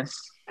anime, man.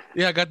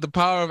 Yeah, I got the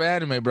power of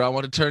anime, bro. I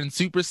want to turn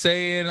Super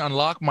Saiyan,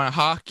 unlock my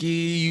hockey,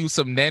 use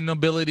some Nen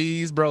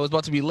abilities, bro. It's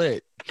about to be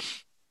lit.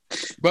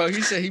 Bro,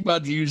 he said he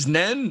about to use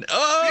Nen.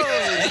 Oh,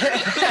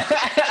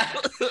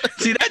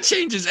 see, that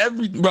changes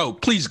every. Bro,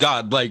 please,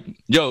 God, like,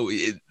 yo,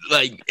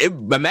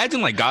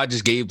 imagine like God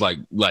just gave like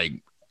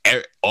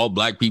all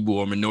black people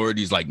or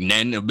minorities like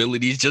Nen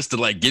abilities just to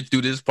like get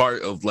through this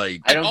part of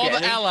like all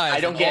the allies. I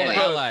don't get it.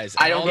 Allies.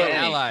 I don't get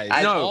allies.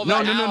 No. All the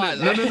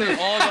allies.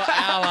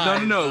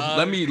 No.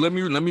 Let me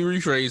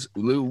rephrase.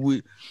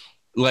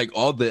 Like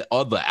all the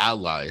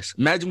allies.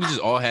 Imagine we just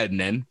all had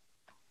Nen.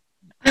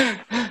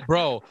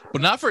 Bro,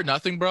 but not for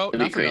nothing, bro.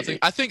 Not for nothing.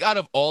 I think out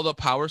of all the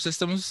power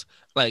systems,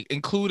 like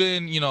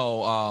including,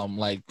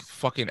 like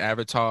fucking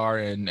Avatar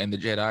and the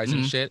Jedis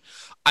and shit,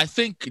 I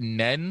think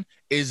Nen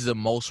is the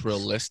most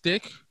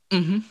realistic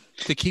to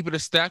keep it a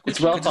stack with.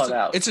 It's well thought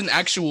out. It's an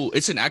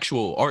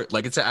actual art.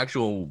 Like it's an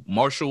actual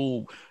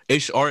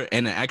martial-ish art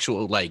and an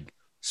actual like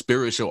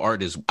spiritual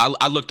artists.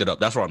 I looked it up.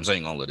 That's why I'm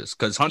saying all of this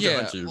because Hunter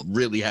x Hunter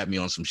really had me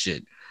on some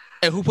shit.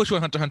 And who put you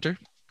on Hunter x Hunter?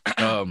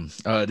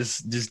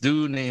 This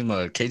dude named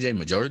KJ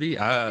Majority.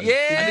 Did you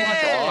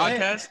watch all of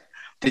it?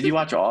 Did you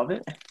watch all of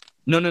it?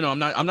 No. I'm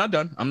not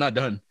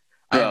done.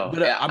 Bro,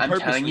 I'm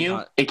telling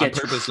you, it gets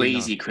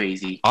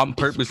crazy. I'm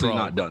purposely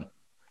not done.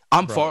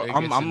 I'm far.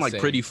 I'm like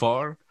pretty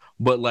far,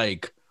 but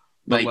like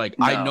no.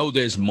 I know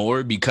there's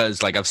more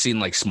because like I've seen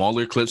like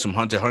smaller clips from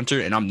Hunter x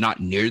Hunter, and I'm not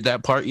near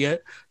that part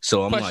yet.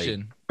 So I'm like,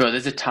 bro,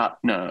 there's a top.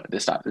 No,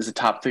 stop. There's a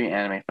top 3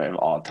 anime fight of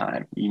all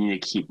time. You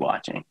need to keep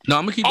watching. No,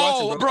 I'm gonna keep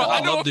watching. Bro,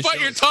 I know what fight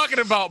you're talking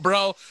about,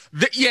 bro.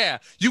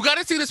 You got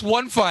to see this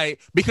one fight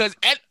because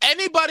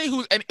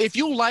anybody and if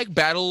you like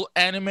battle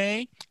anime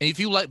and if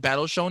you like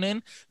battle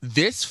shonen,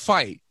 this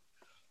fight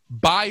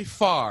by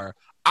far,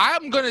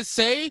 I'm gonna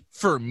say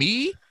for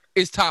me.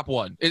 Is top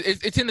 1.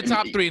 It's in the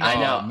top 3 now. I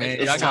know, man.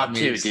 It's top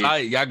 2, dude.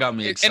 Y'all got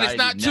me excited. And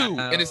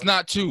it's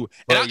not 2.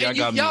 Bro, And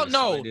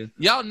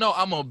y'all know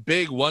I'm a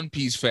big One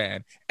Piece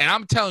fan. And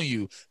I'm telling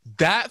you,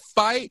 that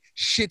fight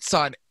shits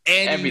on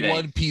any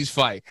One Piece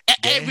fight.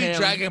 Every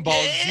Dragon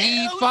Ball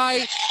Z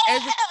fight.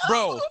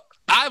 Bro,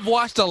 I've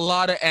watched a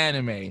lot of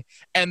anime.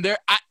 And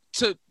I'm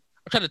trying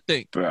to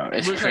think. Bro,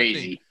 it's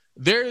crazy.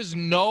 There is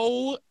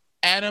no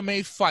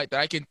anime fight that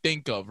I can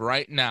think of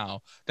right now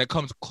that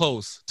comes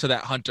close to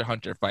that Hunter x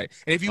Hunter fight.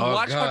 And if you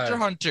watch Hunter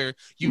x Hunter,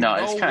 you know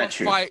what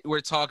fight we're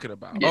talking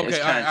about. Yeah, okay,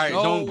 all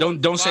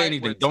right. Don't say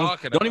anything.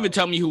 Don't even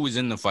tell me who was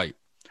in the fight.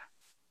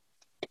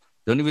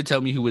 Don't even tell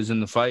me who was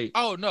in the fight.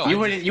 Oh no, you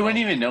wouldn't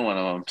even know one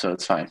of them, so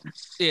it's fine.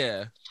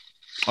 Yeah.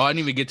 Oh, I didn't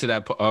even get to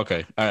that.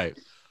 Okay, all right.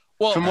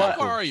 Well, how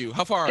far are you?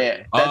 That's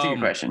a good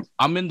question.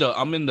 I'm in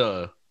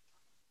the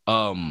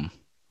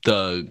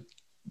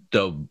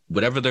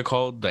whatever they're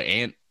called,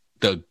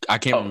 I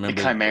can't remember.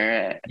 The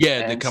Chimera.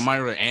 Yeah, the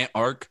Chimera Ant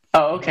arc.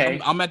 Oh,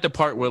 okay. I'm at the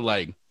part where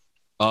like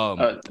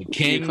the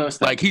king,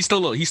 like he's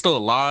still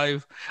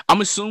alive.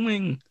 I'm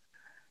assuming,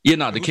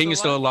 the king is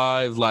still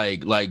alive.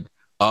 Like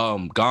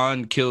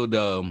Gon killed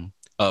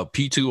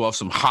P2 off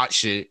some hot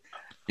shit.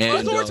 And,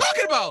 that's what we're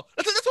talking about.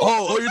 That's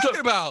what we're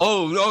talking about.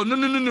 Oh no.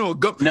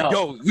 No. Yo,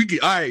 all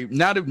right.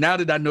 Now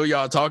that I know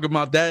y'all talking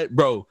about that,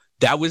 bro.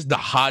 That was the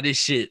hottest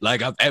shit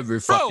like I've ever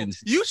fucking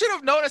seen. You should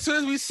have known as soon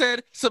as we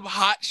said some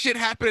hot shit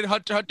happened in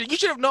Hunter x Hunter. You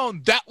should have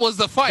known that was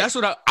the fight. That's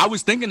what I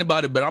was thinking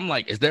about it, but I'm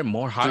like, is there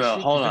more hot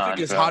shit? Hold on, I think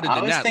it's hotter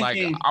than that.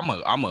 Thinking,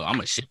 like I'm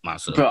a shit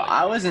myself. Bro,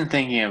 I wasn't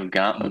thinking of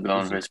going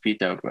versus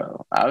Pito,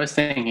 bro. I was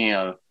thinking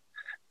of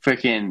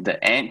freaking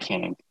the Ant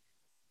King.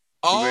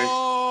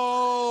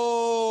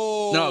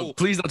 No,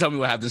 please don't tell me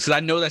what happens because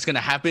I know that's gonna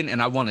happen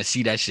and I want to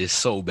see that shit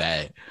so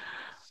bad.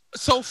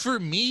 So for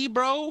me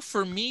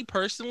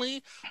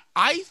personally,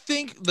 I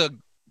think the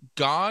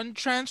Gon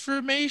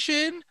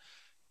transformation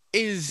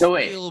is. No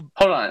wait, hold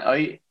on. Are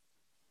you?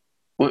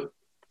 What?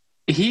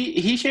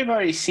 He should have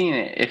already seen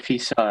it if he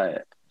saw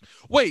it.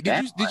 Wait,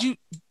 did you?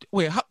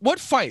 Wait, what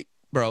fight,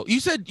 bro? You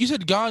said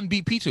Gon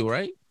beat P2,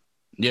 right?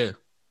 Yeah.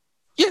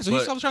 Yeah, so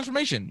you saw the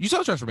transformation. You saw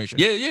the transformation.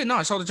 Yeah, no,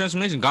 I saw the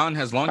transformation. Gon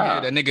has long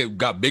hair. That nigga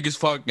got big as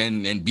fuck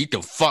and beat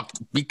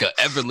the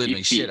ever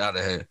living shit out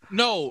of her.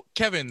 No,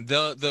 Kevin,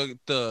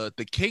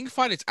 the king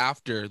fight is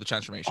after the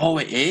transformation. Oh,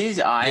 it is.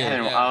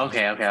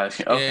 Okay.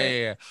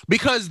 Yeah.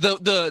 Because the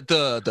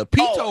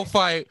Pito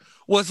fight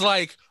was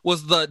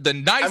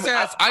the nice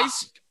ass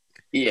ice.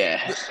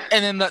 Yeah.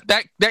 And then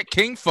that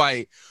king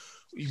fight,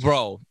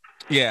 bro.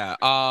 Yeah.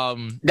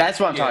 That's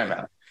what I'm talking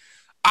about.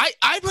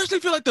 I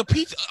personally feel like the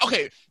Pito.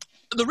 Okay.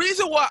 The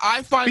reason why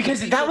I find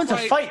because that one's a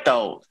fight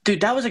though, dude.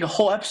 That was like a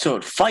whole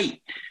episode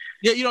fight.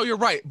 Yeah, you're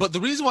right. But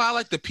the reason why I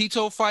like the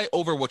Pito fight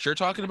over what you're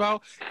talking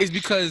about is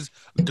because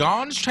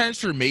Gon's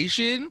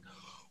transformation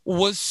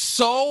was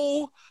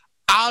so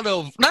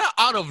not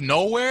out of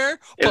nowhere,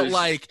 but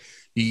like,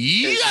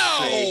 yo,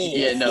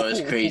 yeah, no,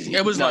 it's crazy.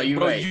 It was like,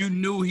 bro, you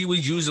knew he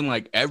was using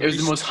like every. It was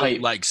the most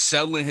hype, like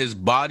selling his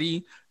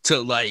body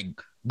to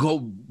like. Go,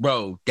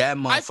 bro. That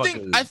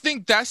motherfucker. I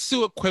think that's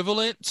still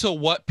equivalent to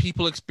what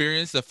people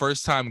experienced the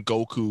first time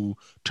Goku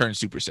turned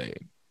Super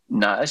Saiyan.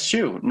 Nah, that's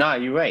true. Nah,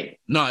 you're right.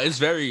 No, it's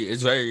very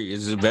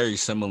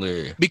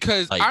similar.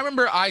 Because I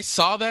remember I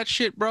saw that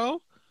shit,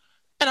 bro,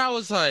 and I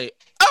was like,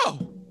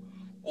 oh,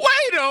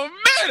 wait a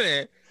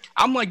minute.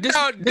 I'm like,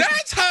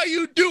 that's how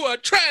you do a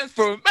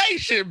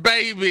transformation,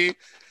 baby.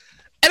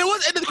 And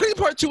the crazy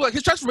part too, like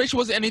his transformation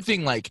wasn't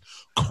anything like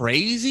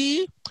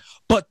crazy.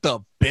 But the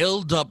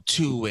build up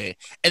to it,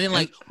 and then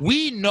like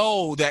we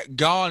know that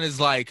Gon is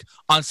like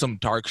on some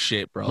dark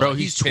shit, bro. Bro,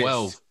 he's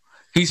 12.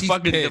 He's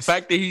fucking pissed. The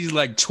fact that he's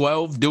like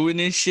 12 doing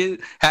this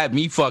shit had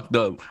me fucked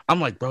up.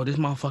 I'm like, bro, this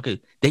motherfucker,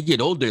 they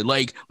get older.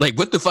 Like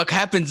what the fuck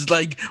happens?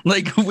 Like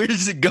where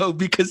does it go?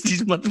 Because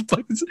these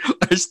motherfuckers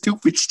are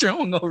stupid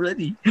strong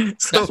already.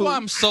 So, that's why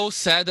I'm so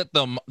sad that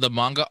the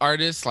manga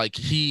artist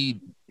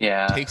he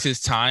takes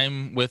his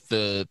time with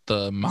the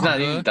manga. He's not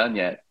even done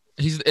yet.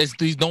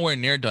 He's nowhere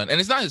near done,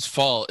 and it's not his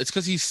fault. It's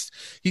because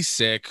he's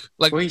sick.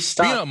 Like he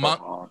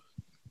stopped.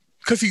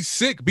 Because he's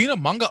sick. Being a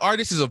manga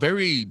artist is a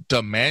very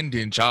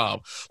demanding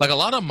job. Like a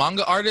lot of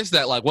manga artists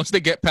that like once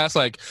they get past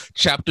like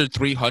chapter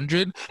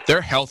 300,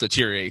 their health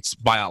deteriorates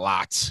by a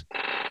lot.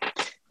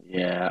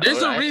 Yeah.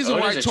 There's a reason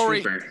why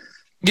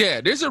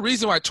there's a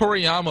reason why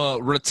Toriyama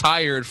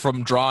retired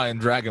from drawing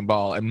Dragon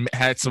Ball and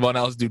had someone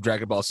else do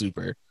Dragon Ball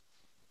Super.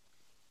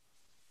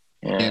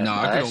 Yeah, no,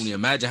 I could only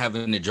imagine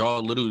having to draw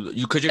a little.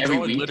 You could draw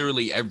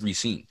literally every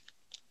scene.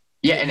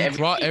 Yeah, and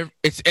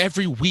it's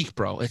every week,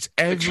 bro. It's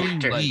every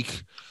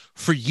week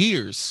for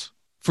years.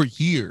 For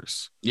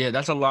years. Yeah,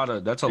 that's a lot.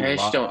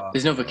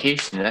 There's no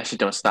vacation. That shit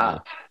don't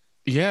stop.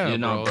 Yeah,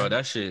 bro.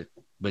 That shit.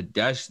 But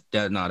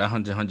that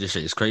Hunter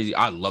shit is crazy.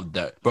 I love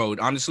that, bro.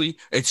 Honestly,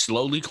 it's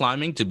slowly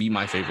climbing to be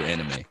my favorite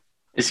anime.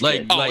 It's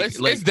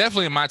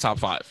definitely in my top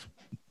 5.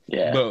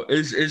 Yeah, bro.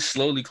 It's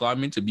slowly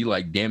climbing to be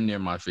like damn near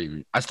my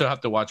favorite. I still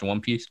have to watch One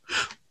Piece,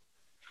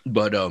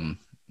 but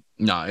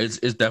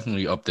it's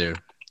definitely up there.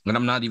 And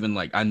I'm not even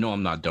like I know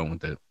I'm not done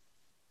with it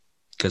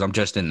because I'm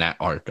just in that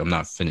arc. I'm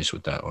not finished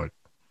with that arc.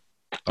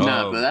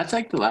 No, but that's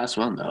like the last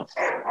one though.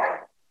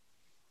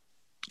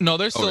 No,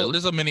 there's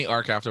a mini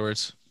arc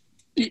afterwards.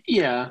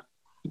 Yeah,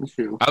 that's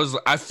true.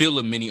 I feel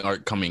a mini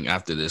arc coming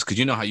after this because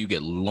you know how you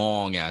get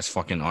long ass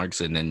fucking arcs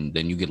and then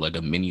you get like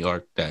a mini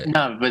arc that.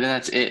 No, but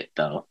that's it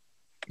though.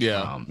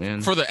 Yeah,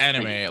 man. For the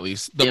anime at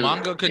least, the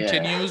manga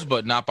continues,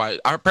 but not by.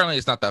 Apparently,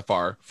 it's not that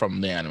far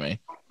from the anime.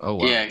 Oh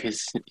wow. Yeah,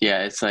 because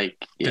it's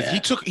like he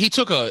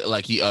took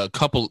a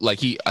couple I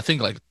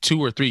think like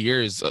 2 or 3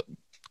 years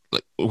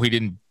he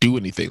didn't do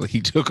anything. Like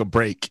he took a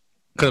break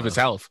because of his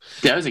health.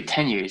 That was like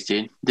 10 years,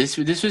 dude. This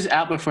was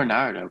out before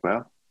Naruto,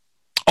 bro.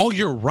 Oh,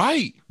 you're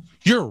right.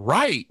 You're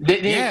right.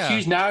 They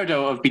accused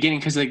Naruto of beginning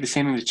because like the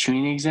same with the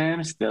tuning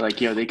exams. They're like,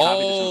 they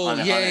copied this from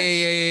Hunter.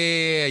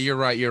 Yeah. You're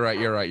right.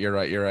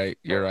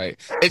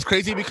 It's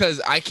crazy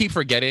because I keep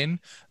forgetting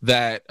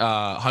that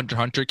Hunter x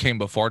Hunter came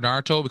before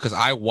Naruto because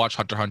I watched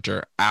Hunter x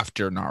Hunter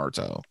after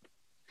Naruto.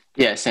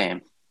 Yeah,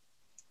 same.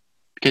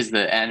 Because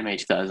the anime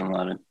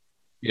 2011.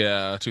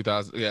 Yeah,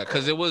 2000. Yeah,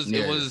 because it was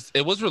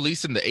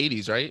released in the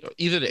 80s, right?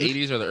 Either the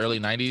 80s or the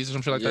early 90s or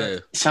something like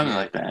that. Something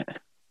like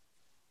that.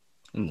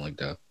 Something like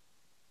that.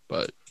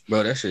 But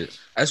bro, that shit.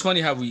 That's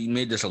funny how we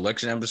made this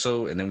election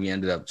episode and then we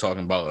ended up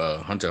talking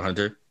about Hunter x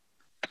Hunter.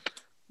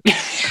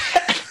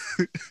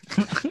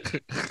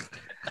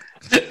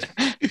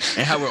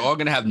 And how we're all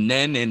gonna have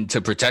Nen and to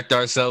protect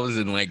ourselves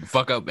and like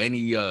fuck up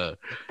any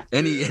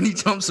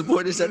Trump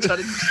supporters that try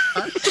to.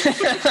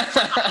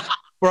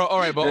 Bro, all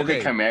right, but okay.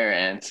 The Chimera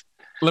ants.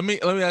 Let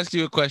me ask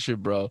you a question,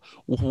 bro.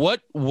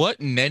 What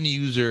Nen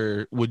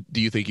user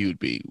do you think you would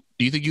be?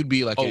 Do you think you'd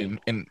be like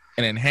an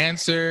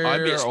enhancer?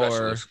 I'd be a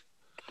specialist.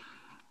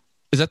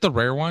 Is that the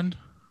rare one?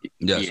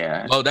 Yes.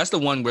 Yeah. Oh, that's the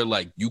one where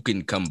like you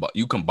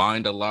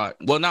combined a lot.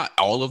 Well, not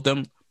all of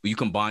them, but you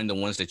combine the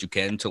ones that you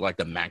can to like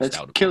the maxed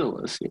out. Killer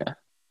was, yeah.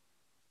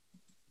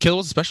 Killer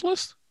was a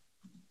specialist?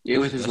 Yeah,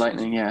 with his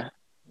lightning, yeah.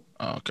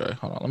 Oh, okay,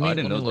 hold on. Let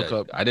me look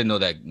up. I didn't know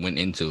that went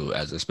into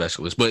as a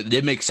specialist, but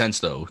it makes sense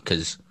though,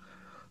 because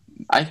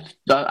I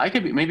thought I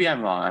could be. Maybe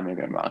I'm wrong.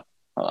 Maybe I'm wrong.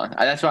 Hold on.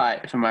 That's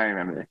why from what I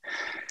remember.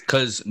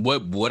 Because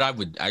what I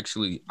would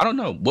actually, I don't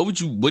know. What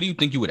do you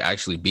think you would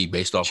actually be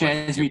based off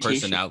of your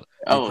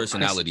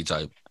personality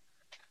type?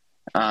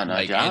 Oh no,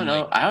 like, I don't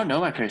know. I don't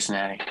know my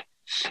personality.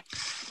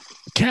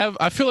 Kev,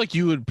 I feel like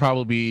you would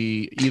probably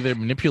be either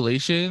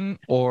manipulation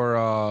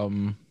or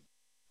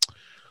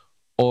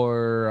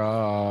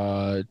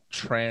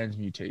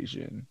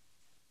transmutation.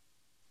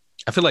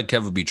 I feel like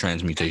Kev would be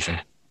transmutation.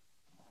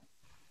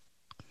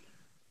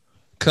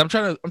 Cause I'm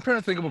trying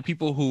to think about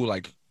people who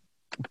like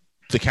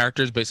the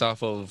characters based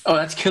off of. Oh,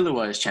 that's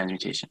Killua's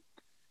transmutation.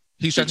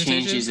 He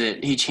changes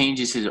it. He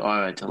changes his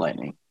aura to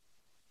lightning.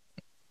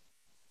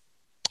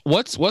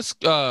 What's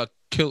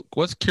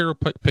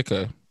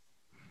Kurapika?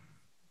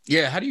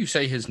 Yeah, how do you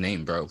say his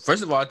name, bro?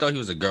 First of all, I thought he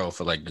was a girl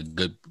for like a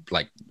good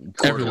like.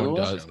 Everyone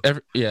does.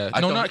 Not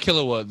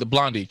Killua, the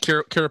blondie.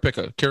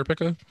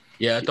 Kurapika.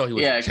 Yeah, I thought he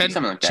was. Yeah,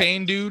 something like that.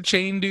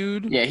 Chain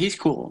dude. Yeah, he's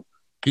cool.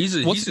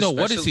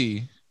 What is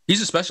he?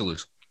 He's a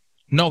specialist.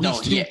 No, he's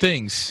two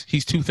things.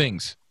 He's two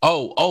things.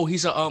 Oh,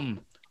 he's a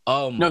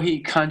No, he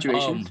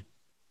conjuration.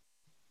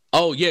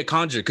 Oh yeah,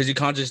 conjure because he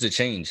conjures the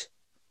change.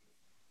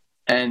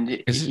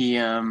 And he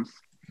And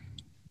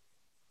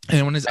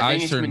when his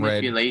eyes turn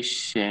red.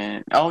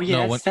 Oh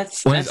yeah,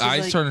 when his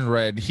eyes turn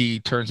red, he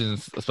turns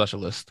into a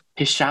specialist.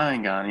 His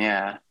Sharingan,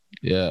 yeah.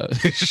 Yeah,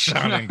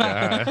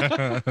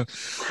 Sharingan.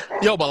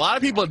 Yo, but a lot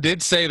of people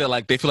did say that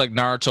like they feel like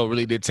Naruto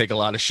really did take a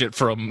lot of shit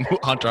from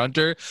Hunter x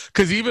Hunter,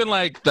 because even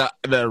like the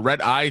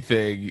red eye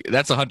thing,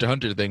 that's a Hunter x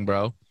Hunter thing,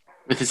 bro.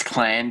 With his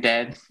clan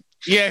dead.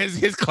 Yeah,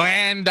 his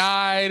clan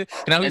died,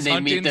 and now he's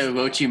hunting. Meet the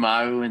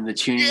Orochimaru and the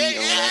Chunin.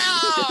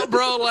 Yeah,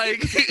 bro.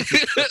 Like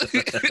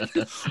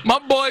my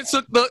boy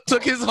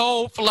took his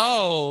whole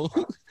flow.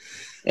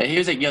 Yeah, he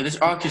was like, "Yo, this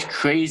arc is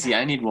crazy.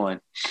 I need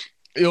one."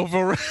 Yo,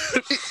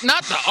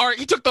 not the arc.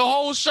 He took the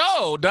whole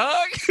show,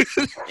 dog.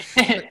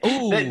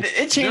 Ooh,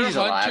 it changes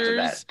a lot after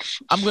that.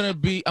 I'm gonna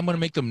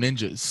make them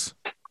ninjas.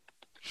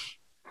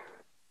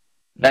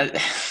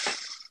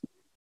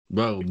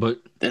 bro. But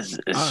this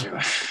is true.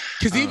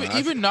 Because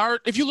even Naruto,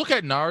 if you look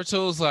at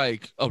Naruto's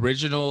like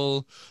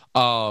original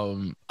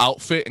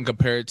outfit and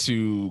compare it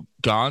to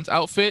Gon's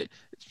outfit,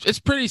 it's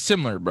pretty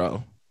similar,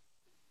 bro.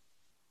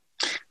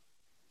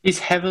 He's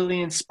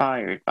heavily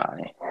inspired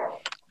by.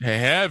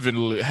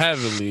 Heavily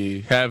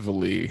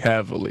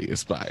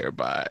inspired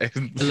by.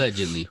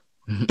 Allegedly.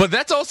 But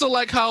that's also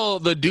like how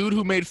the dude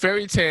who made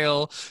Fairy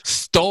Tail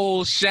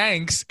stole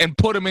Shanks and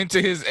put him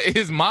into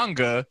his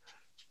manga.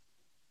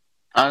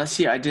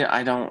 Honestly,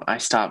 I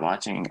stopped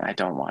watching. I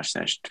don't watch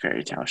that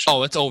Fairy Tail show.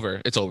 Oh, it's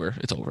over.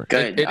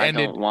 Good. It I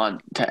ended, don't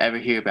want to ever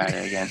hear about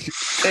it again.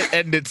 It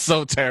ended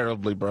so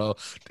terribly, bro.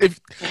 If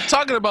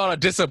talking about a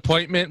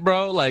disappointment,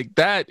 bro, like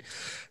that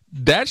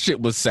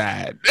shit was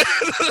sad.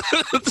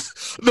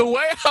 The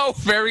way how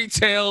Fairy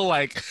Tail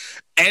like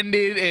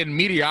ended in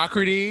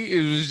mediocrity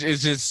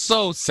is just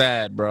so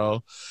sad,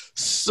 bro.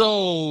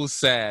 So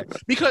sad.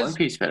 Because One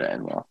Piece better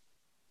end well.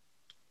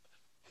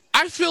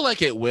 I feel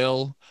like it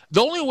will.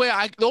 The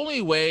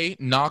only way,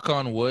 knock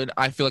on wood,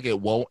 I feel like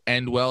it won't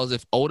end well is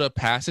if Oda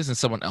passes and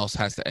someone else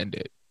has to end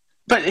it.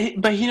 But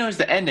he knows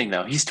the ending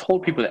though. He's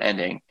told people the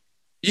ending.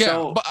 Yeah,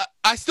 so, but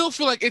I still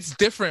feel like it's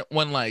different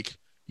when like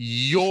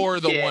you're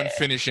the one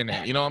finishing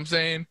it. You know what I'm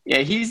saying? Yeah,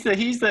 he's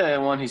the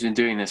one who's been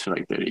doing this for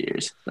like 30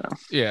 years. So.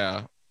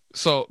 Yeah.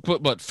 So,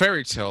 but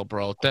Fairy Tail,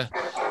 bro.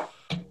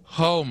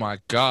 Oh my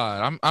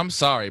god. I'm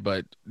sorry,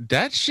 but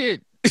that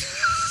shit.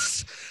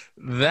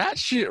 That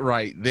shit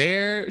right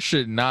there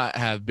should not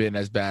have been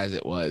as bad as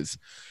it was.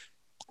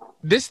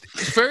 This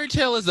Fairy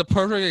Tail is a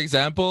perfect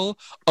example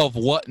of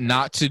what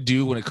not to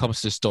do when it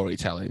comes to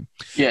storytelling.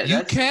 Yeah,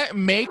 you can't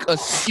make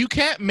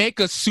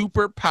a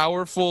super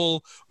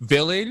powerful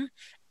villain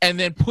and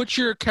then put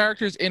your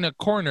characters in a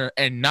corner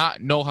and not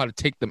know how to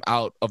take them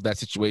out of that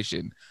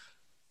situation.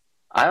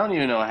 I don't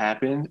even know what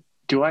happened.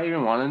 Do I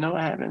even want to know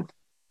what happened?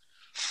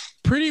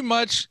 Pretty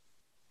much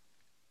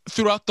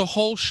throughout the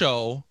whole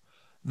show,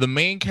 the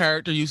main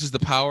character uses the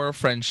power of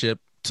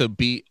friendship to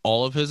beat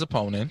all of his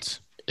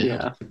opponents.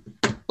 Yeah.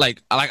 And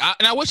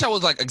I wish I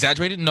was like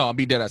exaggerated. No, I'll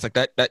be dead ass. Like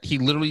that he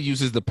literally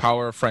uses the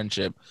power of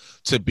friendship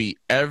to beat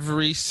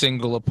every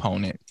single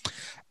opponent.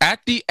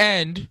 At the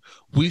end,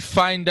 we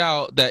find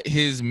out that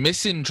his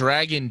missing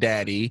dragon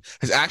daddy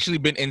has actually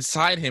been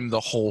inside him the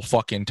whole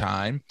fucking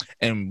time,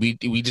 and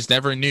we just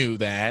never knew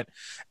that.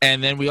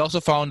 And then we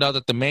also found out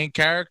that the main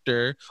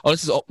character. Oh,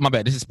 my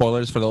bad. This is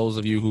spoilers for those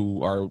of you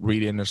who are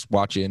reading or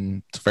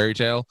watching Fairy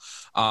Tail.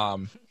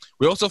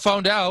 We also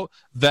found out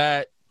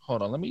that.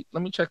 Hold on, let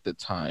me check the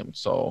time.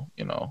 So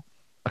I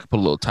can put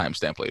a little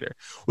timestamp later.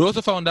 We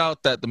also found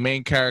out that the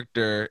main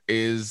character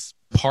is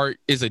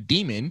a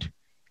demon.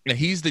 And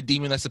he's the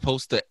demon that's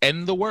supposed to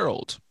end the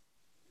world.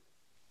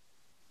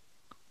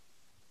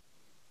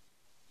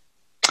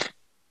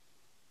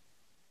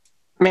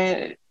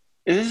 Man,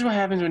 this is what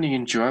happens when you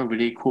enjoy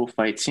really cool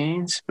fight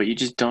scenes, but you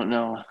just don't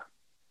know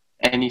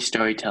any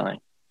storytelling.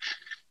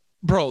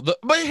 Bro, but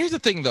here's the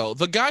thing, though.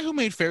 The guy who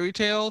made Fairy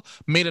Tail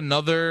made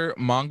another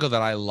manga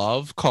that I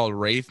love called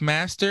Rave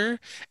Master,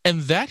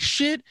 and that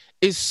shit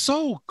is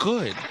so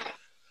good.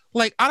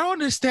 Like, I don't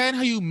understand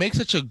how you make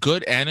such a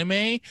good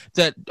a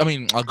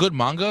good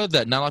manga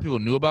that not a lot of people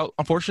knew about,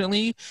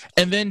 unfortunately,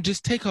 and then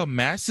just take a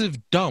massive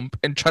dump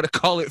and try to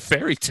call it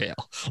Fairy Tail.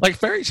 Like,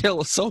 Fairy Tail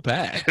was so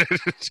bad.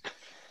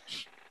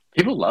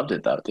 People loved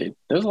it, though, dude.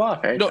 There's a lot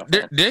of Fairy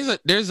Tail.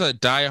 There's a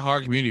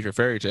die-hard community for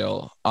Fairy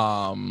Tail.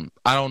 I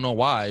don't know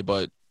why,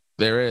 but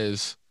there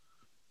is.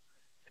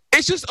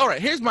 It's just, all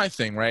right, here's my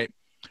thing, right?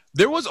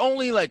 There was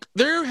only, like,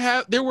 there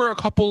were a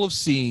couple of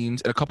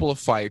scenes and a couple of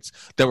fights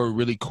that were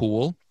really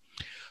cool.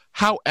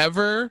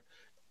 However,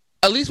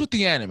 at least with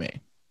the anime,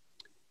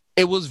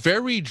 it was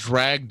very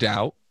dragged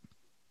out.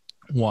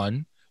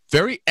 One,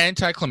 very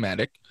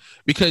anticlimactic,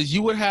 because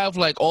you would have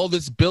like all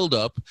this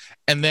buildup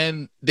and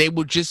then they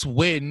would just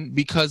win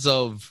because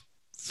of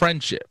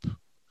friendship.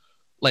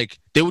 Like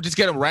they would just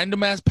get a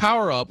random ass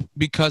power up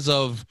because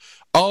of,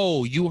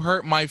 oh, you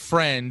hurt my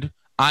friend,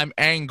 I'm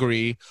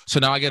angry, so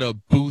now I get a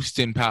boost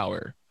in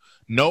power.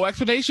 No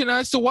explanation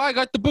as to why I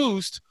got the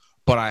boost,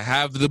 but I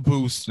have the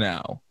boost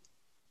now.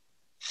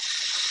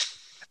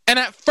 And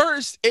at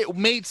first, it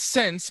made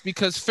sense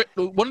because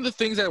one of the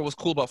things that was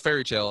cool about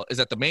Fairy Tail is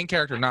that the main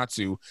character,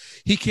 Natsu,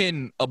 he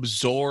can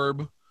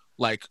absorb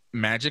like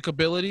magic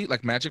ability,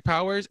 like magic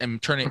powers, and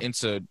turn it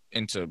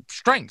into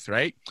strength,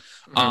 right?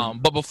 Mm-hmm.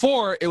 But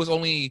before, it was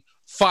only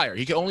fire.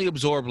 He could only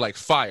absorb like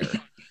fire,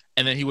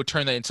 and then he would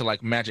turn that into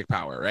like magic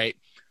power, right?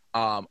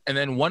 And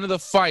then one of the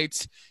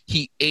fights,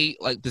 he ate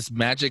like this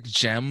magic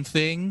gem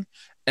thing,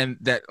 and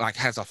that like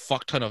has a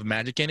fuck ton of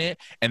magic in it,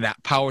 and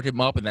that powered him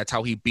up, and that's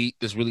how he beat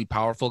this really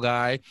powerful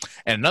guy.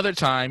 And another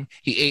time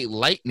he ate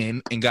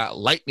lightning and got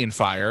lightning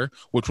fire,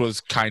 which was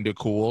kind of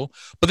cool.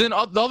 But then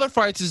the other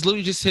fights is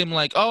literally just him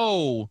like,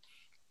 oh,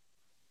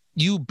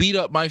 you beat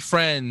up my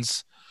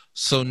friends,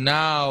 so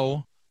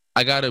now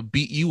I gotta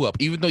beat you up,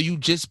 even though you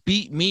just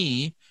beat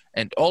me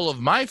and all of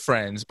my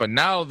friends. But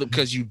now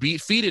because you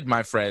defeated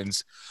my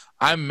friends,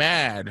 I'm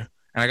mad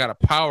and I gotta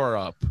power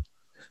up.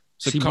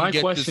 So come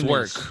get this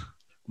work.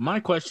 My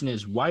question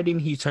is, why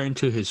didn't he turn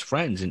to his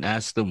friends and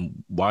ask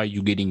them, why are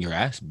you getting your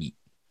ass beat?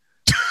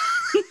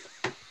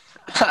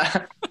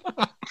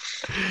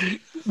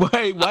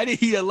 Why did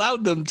he allow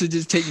them to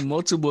just take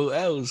multiple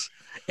L's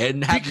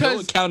and have no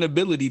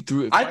accountability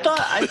through it? I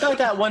thought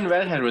that one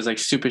redhead was like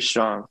super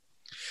strong.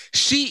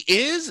 She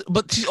is,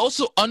 but she's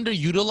also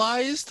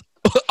underutilized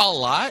a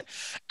lot.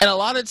 And a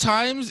lot of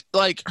times,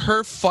 like,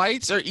 her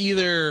fights are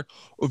either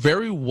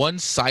very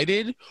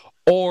one-sided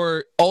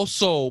or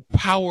also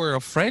power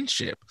of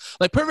friendship.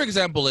 Like, perfect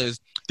example is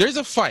there's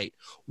a fight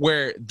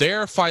where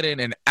they're fighting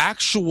an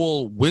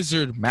actual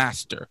wizard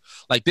master.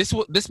 Like, this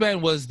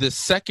man was the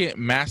second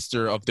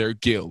master of their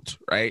guild,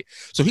 right?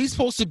 So he's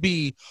supposed to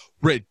be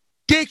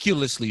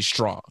ridiculously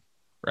strong,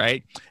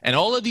 right? And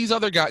all of these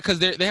other guys, because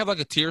they have like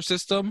a tier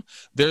system.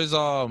 There's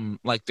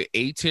like the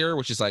A tier,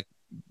 which is like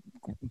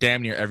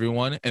damn near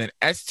everyone, and then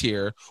S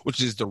tier,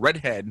 which is the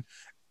redhead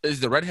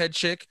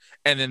chick,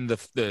 and then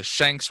the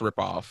Shanks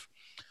ripoff.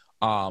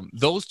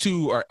 Those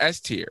two are S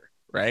tier,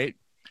 right?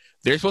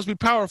 They're supposed to be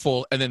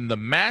powerful, and then the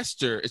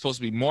master is supposed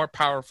to be more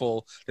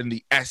powerful than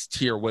the S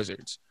tier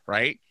wizards,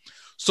 right?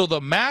 So the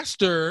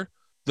master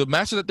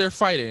that they're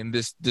fighting,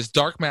 this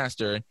dark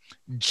master,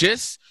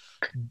 just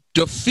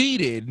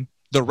defeated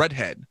the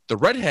redhead. The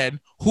redhead,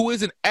 who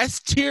is an S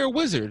tier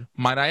wizard,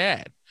 might I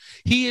add.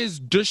 He is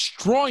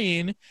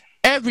destroying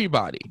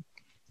everybody.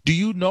 Do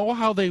you know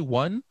how they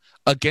won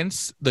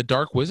against the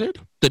dark wizard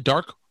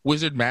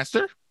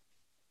master?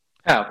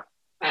 How?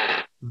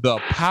 The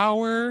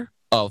power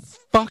of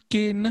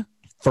fucking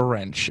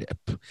friendship.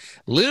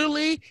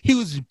 Literally, he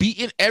was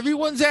beating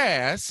everyone's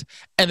ass,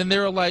 and then they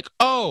were like,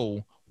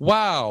 oh,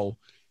 wow,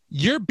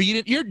 you're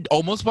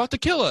almost about to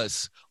kill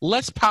us.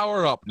 Let's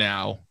power up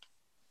now.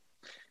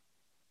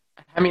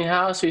 I mean,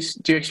 how else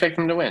do you expect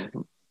them to win?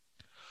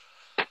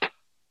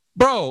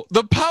 Bro,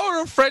 the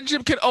power of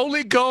friendship can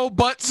only go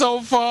but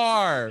so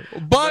far.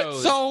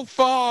 So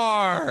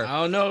far.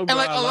 I don't know, bro. And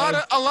like a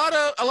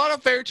lot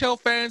of fairy tale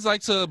fans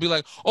like to be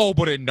like, oh,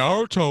 but in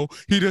Naruto,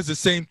 he does the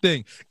same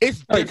thing.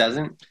 He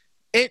doesn't.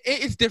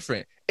 It's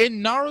different.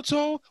 In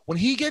Naruto, when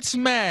he gets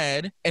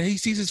mad and he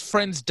sees his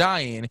friends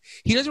dying,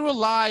 he doesn't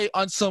rely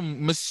on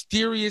some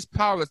mysterious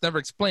power that's never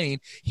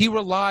explained. He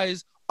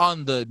relies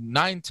on the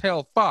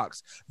nine-tailed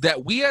fox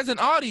that we as an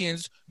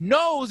audience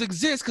knows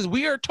exists because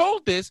we are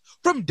told this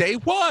from day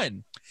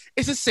one.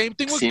 It's the same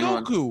thing with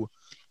Goku.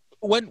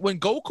 When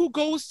Goku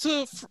goes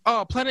to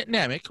planet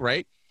Namek,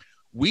 right?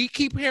 We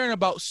keep hearing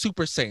about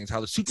Super Saiyans,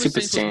 how the Super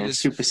Saiyan is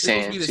supposed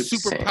to be the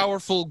super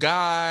powerful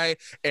guy,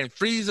 and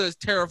Frieza is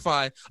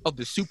terrified of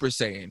the Super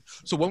Saiyan.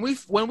 So when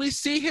we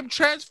see him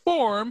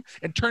transform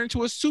and turn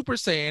into a Super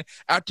Saiyan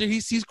after he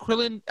sees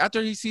Krillin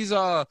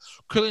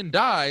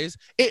dies,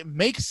 it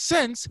makes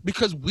sense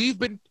because we've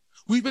been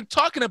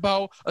talking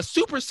about a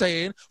Super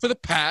Saiyan for the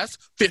past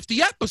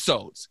 50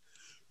 episodes.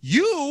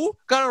 You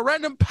got a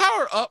random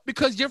power up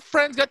because your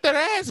friends got their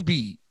ass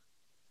beat.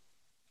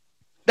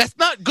 That's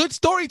not good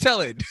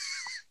storytelling.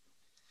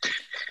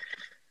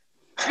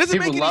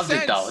 People loved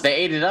it though. They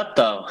ate it up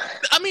though.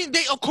 I mean,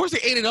 of course they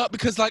ate it up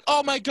because like,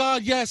 oh my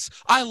God, yes,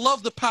 I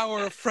love the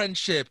power of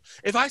friendship.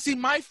 If I see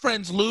my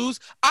friends lose,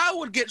 I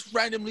would get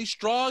randomly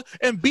strong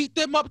and beat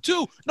them up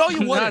too. No,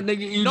 you wouldn't. Nah,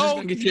 nigga,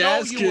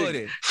 you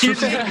wouldn't.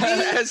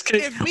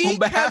 If me,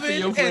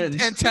 Kevin,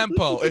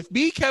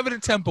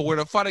 and Tempo were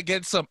to fight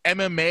against some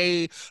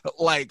MMA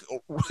like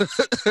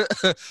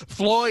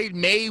Floyd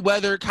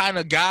Mayweather kind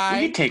of guy,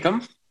 we take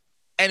him.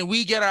 And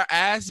we get our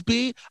ass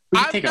beat,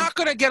 I'm not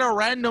going to get a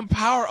random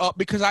power up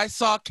because I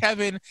saw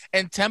Kevin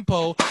and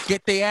Tempo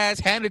get their ass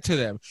handed to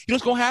them. You know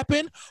what's going to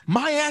happen?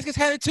 My ass gets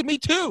handed to me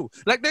too.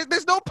 Like,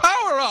 there's no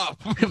power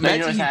up.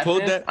 Imagine he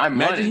pulled that.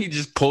 Imagine he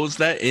just pulls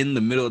that in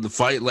the middle of the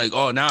fight. Like,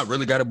 oh, now I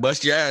really got to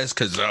bust your ass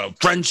because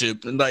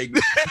friendship. And like,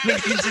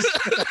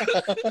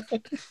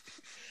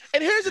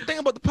 And here's the thing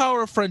about the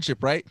power of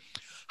friendship, right?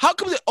 How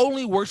come it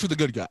only works for the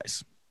good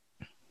guys?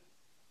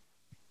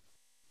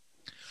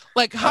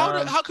 Like,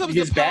 how come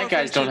because bad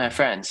guys don't have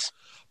friends?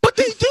 But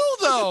they do,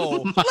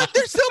 though. Like,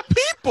 they're still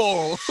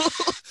people.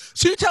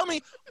 So you tell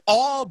me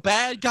all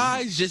bad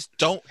guys just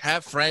don't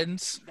have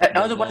friends?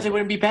 Otherwise, they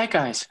wouldn't be bad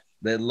guys.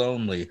 They're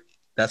lonely.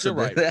 That's you're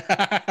right.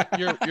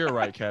 You're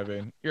right,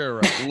 Kevin. You're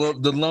right.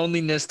 The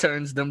loneliness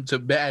turns them to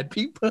bad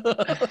people.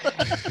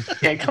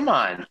 Yeah, come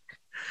on.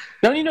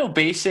 Don't you know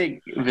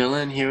basic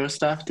villain hero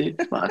stuff, dude?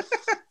 Come on.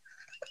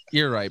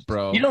 You're right,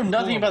 bro. You know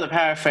nothing about the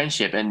power of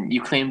friendship, and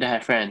you claim to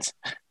have friends.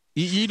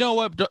 You know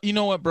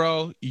what,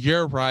 bro?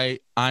 You're right.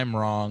 I'm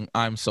wrong.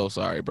 I'm so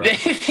sorry, bro.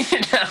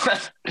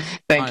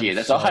 Thank you.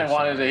 That's so all I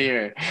wanted to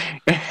hear.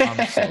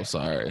 I'm so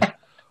sorry.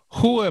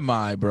 Who am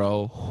I,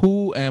 bro?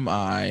 Who am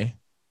I?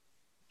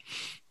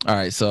 All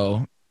right,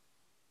 so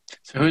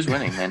who's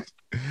winning, man?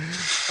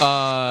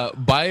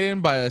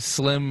 Biden by a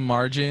slim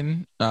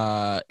margin,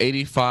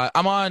 85.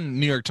 I'm on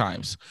New York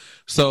Times.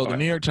 So the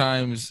New York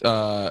Times,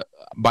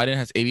 Biden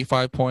has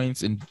 85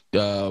 points and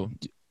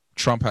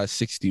Trump has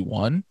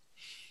 61.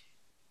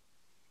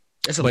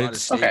 There's a lot of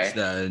states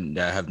that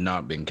have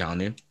not been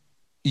counted.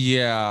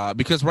 Yeah,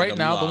 because right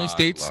now the only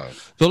states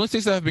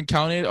that have been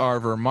counted are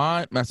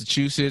Vermont,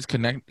 Massachusetts,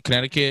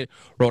 Connecticut,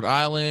 Rhode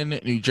Island,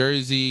 New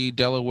Jersey,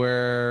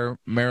 Delaware,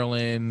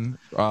 Maryland.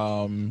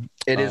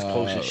 It is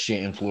close as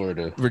shit in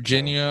Florida.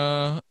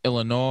 Virginia,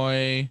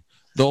 Illinois.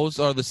 Those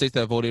are the states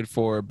that voted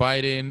for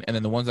Biden, and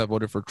then the ones that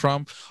voted for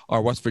Trump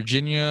are West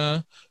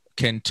Virginia,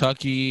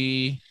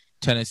 Kentucky,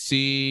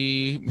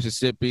 Tennessee,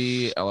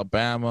 Mississippi,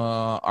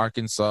 Alabama,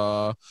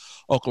 Arkansas,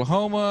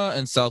 Oklahoma,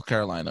 and South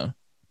Carolina.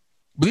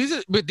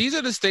 But these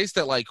are the states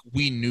that like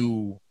we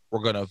knew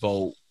were gonna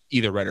vote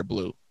either red or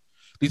blue.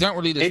 These aren't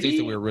really the states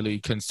that we're really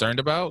concerned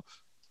about.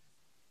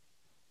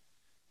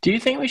 Do you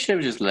think we should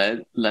have just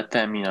let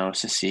them,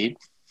 secede?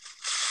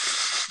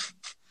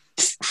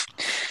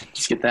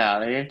 Just get that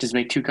out of here. Just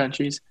make two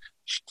countries.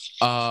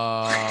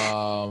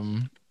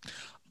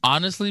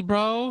 Honestly,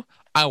 bro,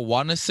 I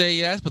want to say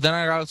yes, but then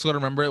I also got to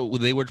remember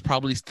they would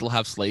probably still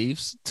have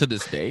slaves to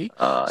this day.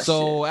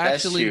 So shit.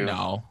 Actually,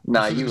 no.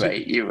 No,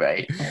 you're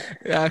right.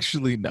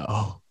 Actually,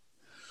 no.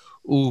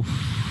 Oof.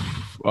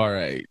 All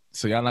right.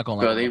 So y'all not gonna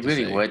like. Bro, they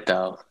really would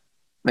though.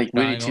 Like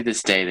really to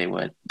this day, they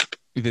would.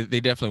 They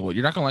definitely would.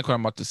 You're not gonna like what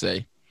I'm about to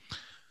say.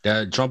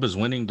 That Trump is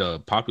winning the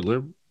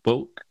popular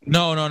vote.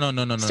 No.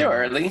 Still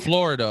early.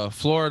 Florida.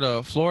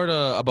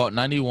 About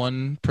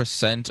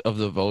 91% of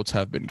the votes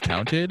have been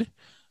counted.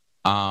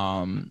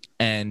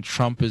 And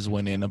Trump is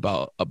winning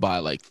by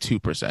like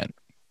 2%.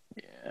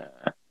 Yeah,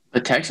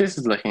 but Texas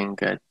is looking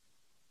good.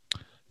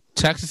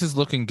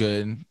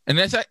 And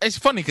it's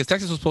funny because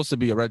Texas was supposed to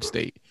be a red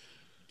state.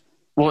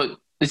 Well,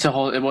 it's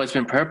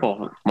been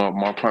purple,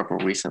 more purple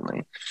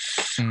recently.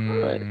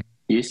 But it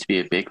used to be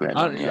a big red.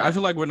 I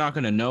feel like we're not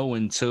gonna know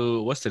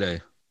until what's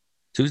today,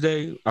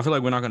 Tuesday. I feel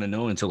like we're not gonna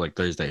know until like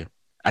Thursday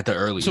at the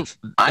earliest. So,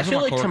 I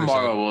feel like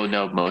tomorrow we'll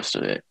know most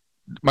of it.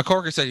 My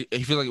coworker said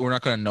he feels like we're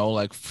not going to know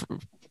like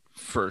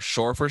for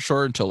sure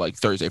until like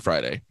Thursday,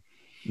 Friday.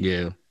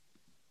 Yeah.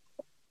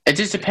 It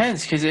just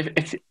depends because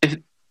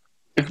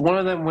if one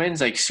of them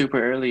wins like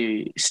super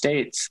early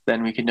states,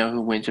 then we can know who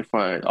wins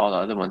before all the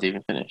other ones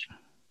even finish.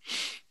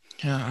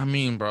 Yeah, I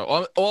mean,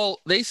 bro.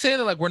 Well, they say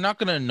that like we're not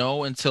going to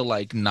know until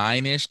like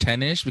 9-ish,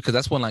 10-ish because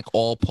that's when like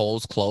all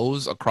polls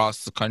close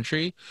across the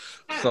country.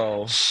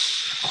 So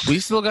we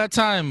still got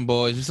time,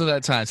 boys. We still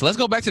got time. So let's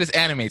go back to this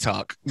anime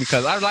talk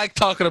because I like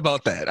talking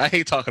about that. I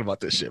hate talking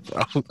about this shit,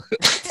 bro.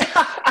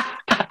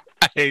 I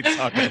hate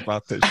talking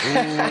about this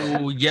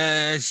shit. Oh,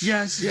 yes.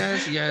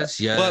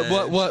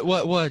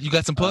 What? You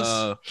got some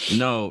puss?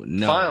 No.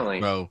 Finally.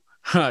 Bro.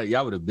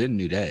 Y'all would have been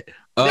knew that.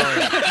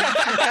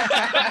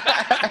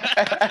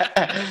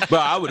 Bro,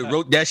 I would have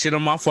wrote that shit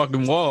on my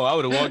fucking wall. I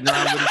would have walked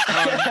around with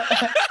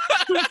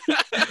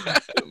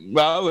it.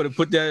 Bro, I would have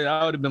put that.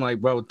 I would have been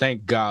like, bro,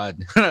 thank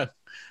God.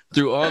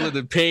 Through all of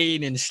the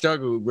pain and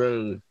struggle,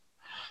 bro.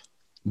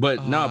 But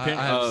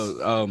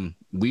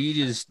weed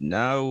is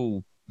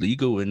now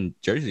legal in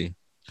Jersey.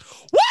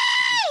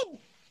 Woo!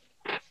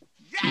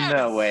 Yes!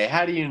 No way.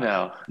 How do you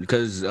know?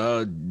 Because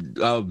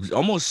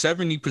almost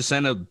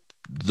 70% of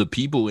the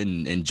people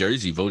in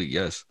Jersey voted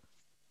yes.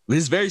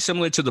 It's very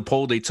similar to the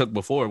poll they took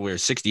before where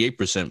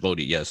 68%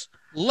 voted yes.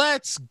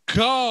 Let's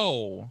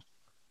go.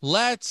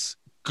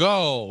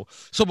 So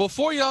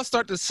before y'all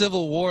start the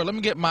Civil War, let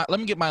me get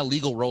my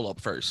legal roll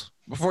up first.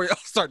 Before y'all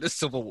start the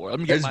Civil War,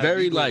 let me get it's my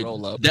very legal like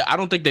roll up. I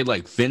don't think they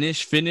like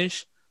finish,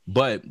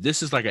 but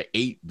this is like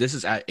this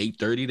is at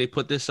 8:30 they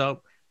put this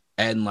up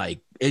and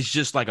like it's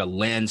just like a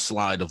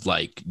landslide of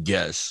like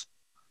yes.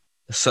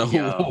 So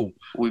yo,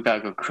 we about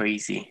to go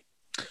crazy.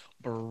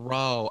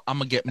 Bro, I'm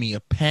gonna get me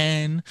a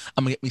pen.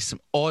 I'm gonna get me some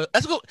oil.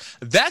 That's gonna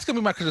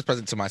be my Christmas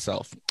present to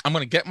myself. I'm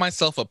gonna get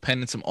myself a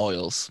pen and some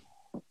oils.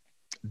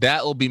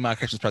 That will be my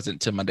Christmas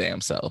present to my damn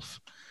self.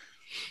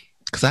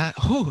 Cause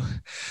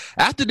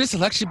after this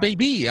election,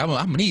 baby, I'm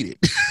gonna need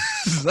it.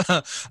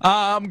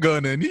 I'm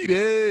gonna need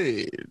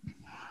it.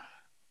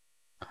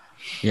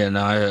 Yeah,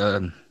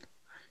 no.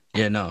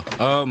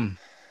 Gonna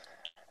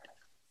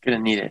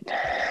need it.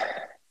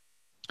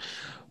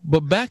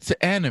 But back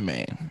to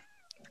anime.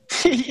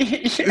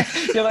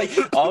 You're like,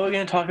 all we're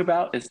gonna talk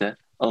about is the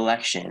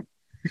election.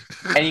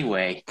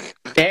 Anyway,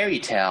 Fairy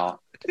Tail.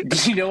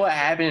 Do you know what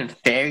happened in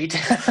Fairy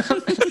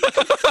Tail?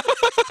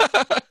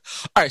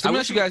 All right, so let me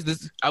ask you guys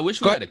this. I wish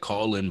we had a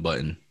call-in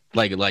button.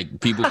 Like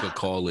people could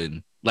call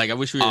in. Like I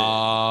wish we.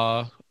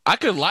 I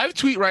could live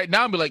tweet right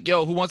now and be like,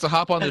 "Yo, who wants to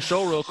hop on the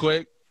show real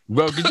quick?"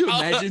 Bro, could you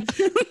imagine?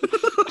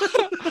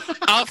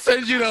 I'll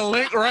send you the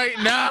link right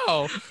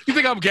now. You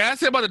think I'm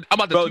gassing? I'm about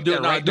to bro, tweet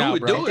that right now,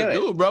 bro.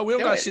 Do it, bro. We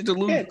don't got shit to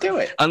lose. Yeah, do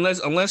it.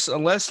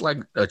 Unless like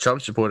a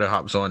Trump supporter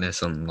hops on and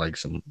some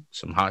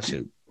hot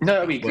shit. No,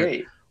 that'd be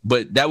great.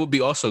 But that would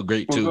be also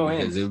great too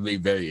because it would be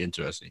very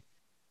interesting.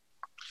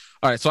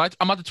 All right, so I'm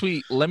about to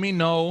tweet. Let me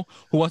know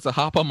who wants to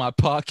hop on my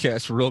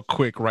podcast real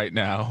quick right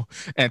now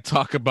and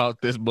talk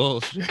about this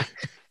bullshit.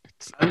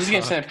 I'm just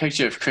gonna send a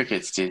picture of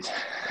crickets, dude.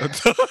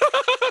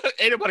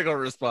 Ain't nobody gonna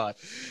respond.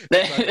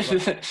 Damn. Ain't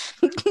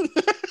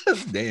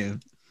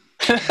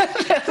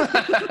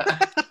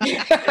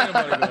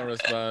nobody gonna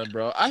respond,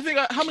 bro. I think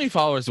how many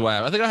followers do I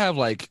have? I think I have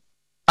like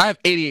I have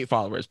 88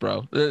 followers,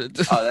 bro. Oh,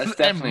 that's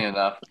definitely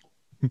enough.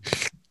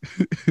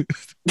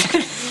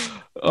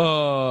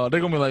 Oh,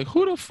 they're gonna be like,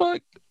 who the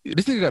fuck?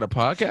 This nigga got a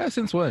podcast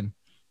since when?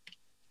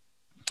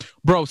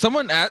 Bro, I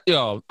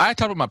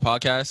talked about my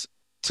podcast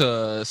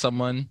to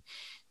someone,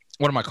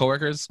 one of my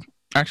coworkers.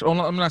 Actually,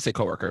 I'm not say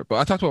coworker, but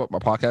I talked about my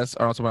podcast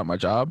or also about my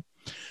job,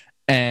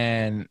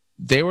 and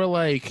they were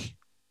like,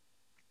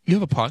 "You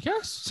have a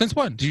podcast? Since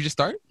when? Did you just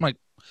start?" I'm like,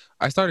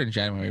 I started in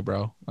January,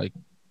 bro. Like,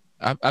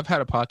 I've had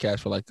a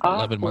podcast for like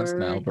 11 months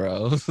now,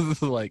 bro.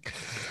 Like,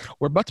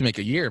 we're about to make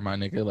a year, my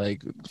nigga.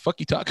 Like, the fuck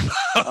you talking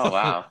about? Oh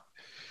wow,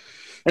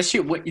 that's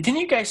you. What didn't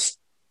you guys?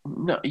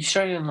 No, you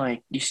started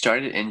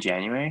in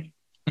January.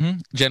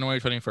 Mm-hmm.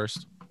 January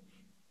 21st.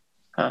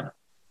 Huh.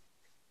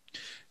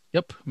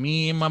 Yep,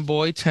 me and my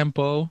boy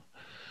Tempo.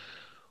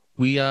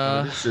 We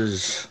This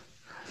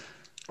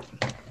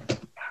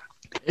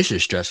is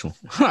stressful.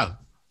 Huh.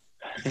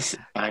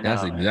 I know.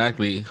 That's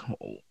exactly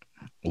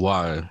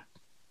why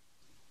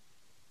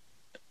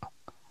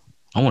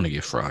I want to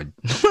get fried.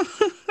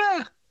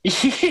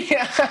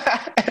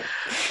 Yeah.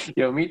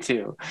 Yo, me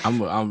too.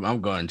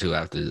 I'm going to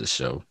after this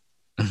show.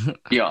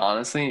 Yo,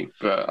 honestly,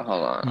 bro,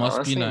 hold on. Must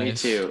honestly, be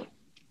nice. Me too.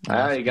 I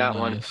already got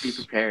one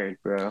pre-prepared,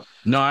 bro.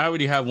 No, I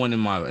already have one in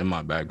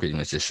my bag, pretty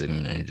much just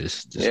sitting there,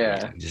 just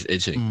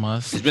itching.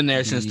 It's been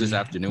there since this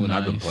afternoon. Nice.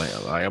 I've been playing.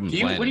 I've been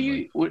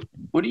playing.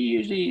 What do you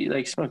usually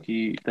like smoke? Do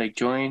you like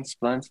joints,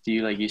 blunts? Do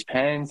you like use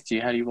pens?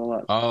 How do you roll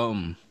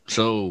up?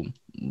 So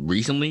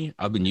recently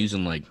I've been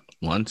using like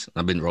blunts.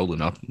 I've been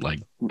rolling up like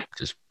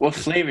just. What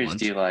flavors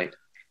blunts. Do you like?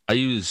 I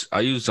use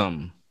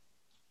entourages.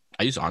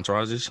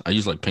 I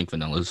use like pink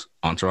vanillas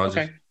entourages.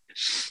 Okay.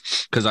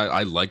 Because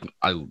I like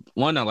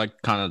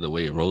kind of the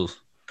way it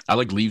rolls. I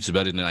like leaves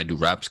better than I do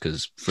wraps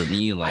because for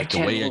me like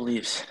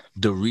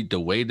the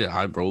way that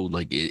I roll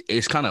like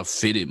it's kind of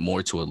fitted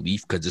more to a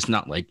leaf because it's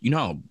not like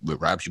how with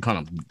wraps you kind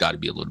of got to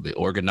be a little bit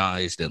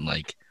organized and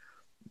like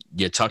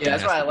you're tucking. Yeah,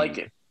 that's why I like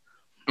it.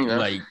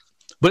 Like,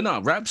 but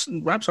no, wraps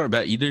aren't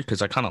bad either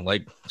because I kind of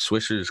like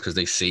swishers because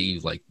they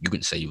save you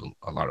can save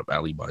a lot of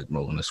valley by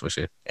rolling a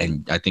swisher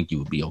and I think you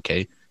would be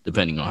okay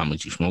depending on how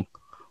much you smoke.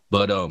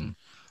 But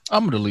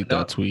I'm gonna delete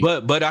that tweet.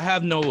 But I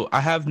have no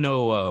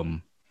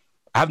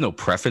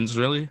preference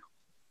really.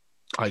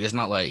 Like it's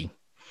not like,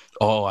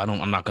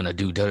 I'm not gonna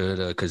do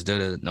because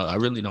no, I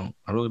really don't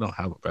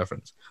have a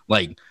preference.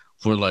 Like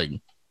for a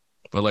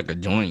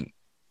joint,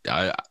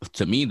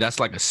 to me that's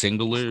like a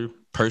singular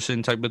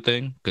person type of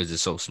thing because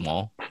it's so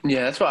small.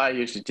 Yeah, that's what I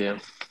usually do.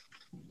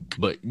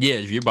 But yeah,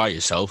 if you're by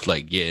yourself,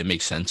 it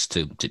makes sense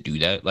to do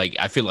that. Like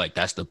I feel like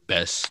that's the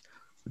best.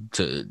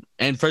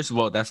 And first of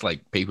all, that's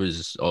like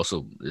papers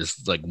also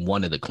is like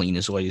one of the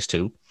cleanest ways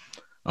too,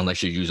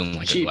 unless you're using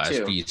like a glass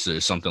piece or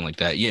something like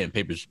that. Yeah, and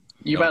papers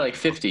you buy like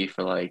 50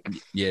 for like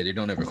they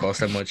don't ever cost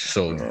that much.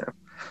 So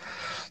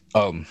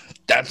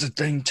that's the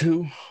thing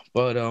too.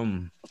 But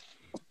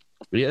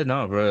yeah,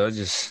 no, bro,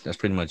 that's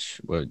pretty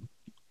much what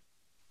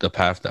the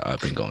path that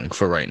I've been going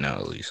for right now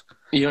at least.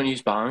 You don't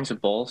use bongs or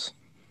bowls?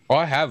 Oh,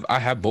 I have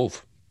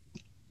both.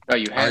 Oh,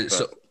 you have both?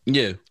 So,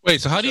 yeah.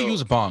 Wait, so how do you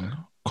use a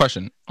bong?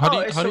 Question. How do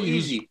you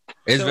use easy.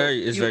 It's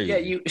very easy. Yeah,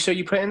 you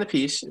put in the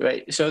piece,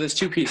 right? So there's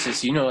two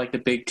pieces, like the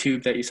big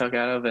tube that you suck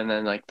out of and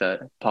then like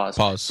the pause.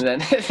 And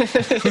then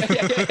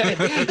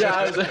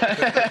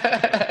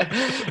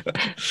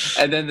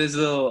and then there's a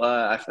little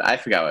I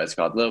forgot what it's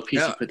called. Little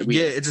piece you put the weed.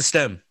 Yeah, it's a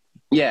stem.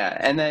 Yeah,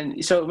 and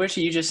then so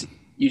Richie, you just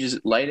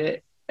light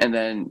it and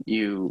then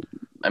you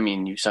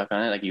suck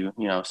on it like you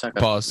suck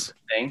up pause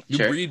thing.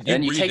 Sure. And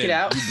then you take it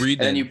out. You breathe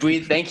and then you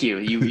breathe. Thank you.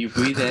 You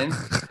breathe in.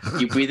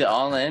 You breathe it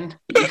all in.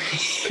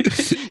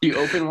 You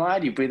open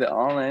wide. You breathe it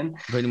all in.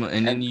 Pretty much,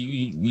 and then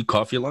you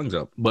cough your lungs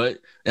up. But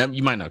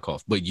you might not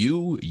cough. But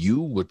you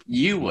would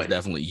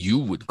definitely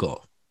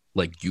cough.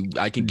 Like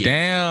I can get.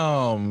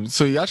 Damn.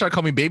 So y'all try to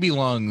call me baby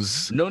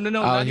lungs? No.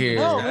 Out here.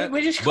 No,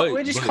 we're just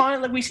calling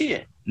it like we see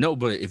it. No,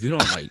 but if you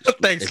don't like,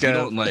 thanks, if you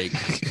don't like.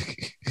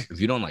 If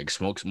you don't like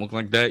smoke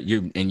like that,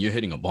 you're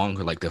hitting a bong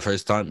for like the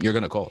first time, you're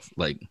gonna cough.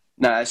 Like,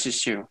 no, that's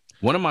just true.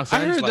 One of my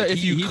friends, I heard that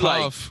if you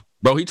cough,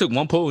 bro, he took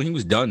one pull and he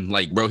was done.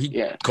 Like, bro,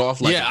 he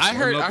coughed. Like, I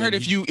heard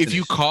if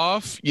you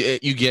cough,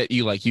 it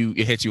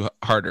hits you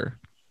harder.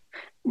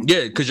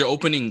 Yeah, because you're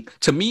opening.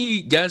 To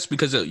me, yes,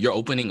 because you're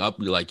opening up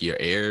like your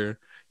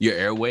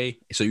airway,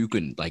 so you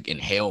can like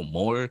inhale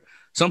more.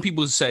 Some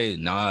people say,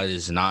 nah,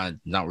 it's not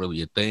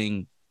really a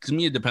thing. To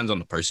me, it depends on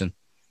the person.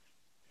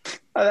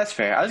 Oh, that's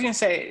fair. I was gonna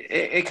say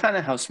it kind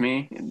of helps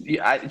me.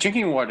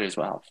 Drinking water as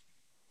well.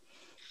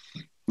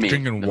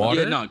 Drinking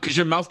water? Yeah, no, because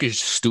your mouth gets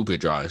stupid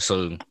dry.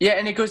 So yeah,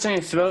 and it goes down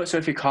your throat. So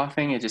if you're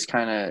coughing, it just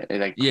kind of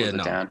cools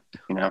it down.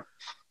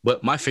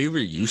 But my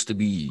favorite used to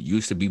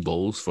be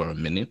bowls for a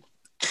minute.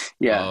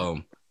 Yeah,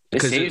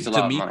 it saves a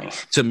lot of money.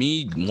 To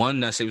me, one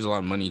that saves a lot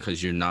of money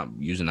because you're not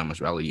using that much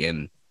valley,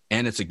 and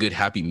it's a good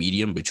happy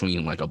medium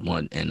between like a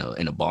blunt and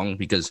a bong.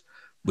 Because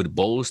with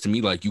bowls, to me,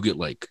 like you get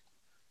like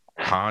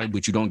high,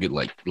 but you don't get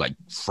like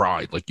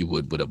fried like you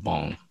would with a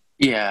bong.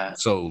 Yeah.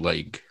 So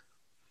like,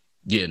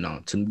 yeah,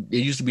 no. It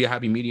used to be a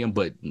happy medium,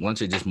 but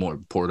once it's just more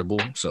portable.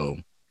 So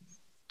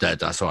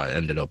that's why I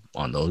ended up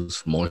on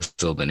those more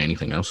so than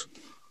anything else.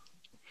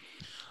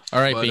 All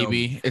right,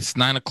 baby. It's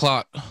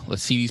 9:00.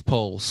 Let's see these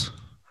polls.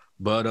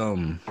 But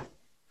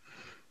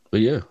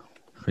yeah,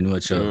 pretty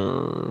much.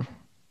 Dude,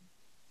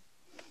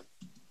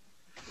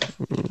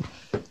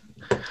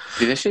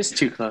 this shit's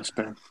too close,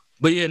 bro.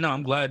 But yeah, no,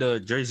 I'm glad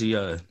Jersey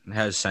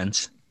has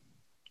sense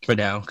for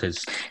now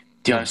because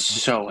dude, I'm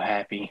so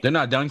happy. They're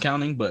not done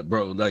counting, but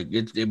bro, like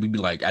it would be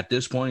like at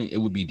this point, it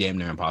would be damn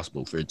near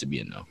impossible for it to be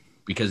a no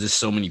because there's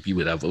so many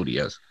people that vote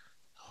yes.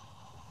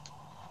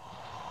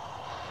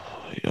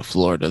 Yeah,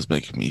 Florida's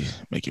making me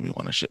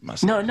want to shit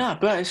myself. No,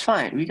 bro, it's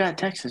fine. We got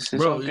Texas.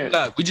 It's bro, all good.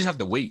 We just have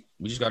to wait.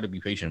 We just got to be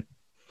patient.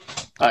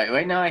 All right,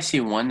 right now I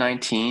see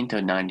 119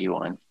 to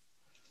 91.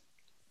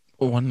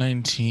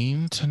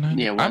 119 to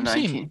 90. Yeah,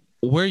 119.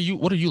 What are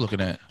you looking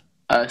at?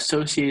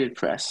 Associated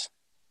Press.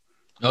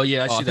 Oh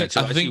yeah, I see that too.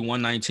 I see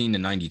 119 to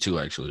 92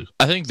 actually.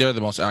 I think they're the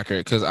most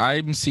accurate because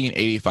I'm seeing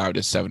 85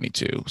 to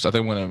 72. So I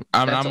think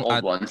That's an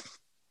old one.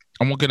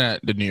 I'm looking at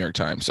the New York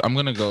Times. I'm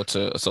gonna go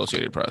to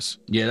Associated Press.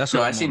 Yeah, that's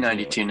what I see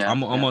 92 now.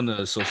 I'm on the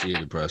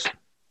Associated Press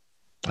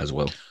as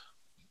well.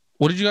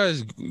 What did you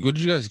guys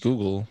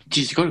Google?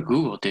 Just go to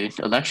Google, dude.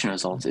 Election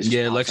results.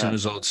 Election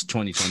results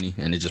 2020,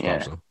 and it just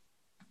pops up.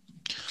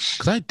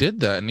 Because I did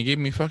that, and it gave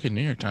me fucking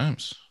New York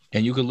Times.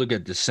 And you can look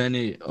at the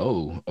Senate.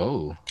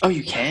 Oh,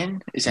 you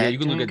can? Is that you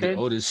can look at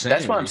the Senate.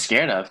 That's what I'm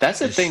scared of. That's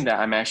the thing that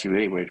I'm actually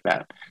really worried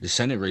about. The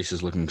Senate race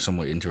is looking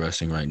somewhat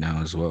interesting right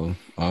now as well.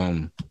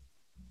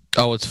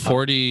 It's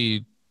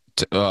 40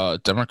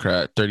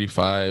 Democrat,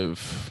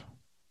 35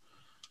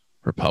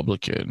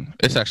 Republican.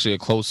 It's actually a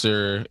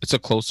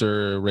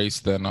closer race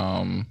than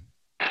the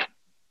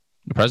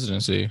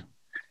presidency.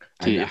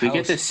 Dude, if we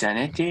get the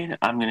Senate, dude,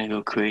 I'm gonna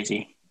go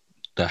crazy.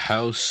 The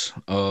House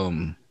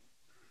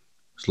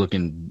is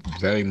looking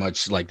very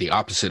much like the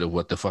opposite of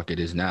what the fuck it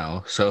is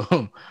now.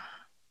 So,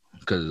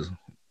 because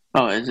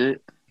is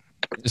it?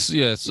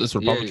 It's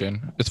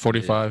Republican. Yeah. It's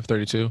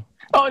 45-32.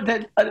 Oh,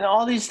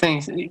 all these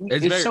things.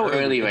 It's so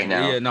early right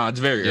now. Yeah, no, it's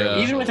very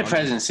early. Even with the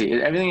presidency,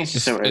 everything is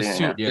just so early right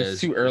now.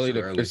 It's too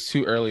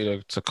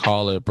early to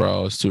call it,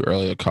 bro. It's too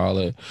early to call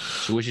it.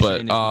 So what you're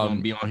saying is we're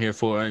gonna be on here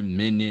for a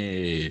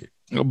minute.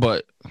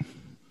 But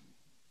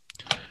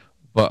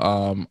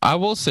I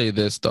will say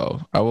this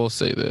though.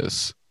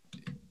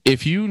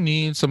 If you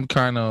need some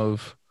kind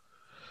of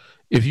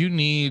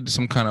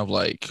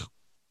like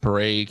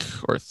break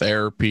or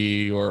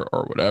therapy or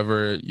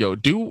whatever, yo,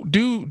 do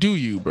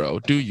you, bro.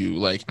 Do you.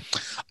 Like,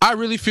 I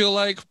really feel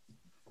like,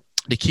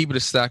 to keep it a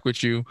stack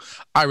with you,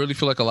 I really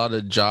feel like a lot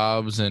of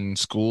jobs and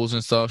schools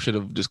and stuff should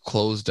have just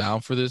closed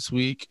down for this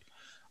week.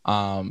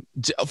 One,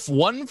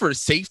 for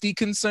safety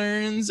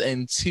concerns,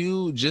 and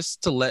two,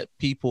 just to let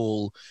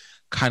people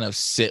kind of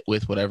sit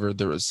with whatever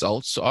the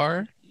results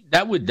are.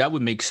 That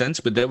would make sense,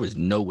 but there was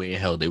no way in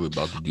hell they were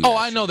about to do that. Oh,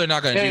 I know they're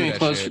not going to do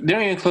that shit. They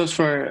don't even close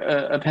for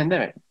a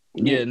pandemic.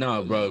 Yeah,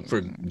 no, bro.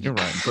 You're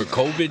right. For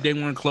COVID, they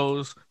weren't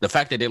closed. The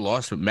fact that they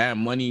lost mad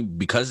money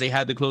because they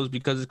had to close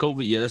because of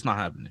COVID, yeah, that's not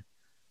happening.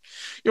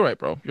 You're right,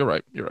 bro. You're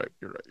right.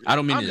 I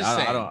don't mean it.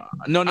 No.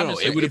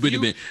 It would have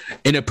been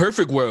in a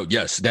perfect world.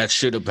 Yes, that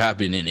should have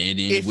happened, and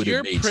it would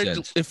have made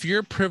sense. If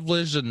you're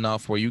privileged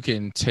enough where you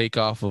can take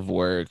off of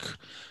work,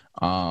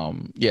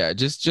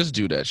 just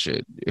do that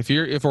shit. If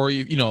you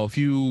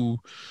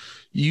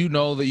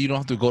know that you don't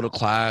have to go to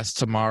class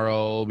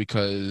tomorrow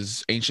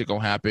because ain't shit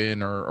gonna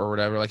happen or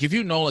whatever. Like, if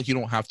you know, like, you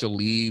don't have to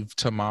leave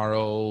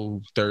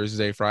tomorrow,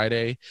 Thursday,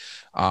 Friday,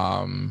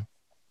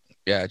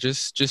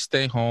 just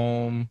stay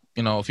home.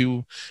 You know, if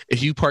you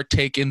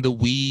partake in the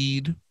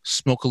weed,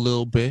 smoke a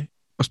little bit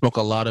or smoke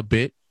a lot of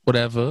bit,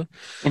 whatever.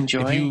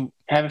 Enjoy.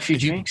 Have a few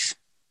drinks.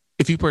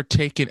 If you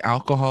partake in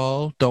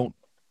alcohol, don't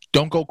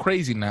go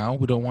crazy now.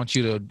 We don't want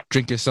you to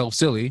drink yourself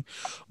silly,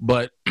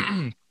 but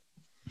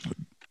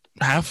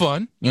have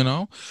fun, you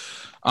know.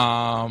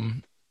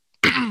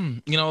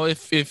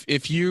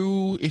 If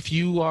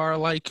you are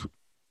like,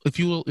 if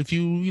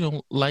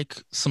you like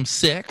some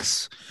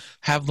sex,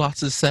 have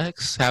lots of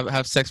sex,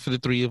 have sex for the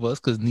three of us,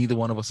 because neither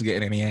one of us are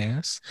getting any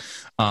ass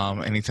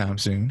anytime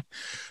soon.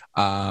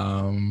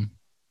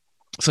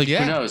 So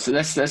yeah, who knows?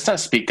 Let's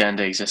not speak that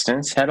into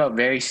existence. How about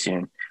very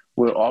soon?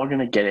 We're all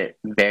gonna get it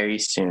very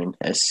soon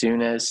as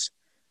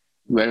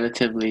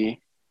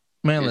relatively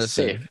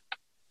safe.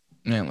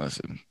 Man,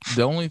 listen.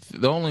 The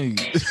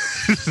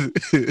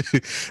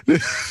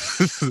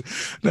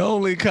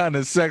only kind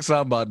of sex I'm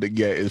about to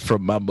get is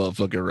from my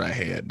motherfucking right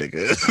hand,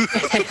 nigga.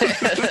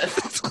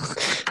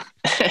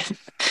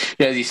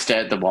 As you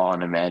stare at the wall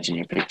and imagine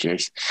your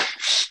pictures.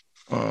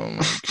 Oh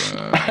my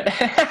god.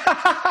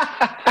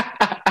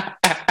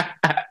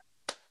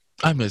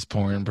 I miss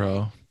porn,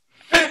 bro.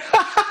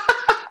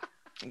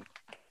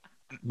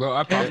 Bro,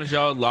 I promise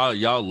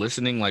y'all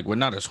listening, like, we're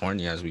not as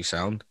horny as we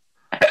sound.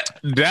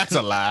 That's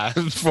a lie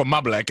for my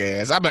black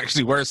ass. I'm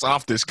actually worse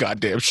off this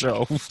goddamn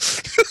show.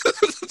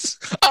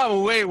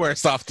 I'm way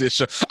worse off this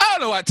show. I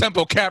don't know why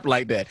Tempo capped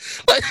like that.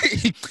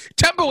 Like,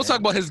 Tempo was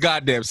talking about his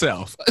goddamn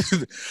self.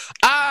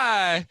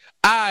 I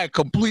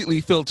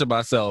completely filter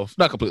myself.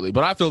 Not completely,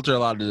 but I filter a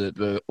lot of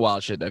the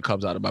wild shit that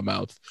comes out of my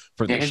mouth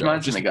for this his show.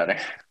 mind's in the gutter.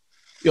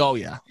 Oh,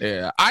 yeah.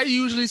 I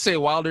usually say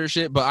wilder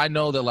shit, but I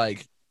know that,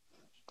 like,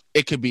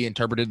 it could be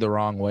interpreted the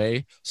wrong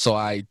way, so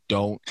I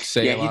don't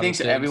say. Yeah, he thinks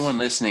that everyone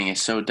listening is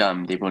so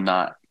dumb they will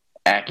not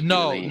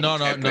accurately. No.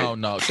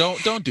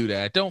 Don't do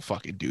that. Don't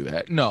fucking do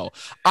that. No,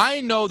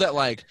 I know that,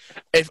 like,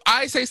 if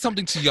I say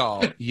something to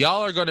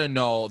y'all are gonna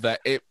know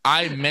that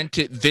I meant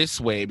it this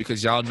way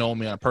because y'all know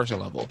me on a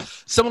personal level.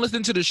 Someone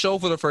listening to the show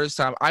for the first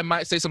time, I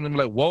might say something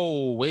like,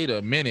 "Whoa, wait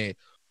a minute,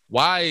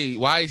 why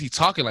is he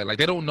talking like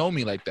they don't know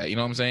me like that?" You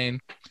know what I'm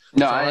saying?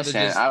 No, so I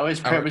understand. I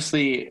was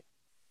purposely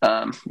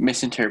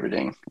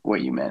misinterpreting what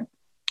you meant.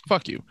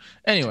 Fuck you.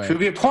 Anyway.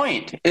 Prove your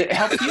point. It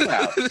helped you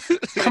out.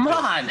 Come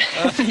on.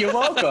 You're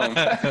welcome.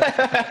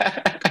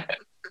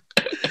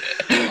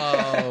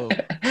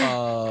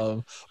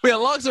 But yeah,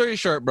 long story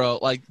short, bro,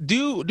 like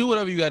do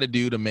whatever you got to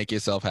do to make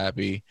yourself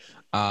happy.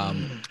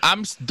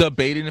 I'm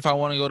debating if I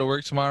want to go to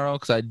work tomorrow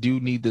because I do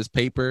need this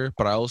paper,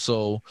 but I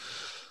also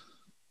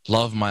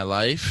love my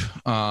life.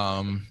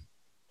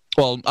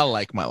 Well, I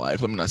like my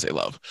life. Let me not say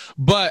love,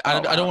 but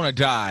I don't want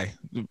to die.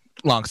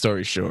 Long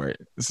story short,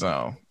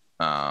 so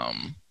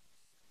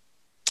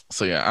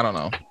yeah, I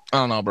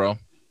don't know, bro.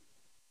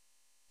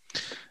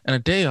 And a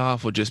day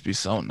off would just be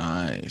so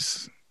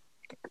nice.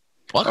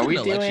 Are we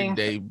doing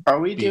the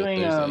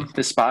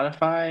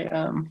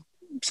Spotify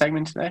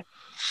segment today?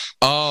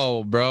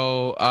 Oh,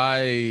 bro,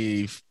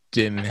 I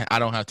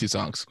don't have 2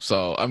 songs,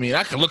 so I mean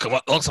I can look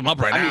them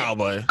up right now.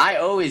 But I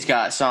always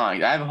got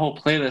songs. I have a whole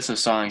playlist of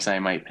songs I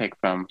might pick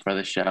from for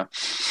the show.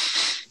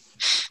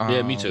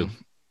 Yeah, me too.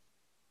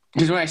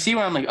 Because when I see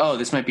one, I'm like, oh,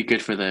 this might be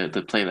good for the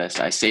playlist.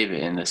 I save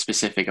it in the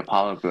specific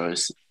Apollo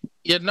Bros.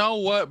 You know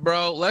what,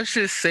 bro? Let's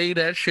just say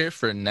that shit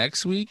for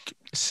next week,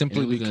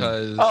 simply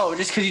because. Oh,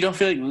 just because you don't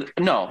feel like.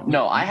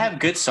 No, I have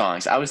good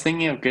songs. I was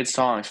thinking of good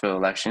songs for the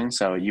election,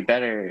 so you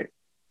better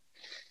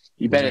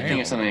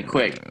think of something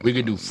quick. We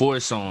could do 4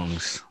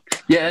 songs.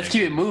 Yeah, let's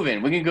keep it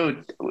moving. We can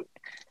go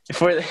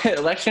for the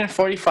election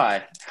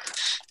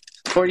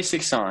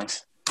 46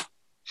 songs.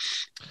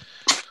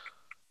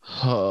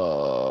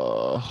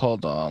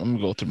 Hold on. Let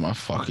me go through my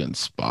fucking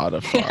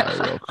Spotify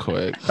real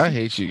quick. I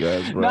hate you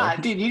guys, bro. Nah,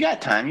 dude, you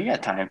got time.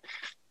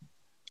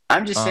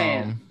 I'm just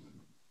saying.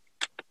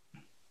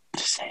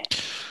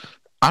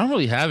 I don't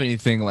really have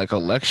anything like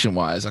election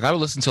wise. Like I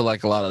listen to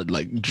like a lot of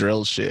like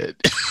drill shit.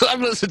 I've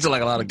listened to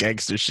like a lot of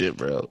gangster shit,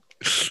 bro.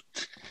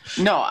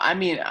 No, I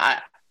mean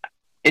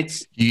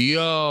it's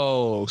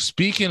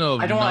speaking of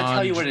I don't want to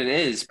tell you what it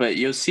is, but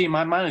you'll see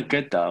mine is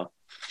good though.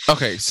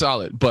 Okay,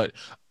 solid. But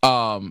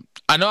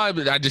I know I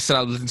just said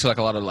I was listening to like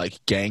a lot of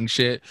like gang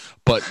shit,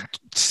 but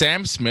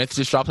Sam Smith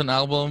just dropped an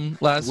album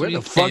last week. Where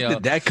the fuck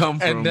did that come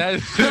from? Let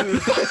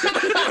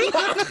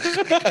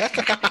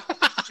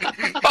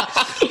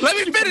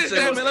me finish,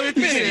 man. Let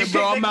me finish,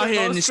 bro. I'm out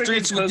here in the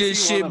streets with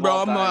this shit,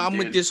 bro. I'm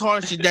with this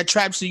hard shit. That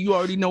trap shit, you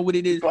already know what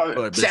it is.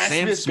 The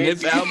Sam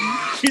Smith album.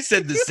 He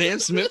said the Sam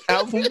Smith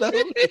album, though.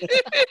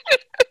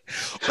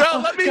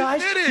 Bro, let me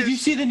finish. Did you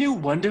see the new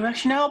One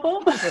Direction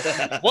album?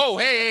 Whoa,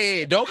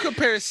 hey, don't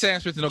compare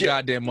Sam Smith to no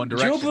goddamn One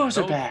Direction. Joe Bros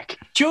are back.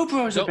 You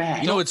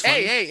know what's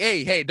funny?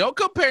 Hey, don't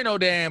compare no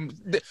damn.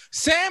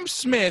 Sam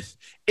Smith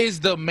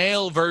is the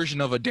male version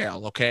of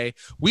Adele, okay?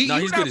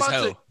 He's good as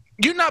hell.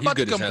 You're not about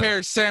to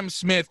compare Sam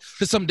Smith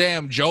to some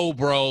damn Joe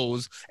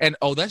Bros. And,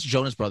 that's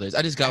Jonas Brothers.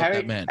 I just got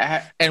that man.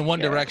 And One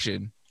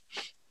Direction.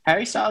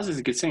 Harry Styles is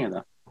a good singer,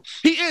 though.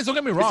 He is. Don't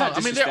get me wrong.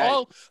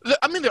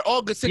 They're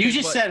all good singers. You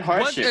just said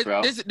hard shit,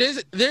 bro.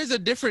 There's a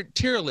different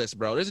tier list,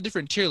 bro. There's a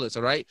different tier list,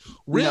 all right?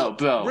 Real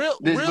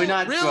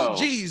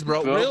G's,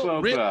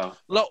 bro. Real.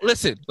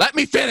 Listen, let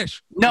me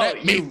finish.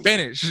 Let me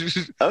finish.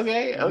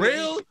 Okay.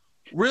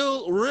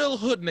 Real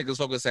hood niggas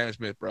fuck with Sam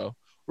Smith, bro.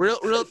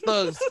 Real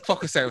thugs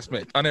fuck with Sam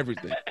Smith on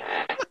everything.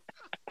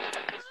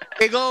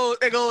 They go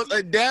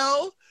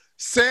Adele,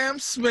 Sam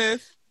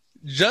Smith,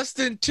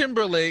 Justin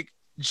Timberlake,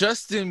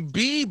 Justin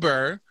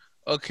Bieber.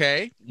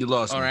 Okay, you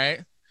lost. All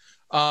right.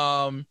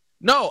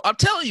 No, I'm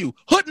telling you,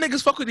 hood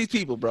niggas fuck with these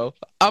people, bro.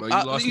 You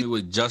lost me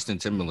with Justin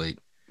Timberlake,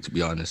 to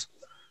be honest.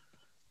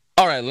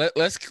 All right,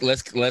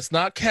 let's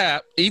not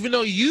cap. Even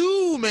though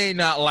you may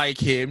not like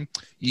him,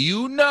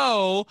 you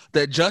know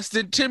that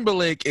Justin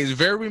Timberlake is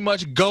very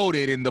much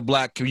goated in the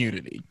black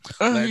community.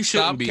 He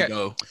shouldn't be,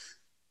 though.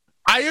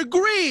 I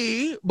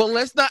agree, but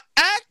let's not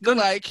act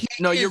like he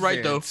No, you're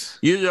right, though.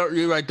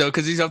 You're right, though,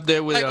 because he's up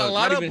there with... Like, a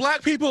lot of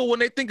black people, when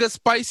they think of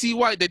Spicy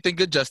White, they think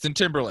of Justin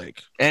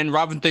Timberlake. And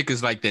Robin Thicke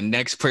is, like, the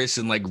next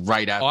person, like,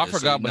 right after. Oh, I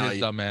forgot about his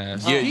dumb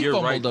ass. Yeah, he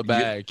fumbled right. the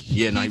bag.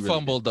 He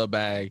fumbled the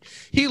bag.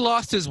 He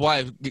lost his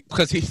wife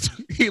because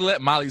he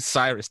let Miley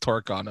Cyrus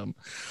twerk on him.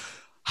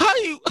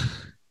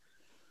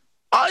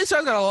 Miley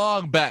Cyrus got a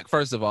long back,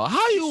 first of all.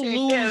 How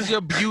you lose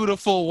your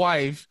beautiful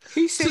wife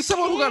to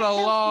someone who got a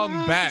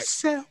long back?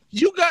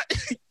 You got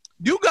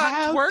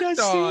twerked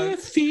on.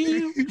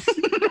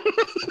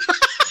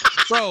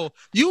 bro.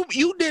 You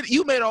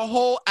made a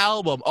whole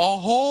album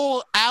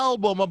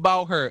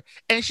about her,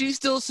 and she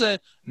still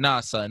said, "Nah,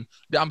 son,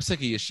 I'm sick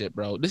of your shit,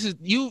 bro. This is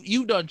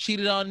you done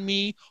cheated on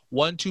me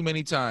one too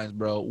many times,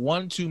 bro.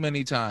 One too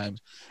many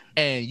times,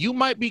 and you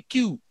might be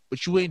cute,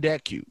 but you ain't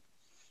that cute."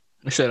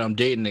 I said, "I'm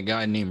dating a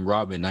guy named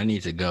Robin. I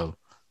need to go."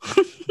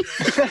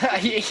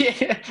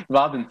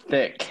 Robin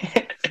Thicke.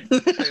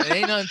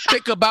 Ain't nothing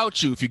thick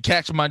about you if you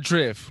catch my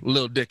drift,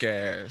 little dick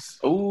ass.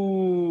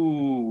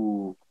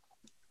 Ooh.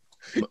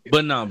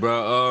 But no,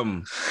 bro.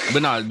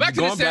 But no, back to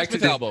going the back to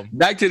the album.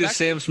 Back to the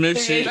Sam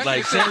Smith shit.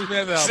 Like Sam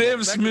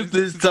Smith Smith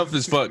is tough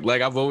as fuck.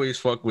 Like I've always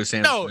fucked with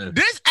Sam Smith. No,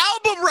 this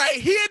album right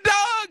here,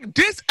 dog.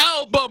 This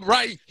album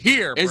right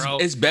here, bro.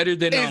 It's better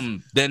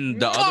than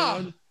the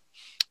other one.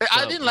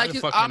 I didn't like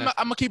it. I'm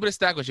gonna keep it a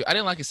stack with you. I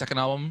didn't like his second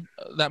album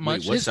that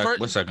much. Wait,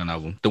 what second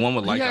album? The one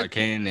with Like I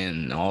Can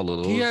and all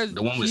of those.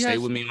 The one with Stay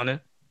With Me on it.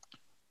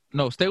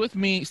 No, Stay With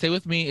Me. Stay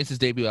With Me is his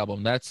debut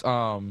album. That's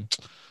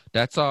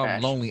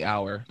Lonely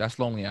Hour. That's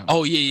Lonely Hour.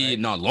 Oh yeah. Right?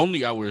 No,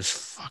 Lonely Hour is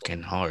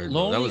fucking hard.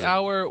 Lonely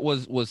Hour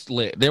was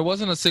lit. There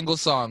wasn't a single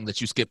song that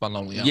you skip on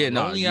Lonely Hour. Yeah,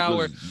 no, Lonely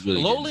Hour.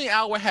 Really Lonely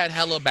Hour had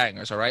hella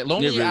bangers. All right,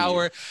 Lonely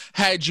Hour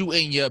had you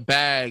in your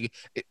bag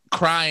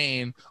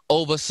crying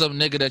over some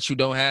nigga that you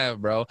don't have,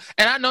 bro.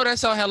 And I know that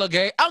sound hella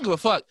gay. I don't give a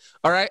fuck.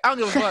 All right, I don't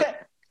give a fuck.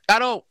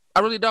 I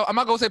really don't. I'm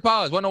not gonna say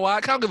pause. Wanna know why?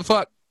 I don't give a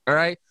fuck. All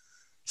right.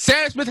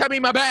 Sam Smith had me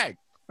in my bag.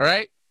 All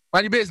right.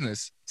 Mind your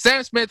business.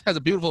 Sam Smith has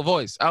a beautiful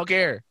voice. I don't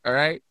care. All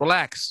right.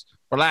 Relax.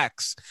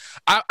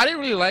 I didn't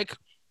really like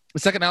the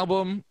second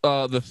album,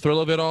 the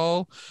thrill of it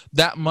all,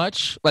 that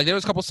much. Like there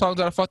was a couple songs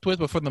that I fucked with,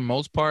 but for the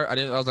most part, I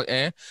was like,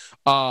 eh.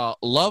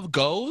 Love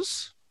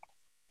Goes.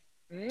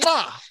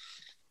 Mwah!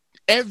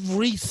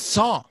 Every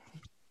song,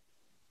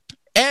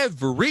 except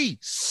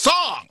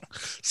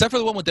for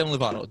the one with Demi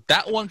Lovato.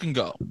 That one can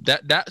go.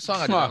 That song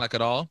I did not like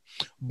at all.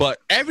 But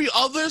every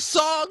other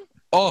song,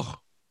 oh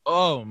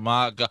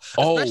my god!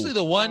 Especially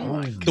the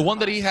one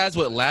that he has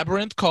with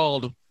Labyrinth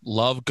called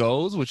 "Love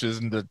Goes," which is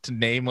the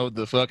name of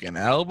the fucking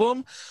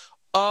album.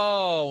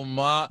 Oh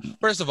my!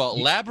 First of all,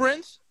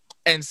 Labyrinth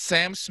and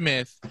Sam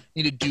Smith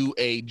need to do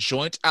a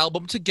joint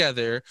album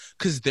together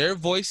because their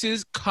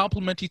voices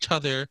complement each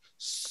other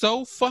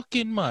so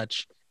fucking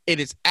much. It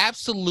is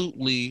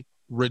absolutely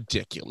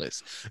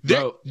ridiculous.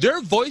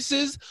 Their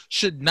voices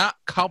should not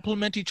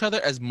complement each other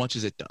as much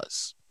as it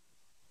does.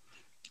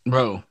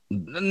 Bro,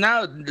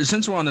 now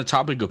since we're on the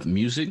topic of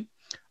music,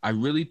 I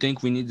really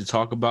think we need to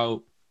talk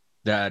about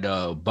that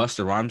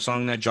Busta Rhymes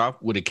song that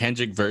dropped with a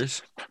Kendrick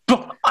verse.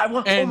 Oh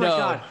my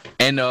god!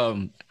 And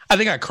I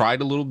think I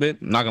cried a little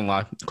bit. I'm not gonna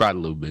lie, cried a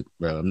little bit,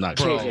 bro. I'm not.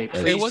 Bro,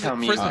 it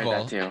wasn't. First of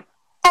all,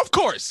 of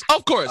course.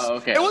 Oh,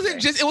 okay, it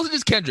wasn't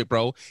just Kendrick,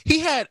 bro. He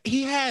had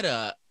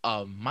a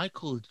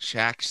Michael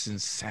Jackson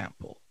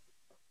sample.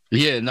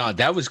 Yeah, no,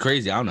 that was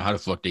crazy. I don't know how the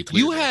fuck they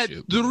cleared You had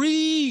shit,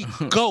 3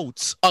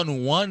 goats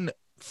on one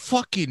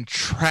fucking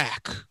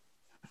track.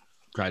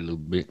 Cried a little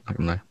bit. I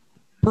can lie.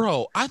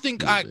 Bro, I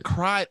think I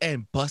cried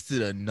and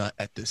busted a nut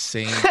at the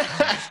same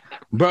time.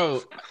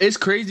 Bro, it's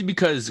crazy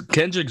because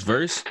Kendrick's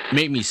verse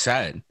made me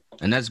sad.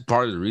 And that's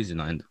part of the reason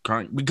I'm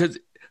crying. Because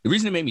the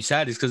reason it made me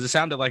sad is because it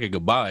sounded like a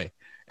goodbye.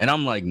 And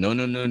I'm like, no,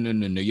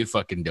 you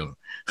fucking don't.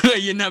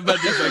 You're not about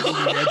to fucking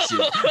do that shit.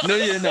 No,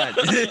 you're not.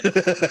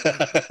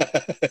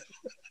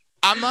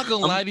 I'm not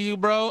gonna lie to you,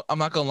 bro. I'm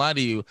not gonna lie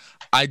to you.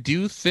 I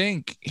do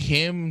think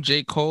him,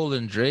 J. Cole,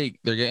 and Drake,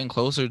 they're getting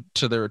closer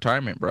to their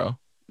retirement, bro.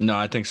 No,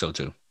 I think so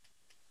too.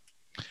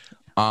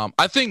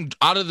 I think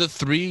out of the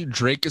 3,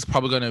 Drake is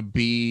probably going to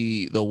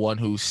be the one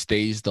who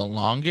stays the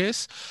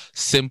longest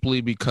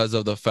simply because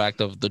of the fact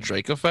of the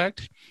Drake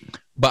effect.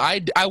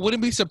 But I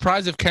wouldn't be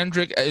surprised if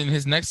Kendrick in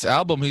his next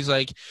album, he's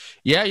like,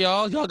 yeah,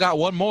 y'all got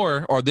one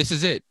more or this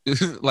is it.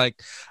 Like,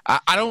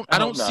 I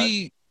don't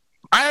see,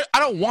 I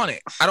don't want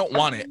it. I don't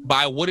want it. But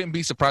I wouldn't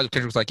be surprised if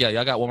Kendrick was like, yeah,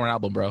 y'all got one more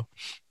album, bro.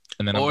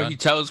 And then he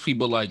tells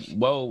people like,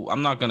 well,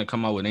 I'm not going to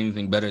come out with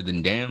anything better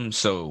than Damn.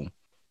 So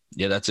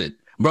yeah, that's it.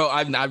 Bro,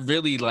 I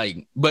really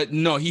like, but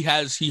no, he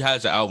has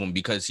an album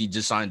because he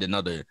just signed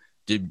another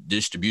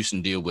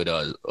distribution deal with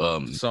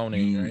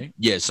Sony, right?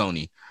 Yeah,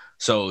 Sony.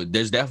 So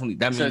there's definitely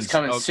that means it's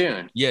coming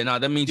soon. Yeah, no,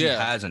 that means he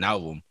has an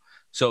album.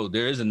 So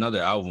there is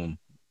another album.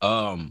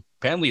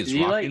 Apparently it's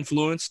rock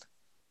influenced.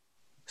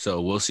 So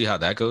we'll see how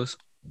that goes.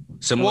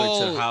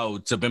 Similar to how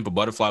To Pimp a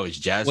Butterfly was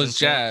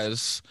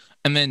jazz.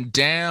 And then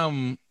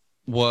Damn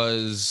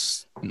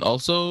was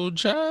also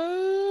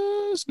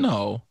jazz.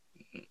 No,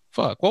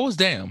 fuck. What was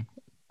Damn?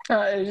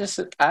 It just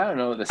I don't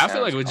know what the I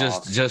feel like it was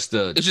just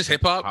it's just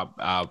hip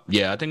hop.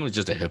 Yeah, I think it was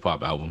just a hip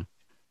hop album.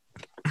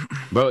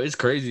 Bro, it's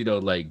crazy though.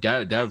 Like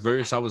that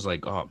verse, I was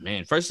like, oh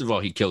man. First of all,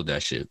 he killed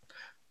that shit.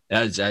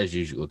 As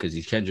usual, because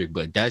he's Kendrick.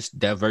 But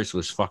that verse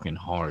was fucking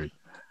hard.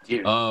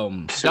 Dude,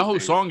 that whole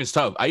song is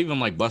tough. I even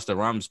like Busta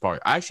Rhymes'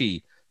 part. I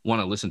actually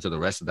want to listen to the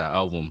rest of that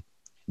album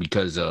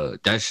because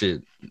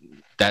that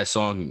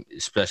song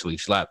especially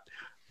slapped.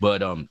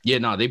 But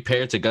they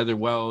paired together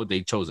well.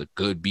 They chose a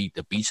good beat.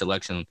 The beat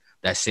selection,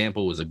 that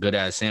sample was a good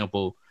ass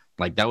sample.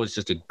 Like that was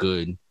just a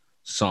good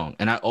song.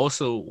 And I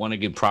also want to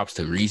give props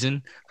to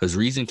Reason, because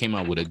Reason came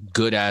out with a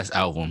good ass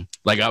album.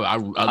 Like I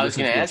was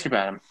going to ask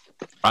about him.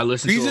 I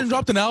listened. Reason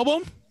dropped an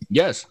album?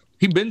 Yes,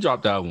 he been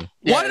dropped the album.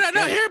 Yeah, why did I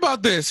not hear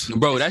about this,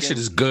 bro? That shit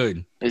is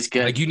good. It's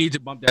good. Like you need to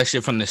bump that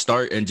shit from the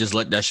start and just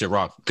let that shit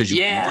rock. Because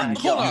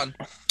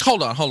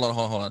hold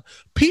on.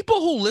 People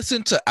who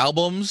listen to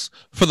albums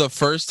for the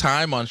first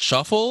time on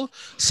shuffle,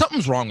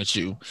 something's wrong with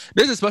you.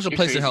 There's a special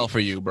place in hell for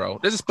you, bro.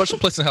 There's a special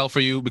place in hell for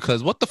you,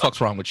 because what the fuck's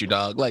wrong with you,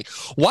 dog? Like,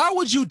 why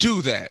would you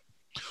do that?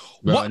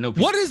 Bro,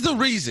 what is the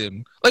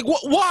reason? Like,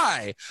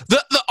 why?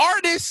 The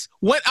artist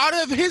went out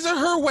of his or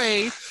her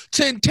way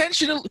to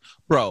intentionally,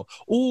 bro.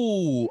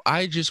 Ooh,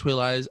 I just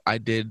realized I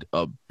did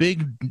a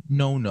big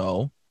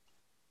no,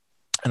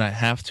 and I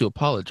have to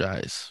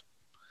apologize.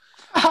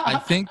 I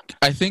think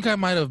I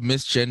might have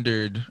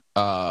misgendered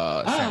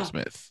Sam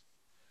Smith.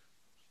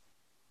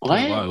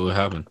 Why? What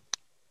happened?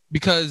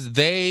 Because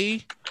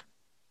they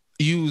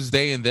use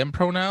they and them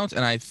pronouns,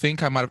 and I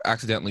think I might have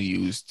accidentally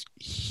used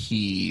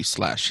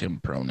he/him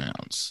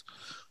pronouns.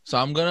 So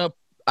I'm gonna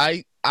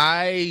I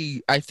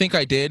think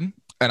I did,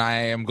 and I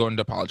am going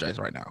to apologize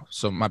right now.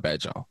 So my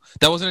bad, y'all.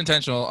 That wasn't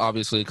intentional,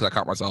 obviously, because I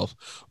caught myself.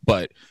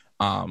 But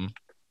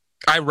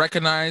I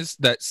recognize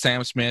that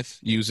Sam Smith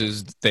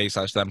uses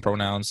they/them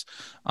pronouns.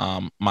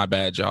 My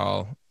bad,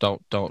 y'all.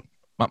 Don't.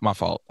 My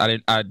fault. I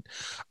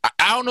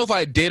don't know if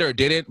I did or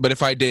didn't, but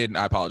if I did,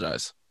 I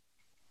apologize.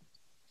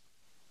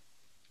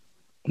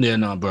 Yeah,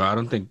 no, bro. I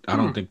don't think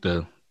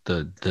the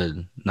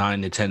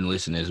 9 to 10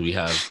 listeners we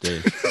have,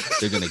 they're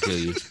gonna kill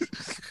you.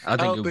 I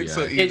think you'll be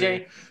so.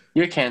 AJ,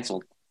 you're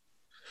canceled.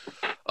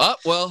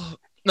 Well,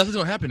 nothing's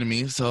gonna happen to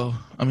me, so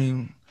I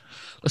mean,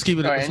 let's keep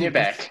it. All right, and you're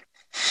back.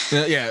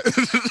 Yeah.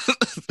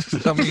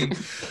 I mean,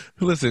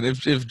 listen,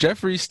 if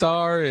Jeffree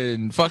Star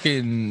and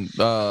fucking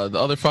the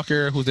other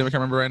fucker whose name I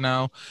can't remember right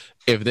now,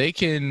 if they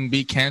can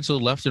be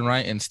canceled left and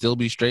right and still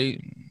be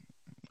straight,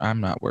 I'm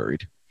not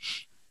worried.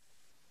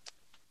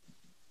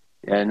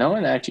 Yeah, no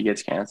one actually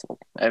gets canceled.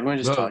 Everyone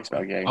just talks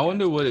about getting I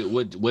wonder what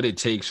it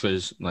takes for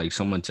like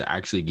someone to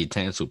actually get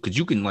canceled, because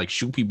you can like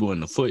shoot people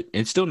in the foot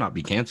and still not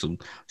be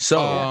canceled.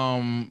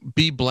 So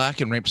be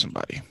black and rape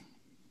somebody.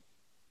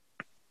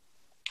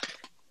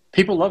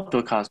 People love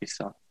Bill Cosby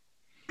stuff.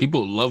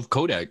 People love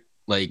Kodak.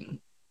 Like,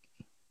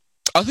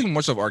 I think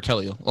more so of R.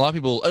 Kelly. A lot of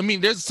people. I mean,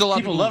 there's still a lot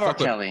of people love R.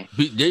 Kelly.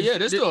 Yeah,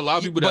 there's still a lot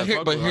of people that.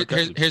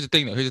 Here's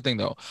the thing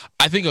though.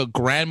 I think a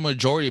grand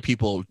majority of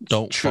people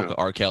don't fuck with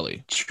R.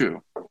 Kelly.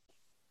 True.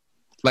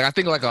 Like, I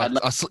think like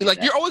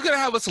you're always gonna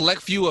have a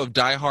select few of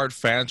diehard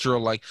fans who are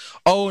like,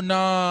 oh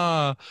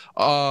nah,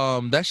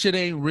 that shit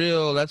ain't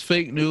real. That's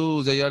fake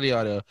news. Yada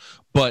yada.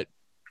 But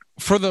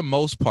for the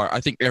most part, I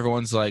think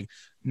everyone's like,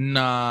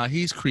 nah,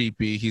 he's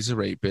creepy. He's a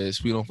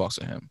rapist. We don't fuck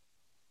with him.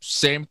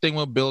 Same thing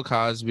with Bill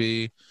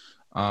Cosby.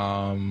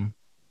 Yeah,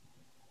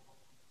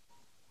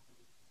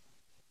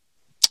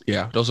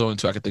 those are the only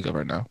two I can think of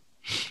right now.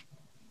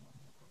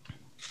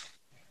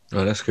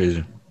 Oh, that's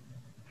crazy.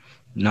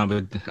 No,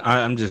 but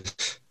I'm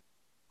just,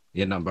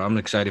 bro. I'm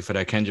excited for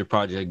that Kendrick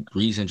project.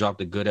 Reason dropped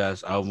a good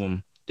ass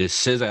album. This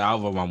SZA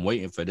album, I'm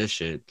waiting for this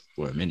shit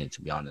for a minute,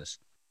 to be honest.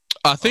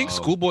 I think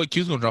Schoolboy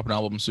Q's gonna drop an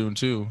album soon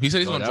too. He said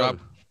he's gonna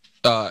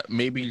drop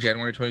maybe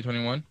January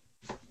 2021.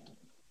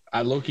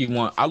 I low key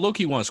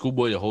want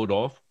Schoolboy to hold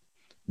off,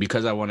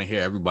 because I want to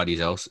hear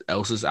everybody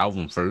else's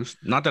album first.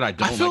 Not that I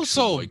don't like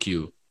Schoolboy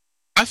Q.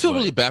 I feel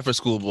really bad for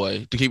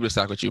Schoolboy, to keep it a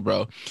stack with you,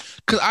 bro.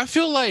 Because I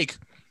feel like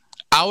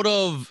out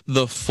of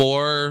the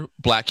 4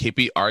 black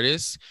hippie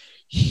artists,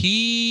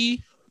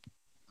 he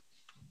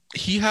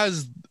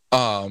has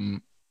I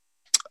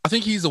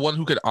think he's the one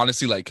who could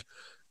honestly like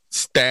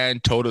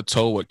stand toe to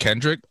toe with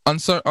Kendrick on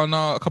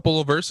a couple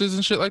of verses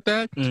and shit like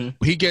that.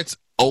 Mm-hmm. He gets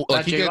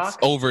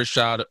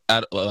overshadowed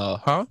at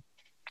So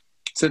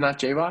not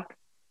J-Rock?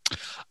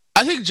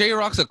 I think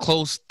J-Rock's a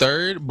close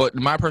third, but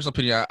in my personal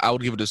opinion, I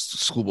would give it to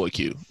Schoolboy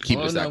Q. Keep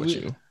it a stack with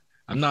you.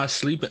 I'm not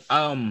sleeping.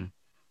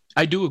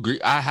 I do agree.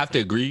 I have to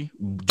agree.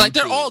 Like,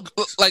 they're all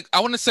like,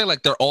 I want to say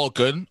like they're all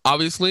good,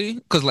 obviously,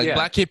 because like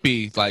Black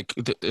Hippie, like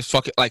it's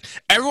fucking like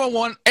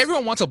everyone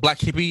wants a Black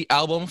Hippie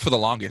album for the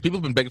longest. People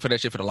have been begging for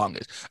that shit for the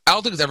longest. I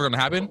don't think it's ever gonna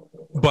happen,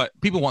 but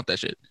people want that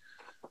shit.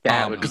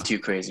 Yeah, it would be too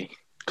crazy.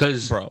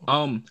 Because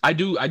I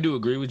do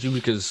agree with you,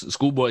 because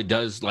Schoolboy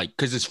does like,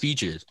 because his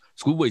features,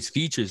 Schoolboy's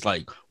features,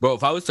 like, bro,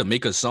 if I was to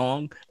make a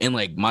song and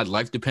like my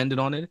life depended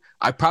on it,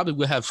 I probably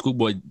would have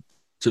Schoolboy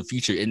to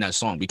feature in that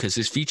song, because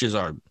his features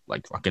are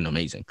like fucking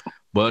amazing.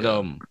 But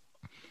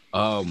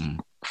I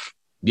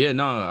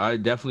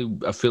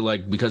feel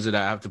like because of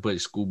that I have to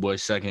put Schoolboy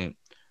second.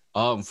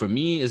 For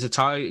me, it's a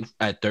tie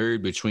at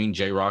third between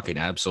J-Rock and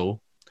Ab-Soul,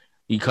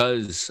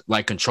 because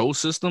like Control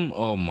System,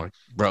 oh my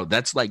bro,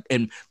 that's like,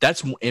 and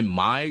that's in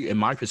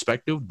my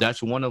perspective,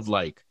 that's one of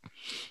like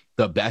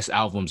the best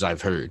albums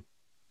I've heard.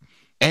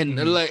 And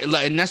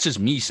and that's just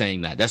me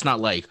saying that. That's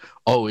not like,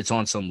 oh, it's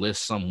on some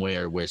list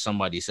somewhere where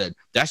somebody said.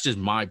 That's just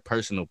my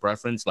personal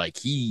preference. Like,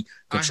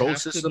 Control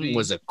System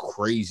was a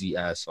crazy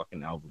ass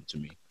fucking album to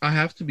me. I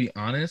have to be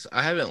honest.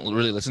 I haven't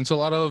really listened to a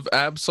lot of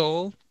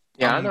Ab-Soul.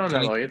 Yeah, I don't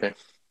know either.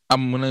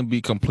 I'm gonna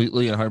be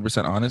completely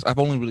 100% honest. I've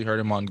only really heard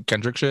him on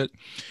Kendrick shit.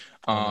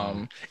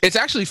 It's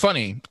actually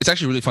funny. It's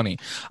actually really funny.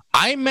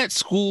 I met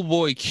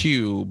Schoolboy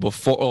Q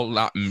before. Oh,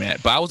 not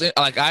met, but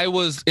I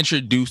was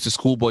introduced to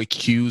Schoolboy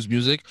Q's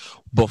music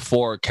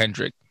before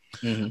Kendrick.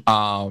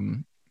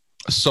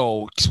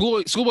 So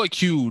Schoolboy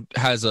Q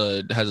has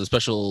a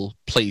special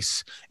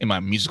place in my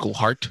musical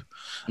heart.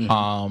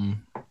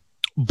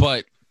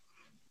 But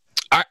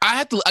I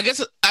have to. I guess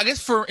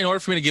in order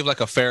for me to give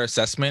like a fair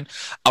assessment,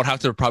 I would have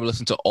to probably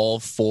listen to all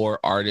 4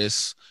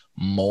 artists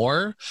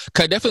more.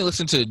 Cause I definitely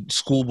listen to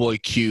Schoolboy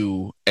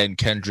Q and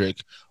Kendrick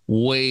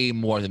way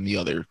more than the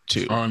other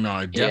 2. Oh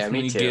no,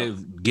 definitely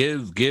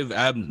give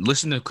Ab,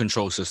 listen to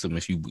Control System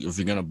if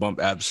you're gonna bump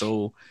Ab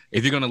Soul.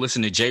 If you're gonna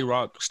listen to J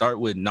Rock, start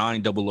with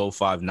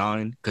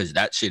 90059 because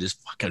that shit is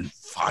fucking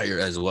fire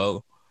as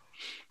well.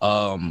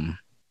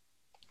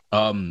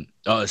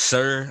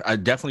 Sir, I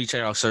definitely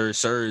check out Sir.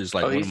 Sir is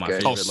like one of my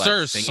favorite. Oh,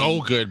 Sir's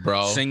so good,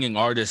 bro. Singing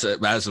artists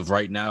as of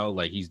right now,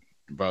 like he's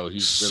really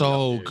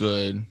so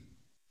good.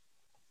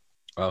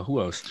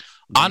 Who else?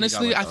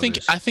 Honestly, I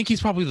think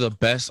he's probably the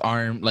best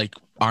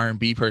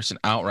R&B person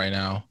out right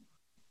now.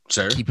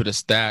 Sir, keep it a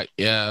stack.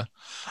 Yeah,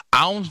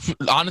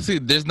 honestly,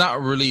 there's not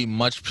really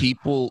much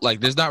people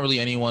there's not really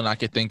anyone I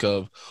could think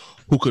of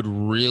who could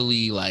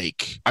really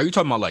like. Are you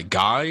talking about like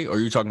Guy, or are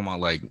you talking about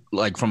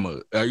like from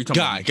a? Are you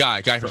talking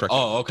Guy for sure?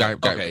 Oh, okay,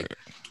 okay.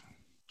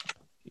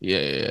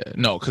 Yeah.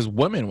 No, because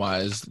women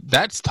wise,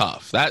 that's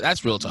tough.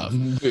 That's real tough.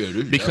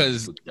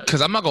 Because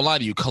I'm not gonna lie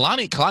to you,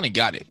 Kalani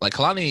got it. Like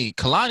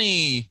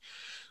Kalani,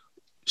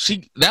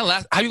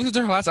 have you listened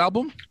to her last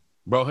album?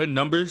 Bro, her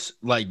numbers,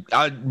 like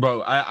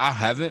I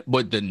haven't,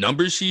 but the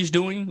numbers she's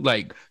doing,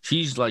 like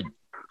she's like,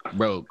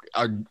 bro,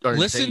 are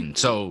insane.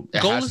 So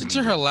go listen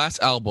to her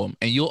last album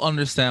and you'll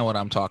understand what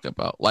I'm talking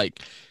about.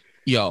 Like,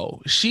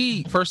 yo,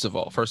 she first of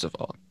all,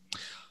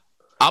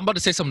 I'm about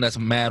to say something that's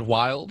mad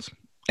wild,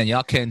 and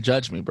y'all can't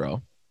judge me,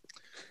 bro.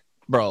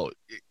 Bro,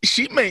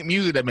 she make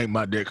music that make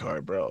my dick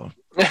hard, bro.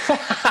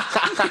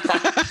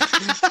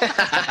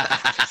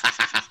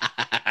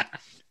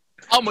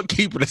 I'm gonna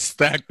keep it a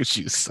stack with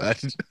you, son.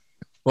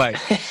 Like,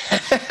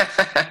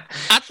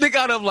 I think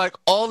out of like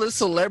all the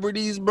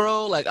celebrities,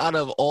 bro, I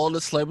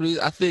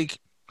think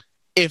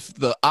if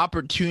the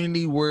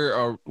opportunity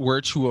were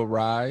to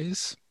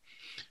arise,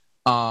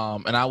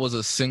 and I was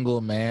a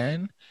single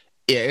man,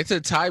 yeah, it's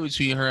a tie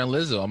between her and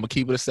Lizzo. I'm gonna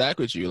keep it a stack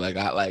with you.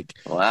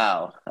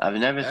 Wow, I've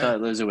never thought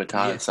Lizzo would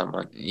tie with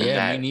someone.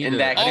 Yeah, me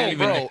neither. I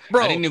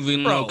didn't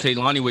even know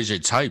Kehlani was your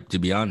type, to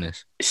be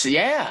honest.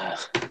 Yeah.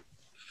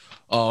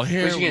 Oh,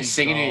 here was she gonna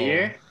sing in your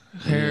ear?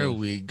 Here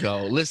we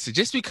go. Listen,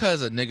 just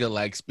because a nigga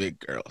likes big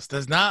girls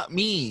does not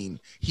mean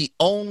he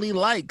only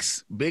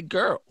likes big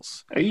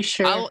girls. Are you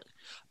sure?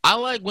 I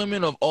like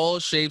women of all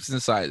shapes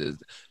and sizes.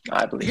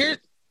 I believe.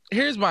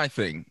 Here's my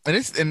thing,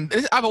 and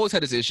I've always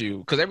had this issue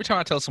because every time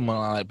I tell someone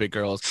I like big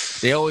girls,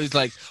 they always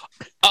like,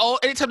 oh,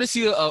 anytime they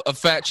see a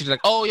fat chick, like,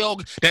 oh, yo,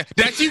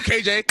 that's you,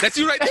 KJ, that's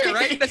you right there,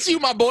 right? That's you,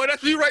 my boy,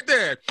 that's you right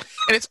there.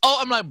 And it's all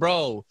I'm like,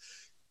 bro.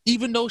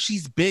 Even though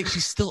she's big,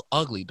 she's still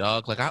ugly,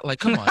 dog.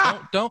 Come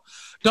on,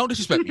 don't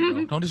disrespect me,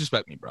 bro. Don't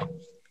disrespect me, bro.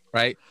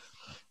 Right?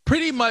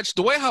 Pretty much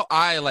the way how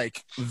I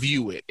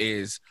view it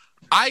is,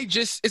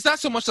 it's not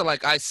so much that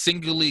I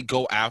singly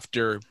go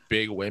after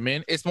big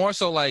women. It's more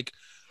so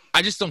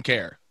I just don't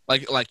care.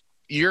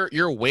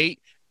 Your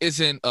weight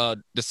isn't a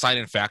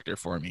deciding factor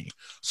for me.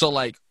 So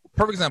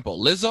perfect example,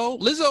 Lizzo.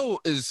 Lizzo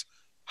is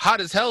hot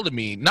as hell to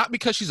me, not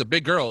because she's a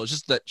big girl. It's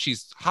just that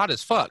she's hot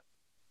as fuck.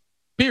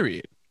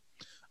 Period.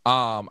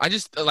 I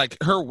just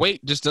her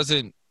weight just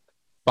doesn't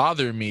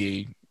bother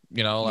me,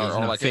 you know,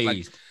 I'm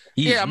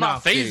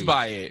not fazed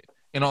by it.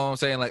 You know what I'm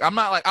saying? I'm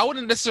not I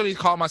wouldn't necessarily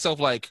call myself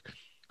a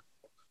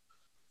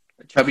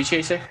chubby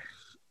chaser.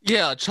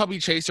 Yeah, a chubby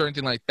chaser or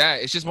anything like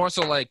that. It's just more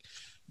so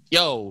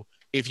yo,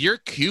 if you're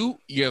cute,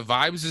 your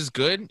vibes is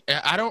good.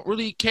 I don't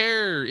really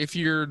care if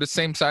you're the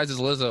same size as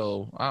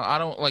Lizzo. I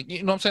don't you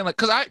know what I'm saying?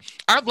 Because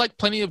I've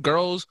plenty of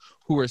girls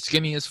who are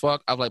skinny as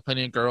fuck. I've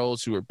plenty of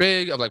girls who are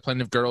big. I've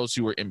plenty of girls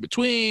who are in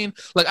between.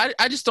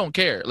 I just don't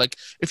care.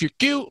 If you're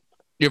cute,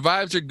 your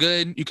vibes are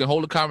good. You can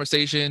hold a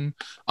conversation.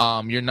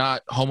 You're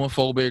not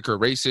homophobic or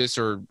racist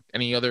or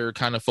any other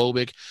kind of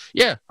phobic.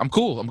 Yeah, I'm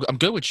cool. I'm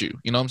good with you.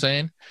 You know what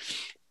I'm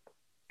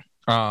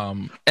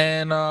saying?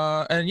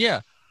 And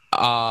yeah.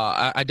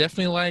 I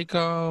definitely like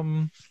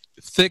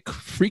thick,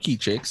 freaky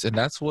chicks, and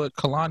that's what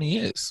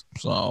Kalani is.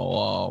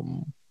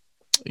 So,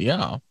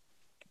 yeah.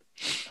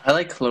 I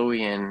like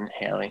Chloe and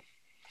Haley.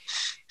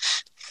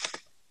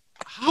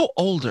 How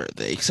old are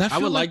they? Because I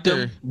would like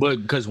them,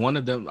 but because one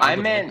of them, I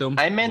meant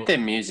the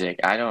music.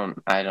 I don't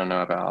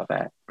know about all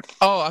that.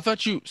 Oh, I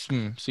thought you.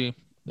 See,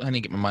 I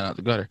didn't get my mind out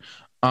the gutter.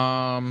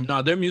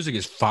 No, their music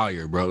is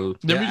fire, bro.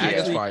 Their music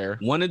is fire.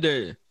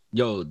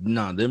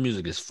 Their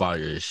music is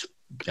fire.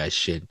 That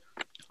shit.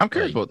 I'm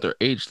curious about their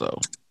age, though.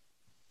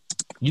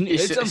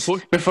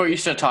 Before you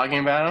start talking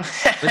about them,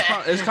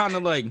 it's kind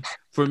of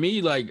for me,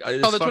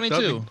 they're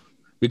 22.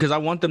 Because I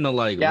want them to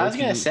Yeah, I was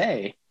gonna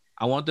say.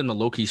 I want them to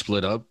low key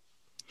split up.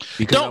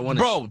 Because I Don't, want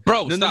bro, stop.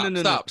 Bro,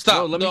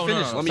 let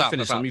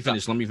me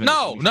finish.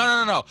 No.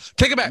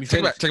 Take it back.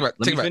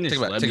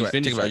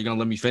 Are you gonna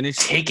let me finish?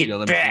 Take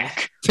it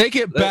back. Take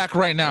it back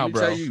right now,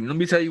 bro. Let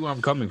me tell you where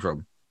I'm coming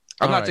from.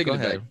 I'm not taking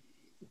it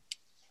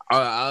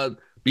back.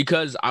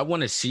 Because I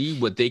want to see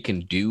what they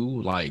can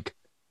do, like,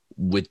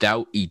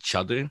 without each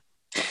other.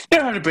 They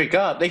don't have to break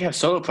up. They can have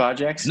solo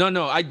projects. Yeah,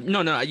 I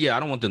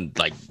don't want them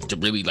to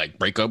really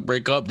break up. They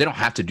don't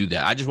have to do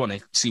that. I just want to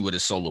see what a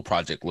solo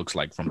project looks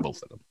like from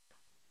both of them.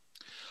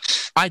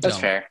 That's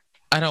fair.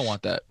 I don't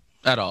want that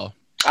at all.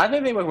 I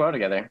think they work well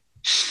together.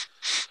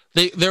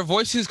 Their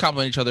voices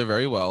complement each other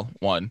very well.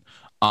 One,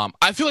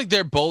 I feel like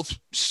they're both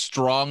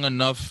strong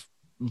enough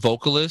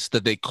vocalists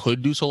that they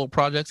could do solo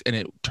projects and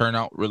it turn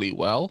out really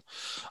well.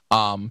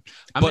 But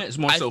it's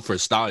more so for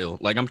style.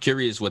 Like, I'm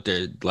curious what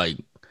their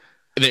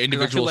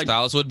individual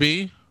styles would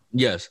be.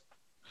 Yes.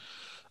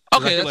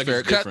 Okay, that's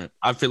fair. Different.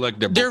 I feel like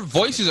their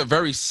voices are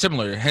very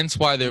similar, hence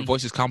why their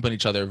voices complement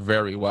each other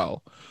very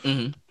well.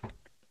 Mm-hmm.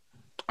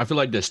 I feel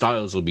like their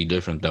styles will be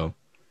different though.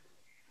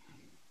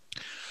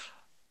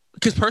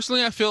 Because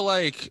personally, I feel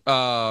like,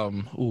 I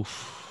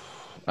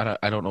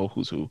don't know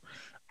who's who.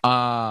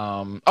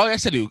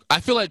 Yes, I do. I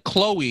feel like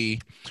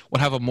Chloe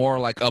would have a more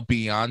like a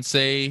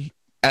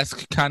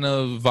Beyonce-esque kind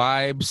of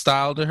vibe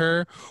style to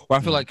her, where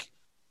I feel like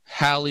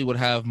Halle would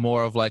have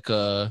more of like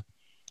a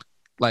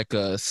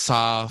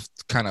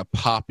soft kind of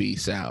poppy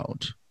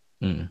sound.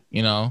 You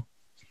know?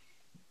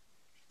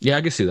 Yeah,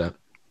 I can see that.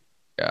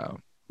 Yeah.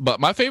 But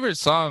my favorite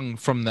song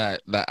from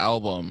that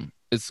album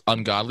is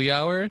Ungodly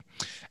Hour.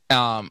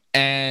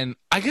 And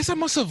I guess I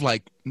must have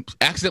like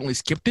accidentally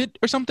skipped it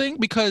or something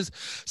because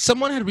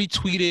someone had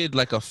retweeted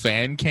like a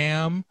fan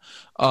cam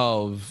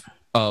of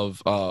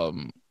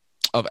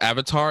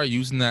Avatar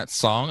using that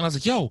song, and I was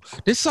like, "Yo,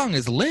 this song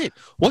is lit.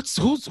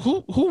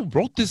 Who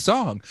wrote this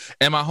song?"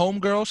 And my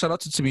homegirl, shout out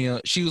to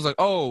Tamia, she was like,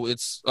 "Oh,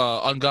 it's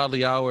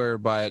Ungodly Hour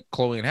by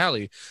Chloe and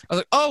Halle." I was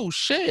like, "Oh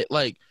shit!"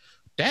 Like,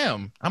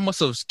 damn, I must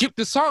have skipped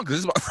this song because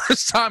this is my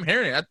first time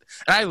hearing it.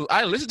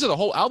 I listened to the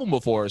whole album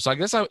before, so I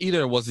guess I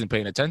either wasn't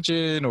paying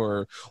attention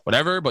or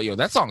whatever. But yo,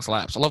 that song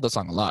slaps. I love that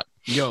song a lot.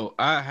 Yo,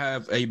 I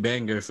have a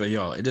banger for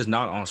y'all. It is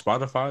not on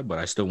Spotify, but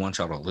I still want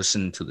y'all to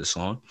listen to the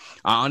song.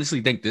 I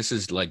honestly think this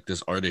is like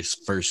this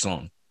artist's first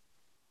song,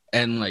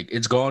 and like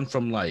it's gone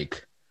from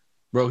like,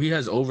 bro, he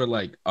has over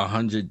like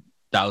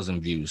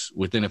 100,000 views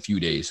within a few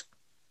days,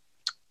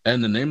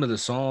 and the name of the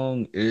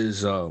song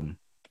is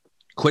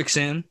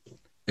Quicksand.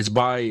 It's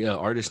by an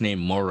artist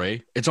named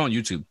Moray. It's on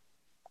YouTube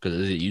because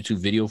there's a YouTube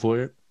video for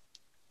it.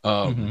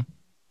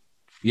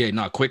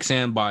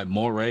 Quicksand by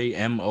Moray,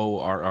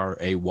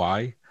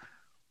 Morray.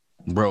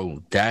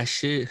 Bro, that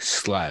shit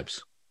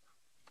slaps.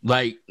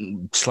 Like,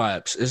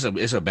 slaps. It's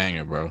a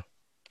banger, bro.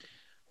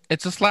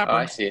 It's a slapper. Oh,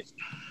 I see it.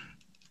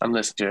 I'm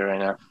listening to it right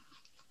now.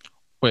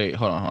 Wait,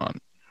 hold on.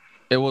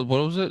 It was,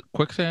 what was it?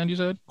 Quicksand, you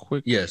said?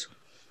 Yes.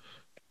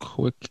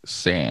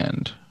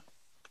 Quicksand.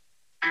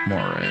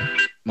 Moray.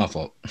 My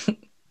fault.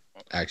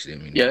 Actually, I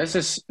mean, yeah, this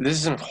is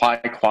some high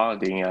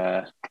quality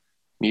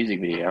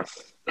music video.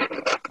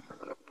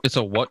 It's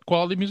a what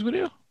quality music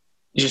video?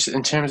 Just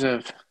in terms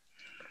of,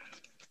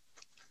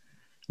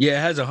 yeah,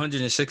 it has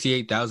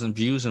 168,000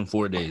 views in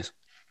 4 days.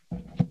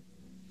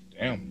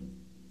 Damn.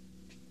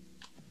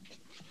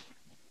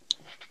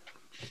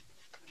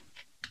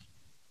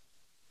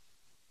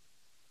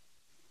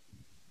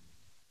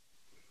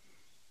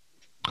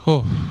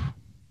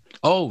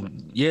 Oh,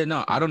 yeah,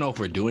 no, I don't know if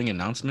we're doing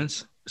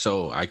announcements.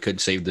 So I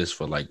could save this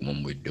for like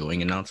when we're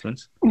doing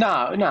announcements.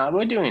 No,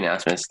 we're doing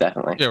announcements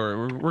definitely. Yeah,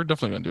 we're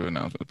definitely gonna do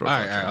announcements. All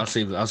right, I'll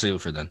save it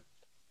for then.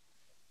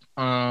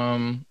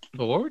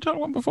 But what were we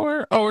talking about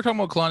before? Oh, we're talking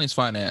about Kalani's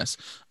fine ass.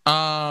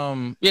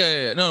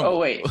 Yeah. No. Oh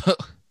wait,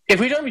 if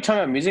we don't be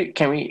talking about music,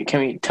 can we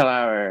tell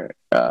our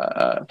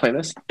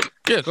playlist?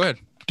 Yeah, go ahead.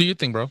 Do your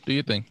thing, bro. Do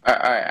your thing. All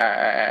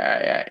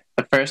right.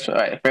 The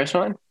first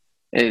one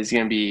is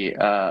gonna be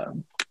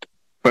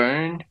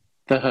 "Burn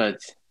the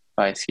Hoods"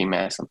 by Ski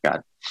Mask. Oh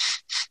God.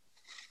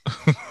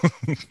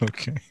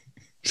 Okay.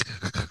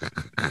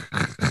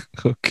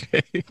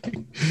 Okay.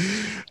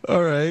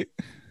 All right.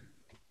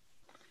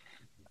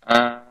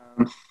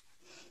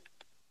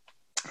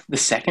 The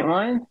second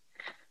one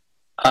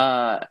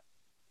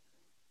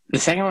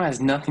has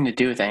nothing to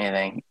do with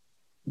anything,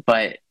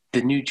 but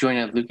the new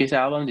Joyner Lucas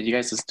album. Did you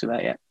guys listen to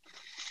that yet?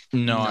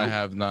 No, I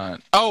have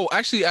not. Oh,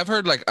 actually, I've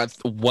heard like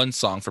one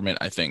song from it.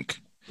 I think.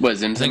 What,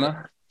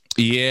 Zimzima?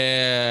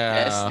 Yeah.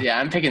 Yes, yeah,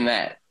 I'm picking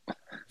that.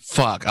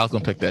 Fuck, I was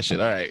gonna pick that shit.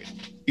 All right.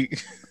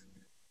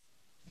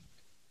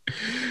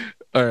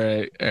 All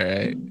right.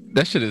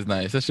 That shit is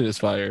nice. That shit is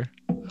fire.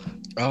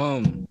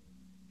 All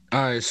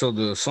right. So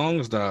the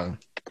songs that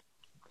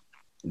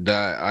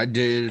I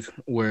did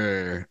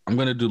were, I'm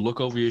gonna do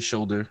 "Look Over Your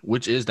Shoulder,"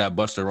 which is that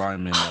Busta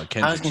Rhymes and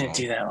Kendrick I was gonna song.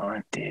 do that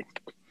one, dude.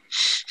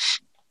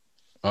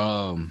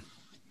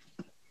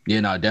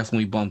 I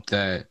definitely bumped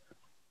that.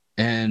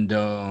 And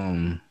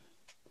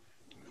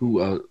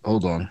who?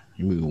 Hold on,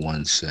 give me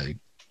one sec.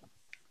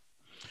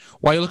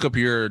 While you look up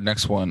your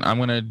next one, I'm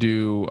gonna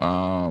do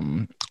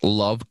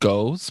Love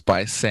Goes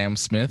by Sam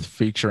Smith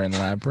featuring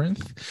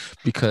Labyrinth,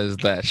 because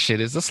that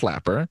shit is a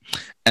slapper.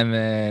 And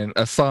then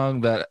a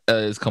song that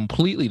is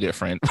completely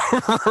different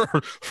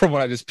from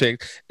what I just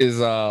picked is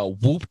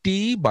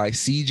Whoop-Dee by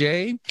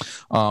CJ.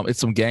 It's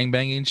some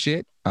gangbanging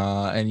shit.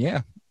 And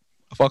yeah,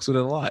 I fucks with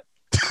it a lot.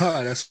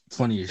 Oh, that's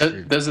funny as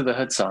shit. Those are the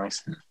hood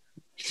songs.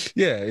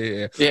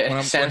 Yeah.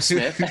 Sam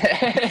Smith. When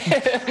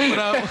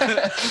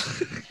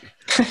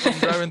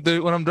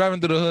I'm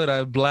driving through the hood,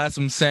 I blast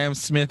some Sam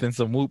Smith and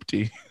some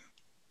Whoop-Dee.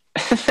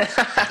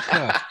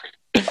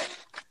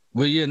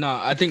 Well, yeah, no,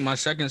 I think my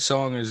second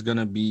song is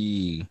gonna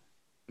be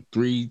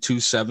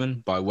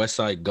 327 by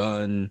Westside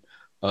Gunn.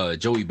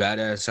 Joey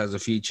Badass has a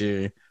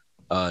feature.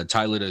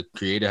 Tyler the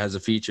Creator has a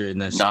feature in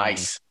that song.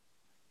 Nice.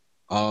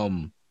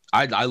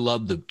 I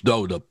love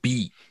the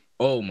beat.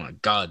 Oh my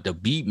god, the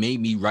beat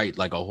made me write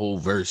like a whole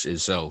verse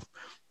itself,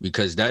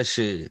 because that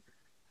shit,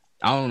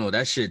 I don't know,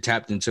 that shit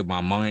tapped into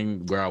my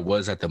mind where I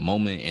was at the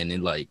moment, and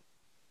it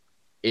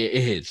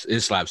hits,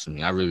 it slaps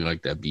me. I really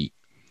like that beat.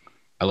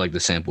 I like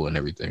the sample and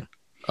everything.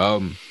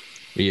 But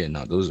yeah,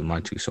 no, those are my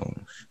two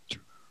songs.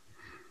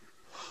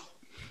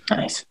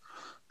 Nice.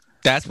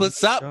 That's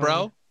what's up,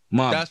 bro.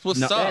 Mom, that's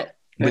what's up.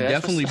 But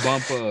definitely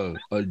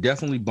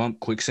bump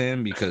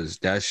Quicksand, because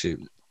that shit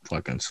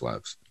fucking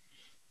slaps.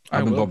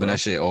 I've been bumping that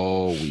shit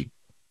all week.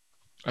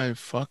 I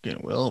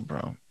fucking will,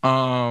 bro.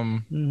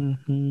 I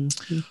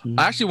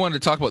actually wanted to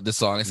talk about this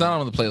song. It's not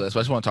on the playlist, but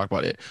I just want to talk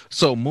about it.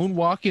 So,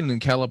 Moonwalking in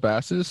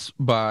Calabasas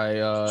by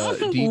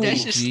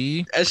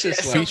DDG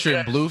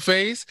featuring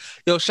Blueface.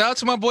 Yo, shout out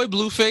to my boy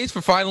Blueface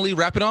for finally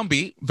rapping on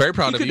beat. Very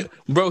proud of you.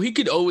 Bro, he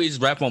could always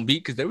rap on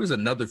beat, because there was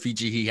another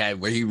feature he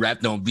had where he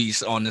rapped on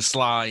beats on the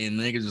sly, and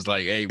niggas was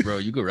like, hey, bro,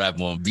 you could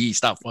rap on beat.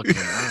 Stop fucking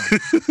around.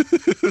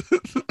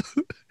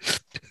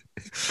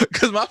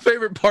 Because my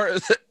favorite part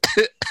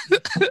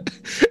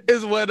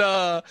is when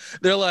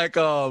they're like,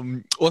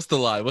 what's the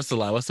line? What's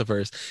the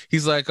verse?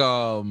 He's like,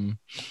 fuck.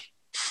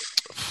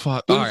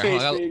 All right, I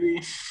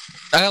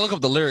gotta look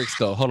up the lyrics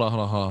though. Hold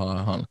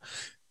on.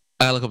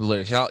 I gotta look up the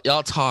lyrics.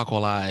 Y'all talk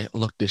while I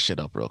look this shit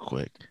up real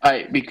quick. All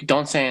right,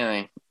 don't say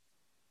anything.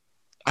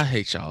 I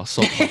hate y'all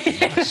so fucking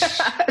much.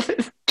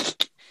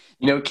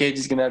 You know, Cage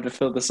is gonna have to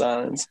fill the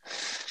silence.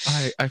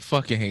 I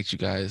fucking hate you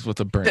guys with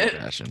a burning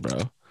passion,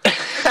 bro.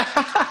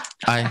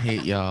 I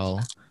hate y'all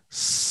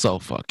so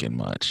fucking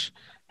much.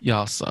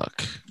 Y'all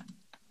suck.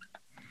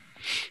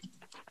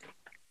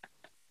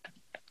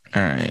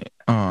 All right.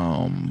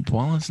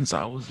 Balling since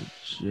I was a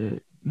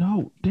shit.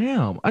 No,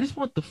 damn. I just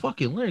want the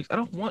fucking lyrics. I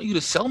don't want you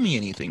to sell me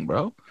anything,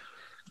 bro.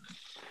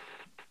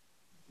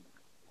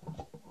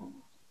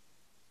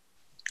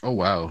 Oh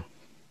wow.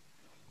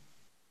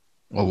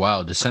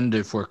 The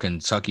senator for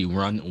Kentucky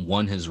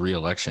won his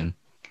re-election.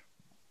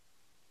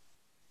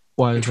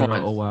 Why is that?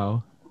 Oh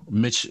wow.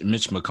 Mitch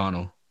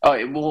McConnell. Oh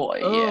well,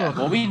 yeah.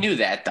 Well, we knew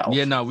that though.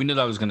 Yeah, no, we knew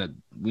that was gonna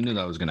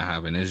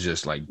happen. It's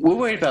just like we're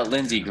worried about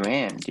Lindsey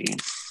Graham, dude.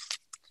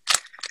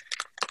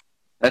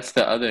 That's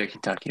the other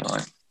Kentucky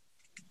one.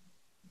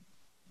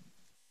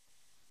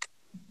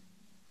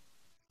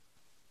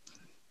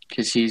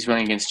 Because he's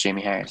running against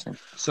Jamie Harrison.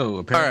 So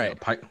apparently, all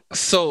right.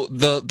 So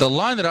the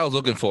line that I was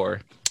looking for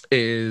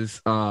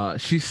is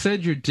she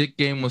said your dick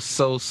game was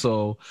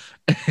so,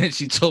 and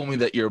she told me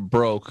that you're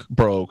broke.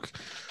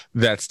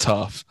 That's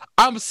tough.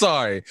 I'm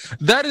sorry.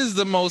 That is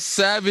the most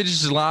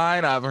savage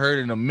line I've heard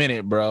in a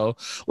minute, bro.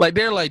 Like,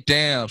 they're like,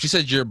 damn, she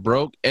said you're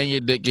broke and your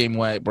dick game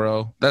whack,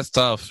 bro. That's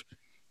tough.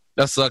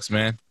 That sucks,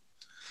 man.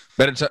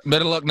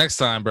 Better luck next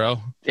time,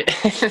 bro.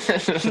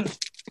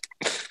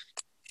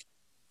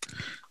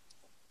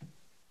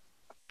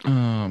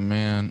 Oh,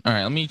 man. All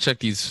right, let me check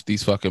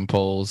these fucking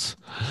polls.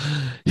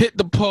 Hit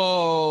the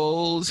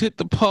polls.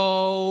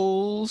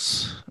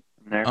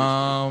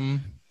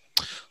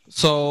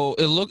 So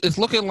it's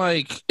looking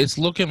like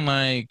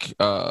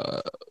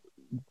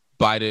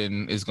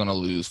Biden is gonna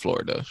lose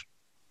Florida.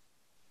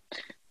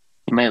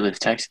 He might lose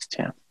Texas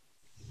too.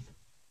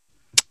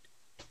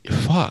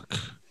 Fuck.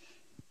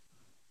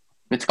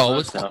 It's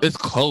close, it's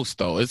close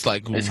though. It's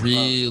like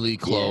really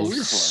close.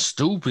 Yeah, it's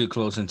stupid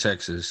close in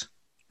Texas.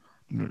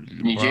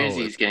 New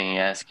Jersey's getting his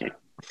ass kicked.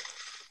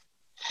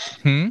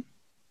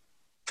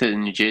 So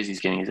New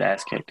Jersey's getting his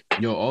ass kicked.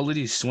 Yo, all of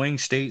these swing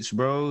states,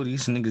 bro,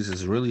 these niggas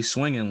is really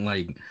swinging.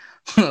 Like,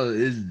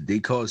 they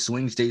call it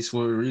swing states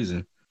for a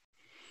reason.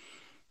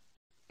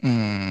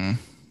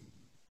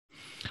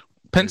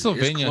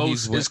 Pennsylvania,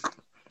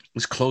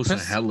 it's close in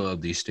hella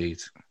of these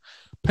states.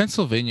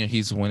 Pennsylvania,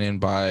 he's winning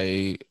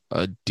by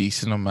a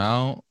decent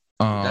amount.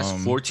 That's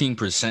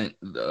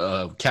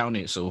 14%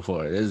 counted so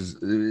far.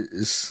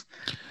 It's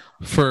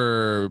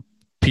for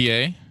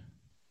PA.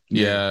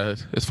 Yeah,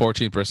 it's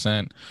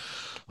 14%.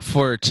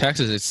 For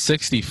Texas, it's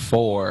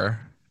 64,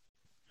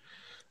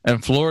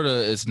 and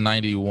Florida is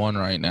 91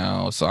 right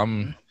now. So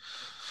I'm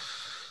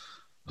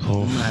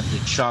gonna have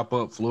to chop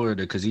up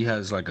Florida because he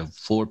has like a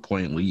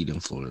 4-point lead in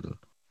Florida.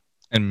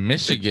 And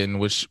Michigan,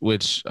 which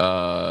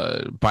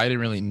Biden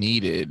really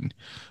needed,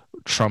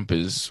 Trump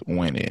is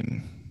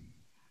winning.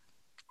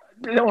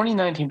 Only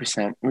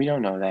 19%. We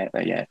don't know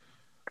that yet.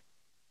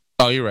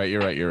 Oh, you're right.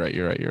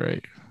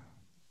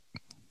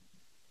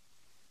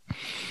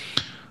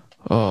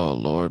 Oh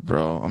Lord,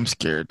 bro, I'm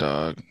scared,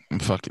 dog. I'm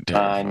fucking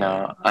terrified.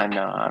 I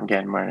know. I'm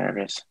getting more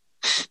nervous.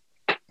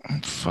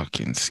 I'm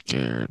fucking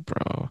scared,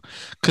 bro.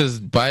 Because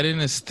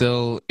Biden is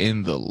still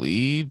in the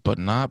lead, but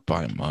not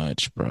by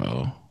much,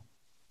 bro.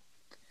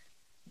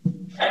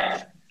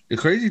 The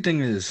crazy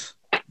thing is,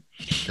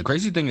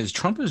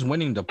 Trump is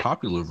winning the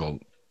popular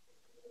vote.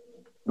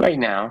 Right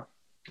now.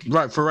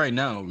 Right, for right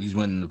now, he's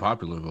winning the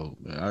popular vote.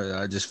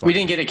 I just we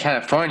didn't get to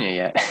California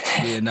yet.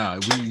 Yeah, no,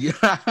 you're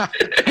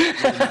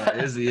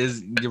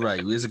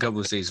right. There's a couple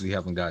of states we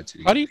haven't got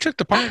to. How do you check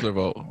the popular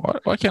vote?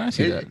 Why can't I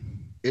see that?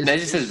 It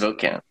just says vote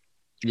count.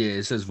 Yeah,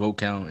 it says vote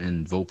count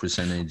and vote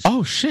percentage.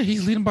 Oh shit,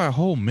 he's leading by a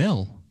whole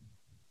mil.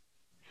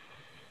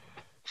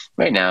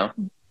 Right now.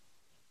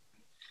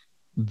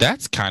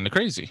 That's kind of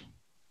crazy.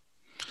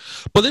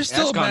 But there's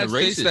still mad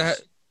states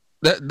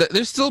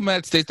there's still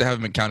mad states that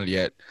haven't been counted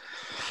yet.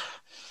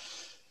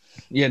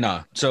 Yeah,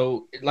 nah.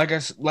 So, like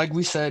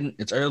we said,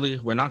 it's early.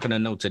 We're not gonna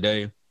know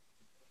today.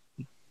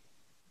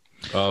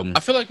 I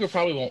feel like we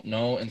probably won't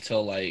know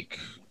until like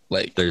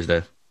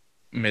Thursday,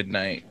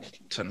 midnight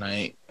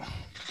tonight.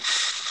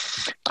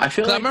 I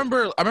feel like I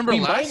remember we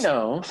might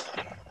know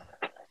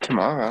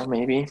tomorrow,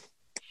 maybe.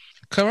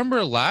 Cause I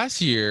remember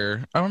last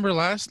election,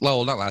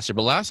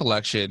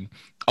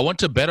 I went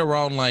to bed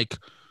around like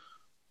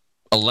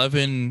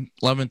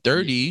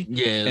 11:30.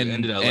 Yeah, it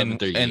ended at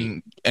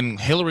 11:30. And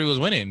Hillary was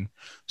winning.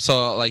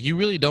 So like you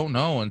really don't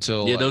know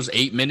until those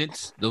 8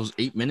 minutes. Those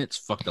 8 minutes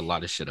fucked a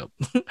lot of shit up.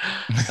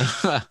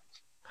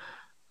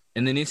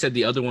 And then he said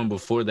the other one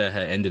before that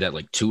had ended at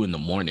like 2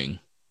 a.m.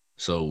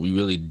 So we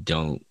really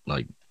don't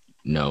like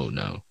know.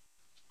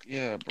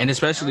 Yeah, bro. And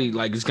especially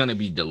like it's gonna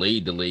be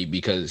delayed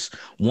because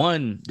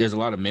one, there's a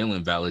lot of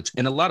mail-in ballots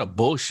and a lot of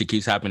bullshit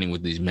keeps happening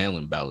with these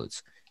mail-in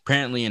ballots.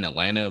 Apparently in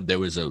Atlanta there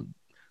was the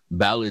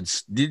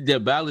ballots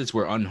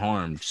were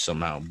unharmed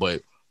somehow,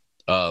 but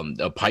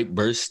a pipe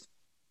burst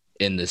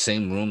in the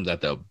same room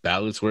that the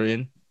ballots were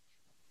in.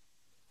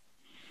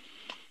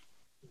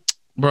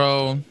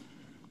 Bro,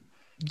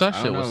 that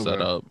shit was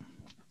set up.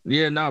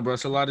 Yeah, bro.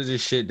 It's a lot of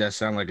this shit that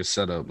sound like a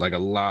setup. Like a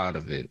lot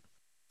of it.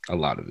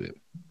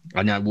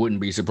 And I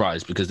wouldn't be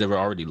surprised because they were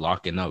already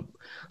locking up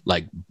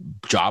like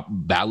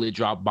ballot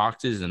drop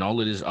boxes and all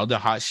of this other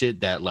hot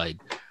shit that like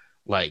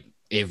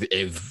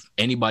if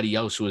anybody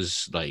else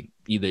was like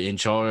either in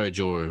charge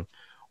or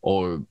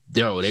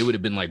they would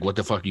have been like, what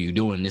the fuck are you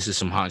doing? This is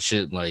some hot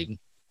shit. Like,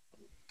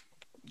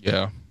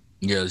 yeah,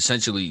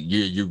 essentially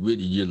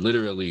you're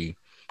literally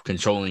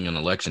controlling an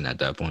election at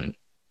that point.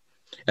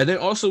 And then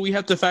also we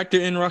have to factor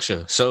in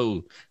Russia.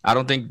 So I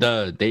don't think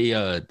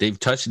they've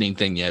touched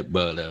anything yet,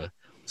 but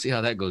see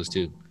how that goes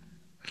too.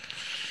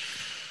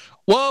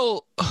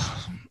 Well,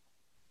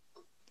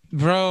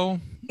 bro.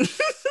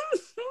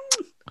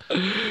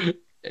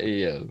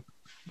 Yeah.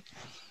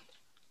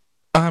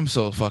 I'm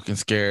so fucking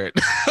scared.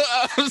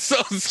 I'm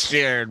so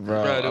scared,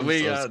 bro. The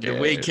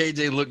way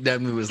KJ looked at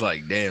me was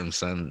like, damn,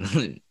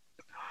 son.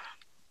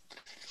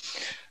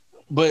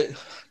 But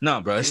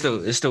no, bro, it's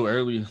still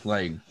early.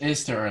 Like, it's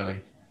still early.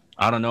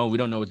 I don't know. We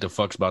don't know what the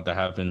fuck's about to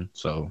happen.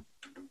 So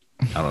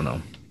I don't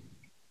know.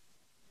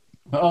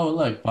 Oh,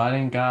 look,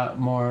 Biden got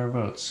more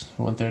votes.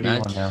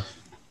 131 now.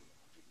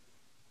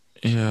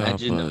 Yeah,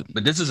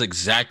 but this is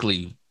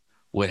exactly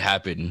what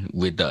happened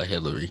with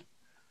Hillary.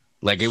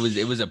 Like it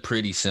was a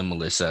pretty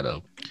similar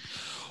setup.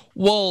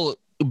 Well,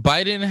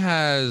 Biden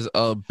has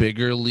a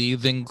bigger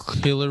lead than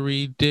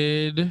Hillary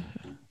did,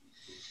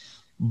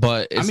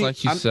 but it's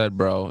like you said,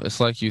 bro. It's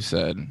like you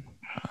said.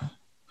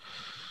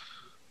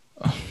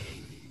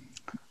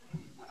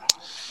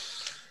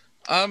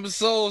 I'm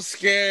so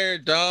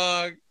scared,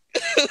 dog.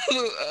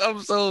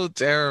 I'm so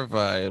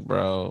terrified,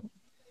 bro.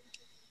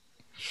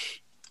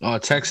 Oh,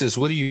 Texas,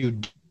 what are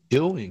you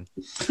doing?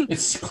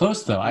 It's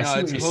close though. I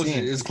see what you're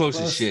saying. It's close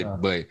as shit, though.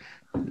 But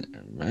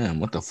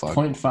man, what the fuck?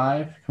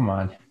 0.5? Come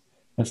on.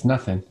 That's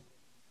nothing.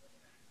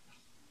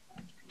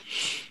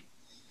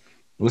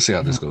 We'll see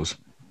how this goes.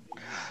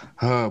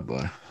 Oh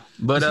boy.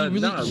 But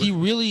he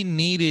really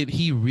needed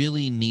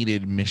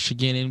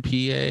Michigan and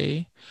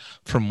PA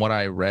from what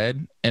I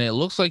read, and it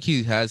looks like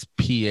he has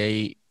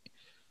PA.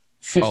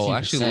 15%. Oh,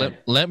 actually,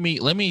 let me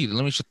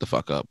shut the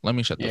fuck up. Let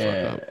me shut the fuck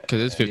up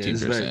because it's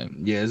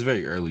 15%. Yeah, it's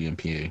very early in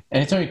PA,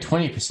 and it's only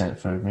 20%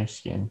 for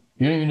Michigan.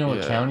 You don't even know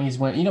what counties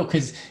went. You know,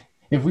 because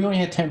if we only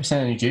had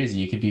 10% of New Jersey,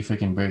 you could be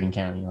freaking Bergen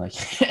County. Like,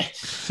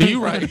 You're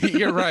right.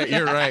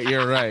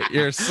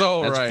 You're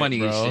so that's right. Funny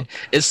bro. Shit.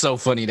 It's so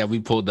funny that we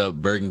pulled up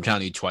Bergen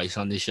County twice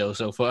on this show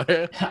so far.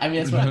 I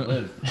mean, that's where I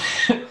live.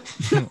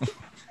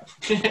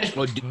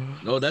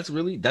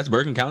 That's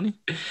Bergen County.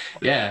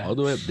 Yeah, all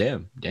the way up.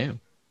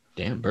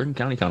 Damn, Bergen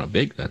County kind of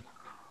big then.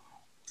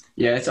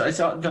 Yeah, it's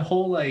the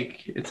whole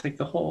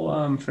the whole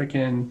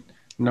freaking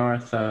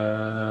north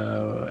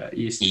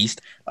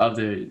east of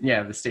the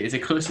state. It's the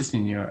closest to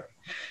New York.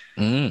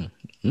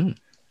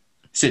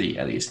 City,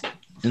 at least.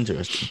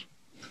 Interesting.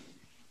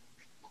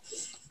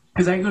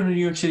 Because I go to New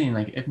York City in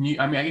like I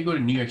could go to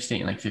New York State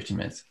in like 15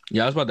 minutes.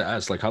 Yeah, I was about to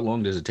ask, like, how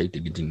long does it take to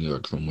get to New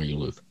York from where you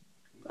live?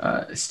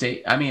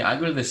 State. I mean, I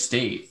go to the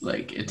state.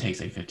 Like it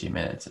takes like 15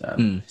 minutes.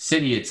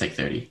 City, it's like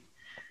 30.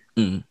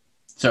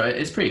 So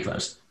it's pretty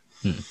close.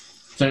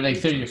 So like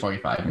 30 to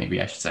 45, maybe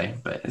I should say,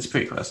 but it's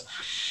pretty close.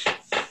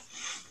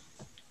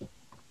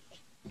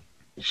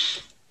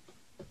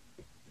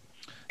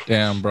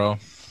 Damn, bro.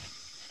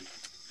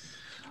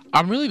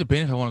 I'm really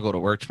debating if I want to go to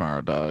work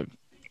tomorrow, dog.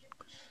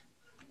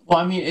 Well,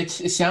 I mean, it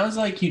sounds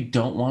like you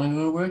don't want to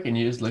go to work and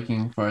you're just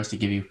looking for us to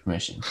give you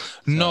permission. So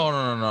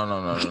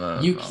No.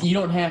 You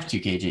don't have to,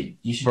 KJ.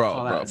 You should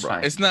call out. It's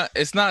fine.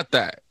 It's not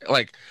that.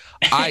 Like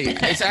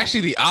it's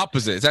actually the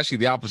opposite.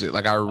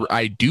 Like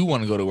I do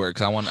want to go to work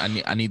because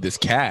I need this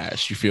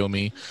cash. You feel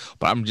me?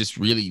 But I'm just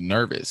really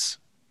nervous.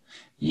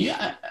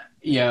 Yeah.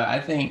 I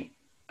don't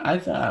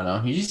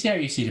know. You just see how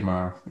you see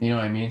tomorrow. You know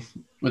what I mean?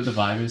 What the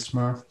vibe is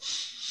tomorrow.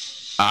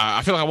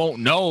 I feel like I won't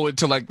know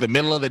until like the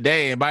middle of the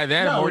day, and by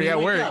then I'm already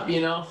at work. Up,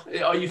 you know,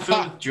 are you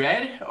filled with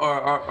dread, or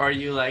are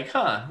you like,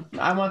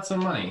 I want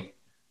some money?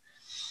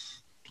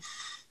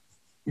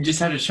 You just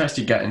have to trust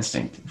your gut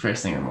instinct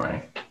first thing in the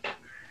morning.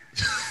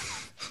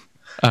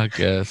 I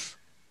guess.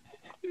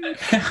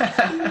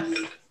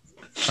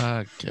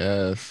 I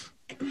guess.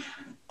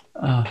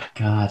 Oh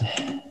God.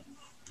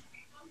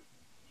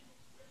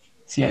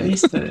 See, at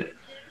least At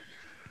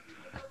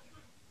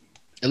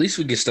least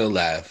we can still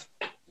laugh.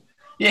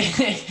 Yeah.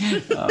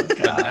 Oh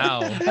God.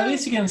 Now. At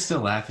least you can still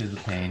laugh through the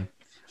pain.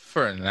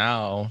 For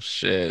now,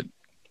 shit.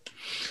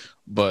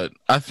 But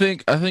I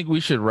think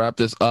we should wrap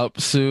this up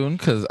soon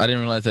because I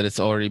didn't realize that it's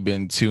already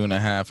been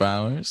 2.5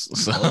 hours.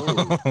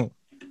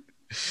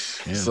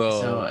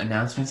 So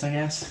announcements, I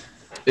guess.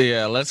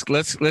 Yeah,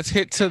 let's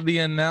hit to the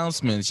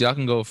announcements. Y'all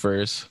can go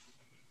first.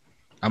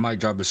 I might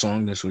drop a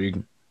song this week.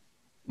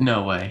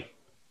 No way.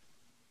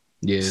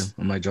 Yeah,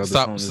 I might drop a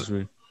song this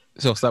week.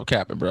 So stop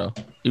capping, bro.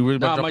 You really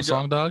about to drop a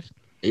song, dog?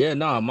 Yeah,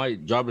 no, I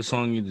might drop a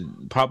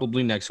song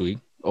probably next week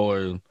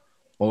or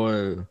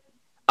I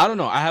don't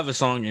know. I have a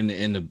song in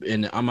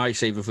the I might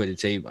save it for the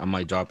tape. I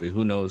might drop it.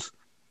 Who knows?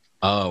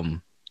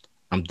 I'm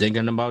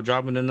thinking about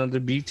dropping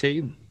another beat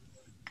tape.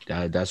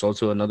 That's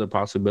also another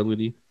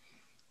possibility.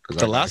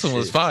 The last one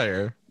was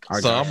fire,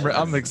 so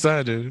I'm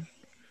excited.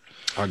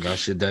 I got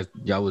shit that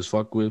y'all was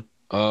fuck with.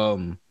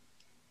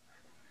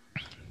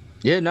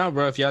 Yeah, no,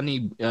 bro. If y'all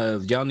need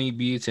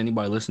beats,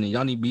 anybody listening,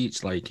 y'all need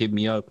beats, like hit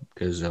me up,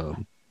 cause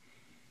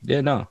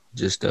that's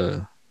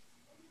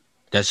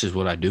just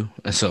what I do.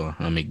 So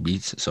I make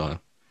beats. So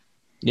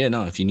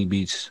if you need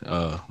beats,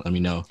 let me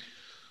know.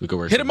 We can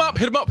work. Hit him up.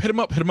 Tempo.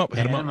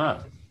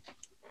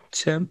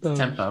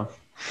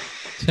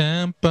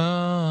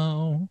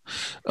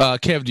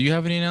 Kev, do you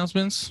have any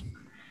announcements?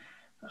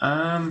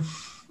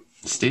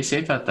 Stay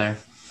safe out there.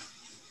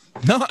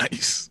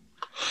 Nice.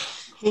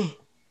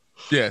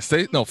 Yeah,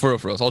 for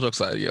real. All jokes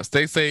aside, yeah,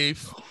 stay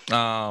safe.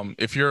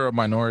 If you're a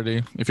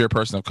minority, if you're a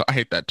person of color, I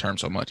hate that term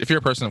so much. If you're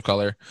a person of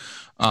color,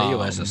 stay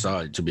your ass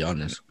inside, to be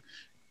honest.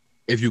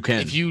 If you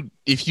can.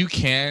 If you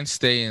can,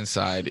 stay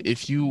inside.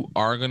 If you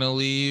are gonna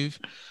leave,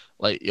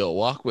 like,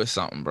 walk with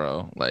something,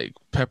 bro. Like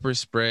pepper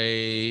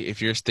spray,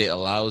 if your state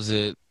allows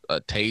it,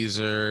 a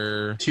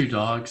taser,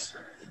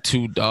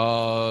 2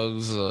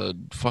 dogs, a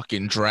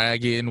fucking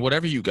dragon,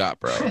 whatever you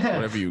got, bro.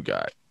 Whatever you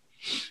got.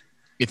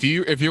 If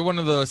you're one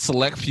of the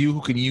select few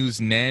who can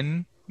use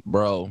Nen,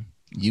 bro,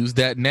 use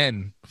that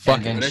Nen.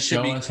 Fuck it. That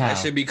should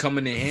be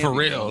coming in handy. For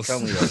real.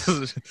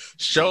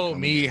 Show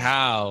me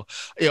how.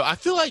 I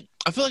feel like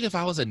if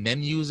I was a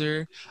Nen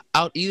user,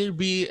 I would either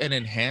be an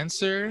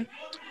enhancer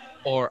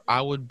or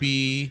I would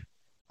be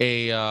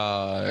a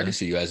I can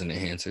see you as an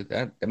enhancer.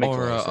 That makes a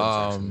lot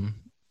of sense.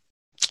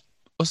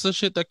 What's the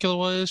shit that killer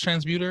was?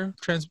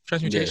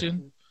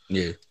 Transmutation?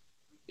 Yeah.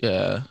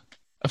 I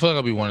feel like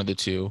I'll be one of the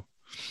two.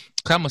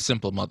 I'm a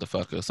simple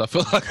motherfucker, so I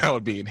feel like I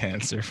would be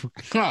enhancer.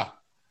 Well,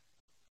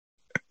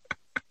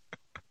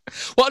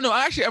 no,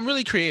 actually, I'm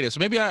really creative,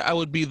 so maybe I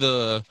would be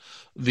the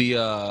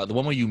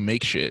one where you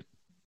make shit.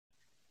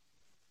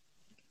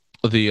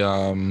 I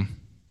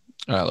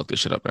look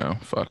this shit up now.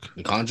 Fuck.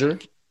 The Conjurer?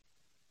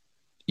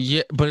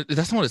 Yeah, but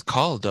that's not what it's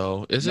called,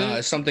 though, is it? No,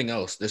 it's something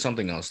else. There's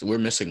something else. We're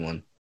missing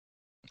one.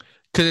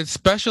 Because it's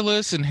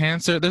specialist,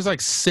 enhancer. There's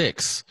like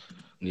 6.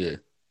 Yeah.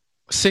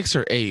 6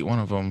 or 8, one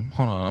of them.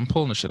 Hold on, I'm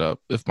pulling the shit up.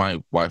 If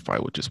my Wi-Fi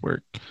would just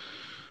work.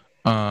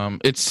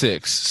 It's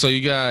 6. So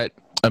you got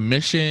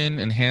emission,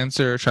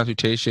 enhancer,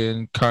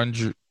 transmutation,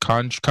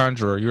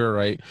 conjurer. You're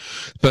right.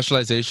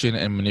 Specialization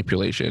and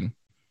manipulation.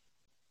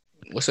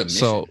 What's a mission?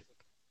 So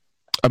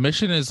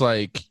emission is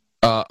like,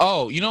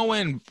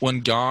 when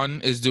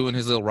Gon is doing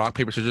his little rock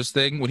paper scissors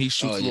thing, when he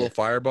shoots a little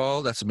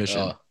fireball, that's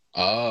emission.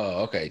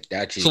 Okay.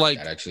 That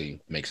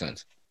actually makes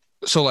sense.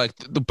 So, like,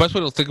 the best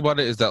way to think about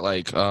it is that,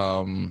 like,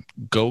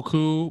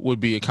 Goku would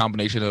be a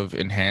combination of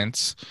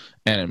enhance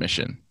and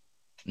emission.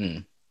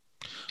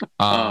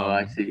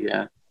 I see.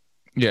 Yeah.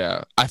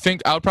 Yeah, I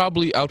think I would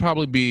probably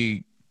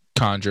be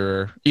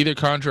conjurer, either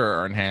conjurer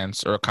or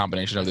enhance, or a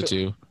combination of the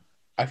two.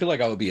 I feel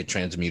like I would be a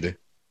transmuter.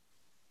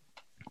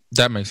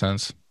 That makes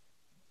sense.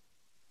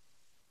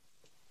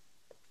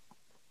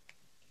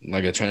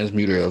 Like a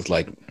transmuter of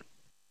like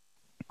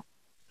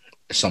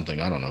something.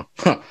 I don't know.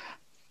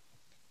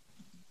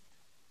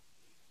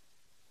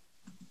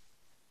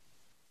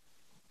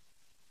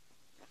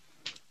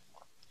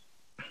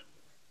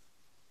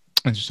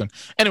 Interesting.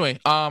 Anyway,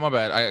 my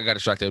bad. I got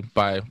distracted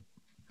by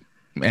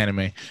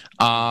anime.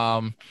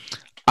 The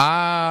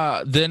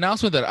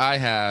announcement that I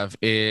have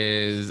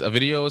is a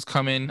video is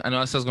coming. I know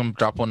I said I was going to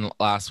drop one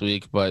last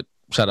week, but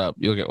shut up.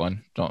 You'll get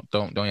one.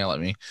 Don't yell at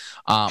me.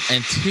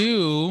 And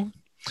two,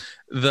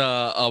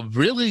 a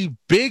really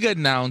big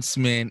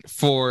announcement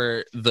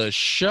for the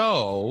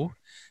show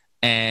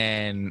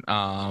and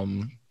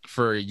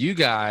for you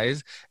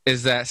guys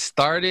is that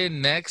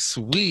starting next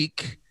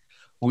week,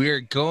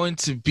 we're going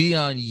to be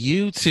on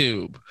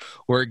YouTube.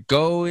 We're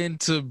going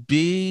to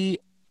be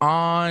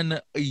on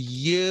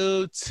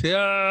YouTube.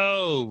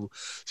 So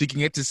you can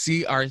get to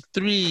see our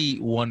 3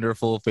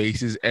 wonderful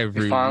faces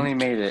every We finally week.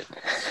 made it.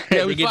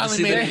 Yeah, we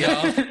finally made it,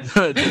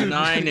 y'all. The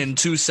 9 and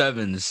 2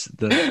 7s.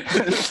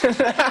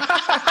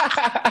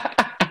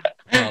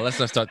 Let's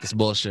not start this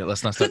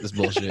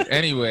bullshit.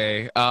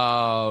 Anyway,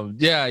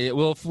 yeah,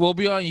 we'll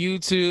be on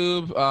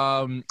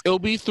YouTube. It'll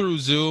be through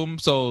Zoom,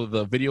 so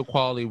the video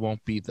quality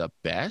won't be the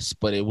best,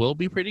 but it will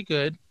be pretty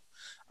good.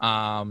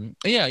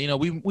 Yeah, you know,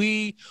 we've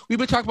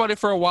been talking about it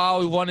for a while.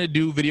 We wanted to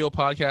do video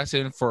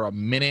podcasting for a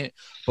minute,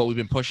 but we've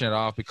been pushing it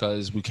off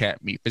because we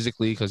can't meet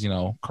physically because, you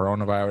know,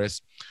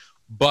 coronavirus.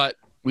 But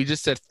we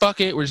just said, fuck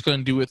it. We're just going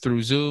to do it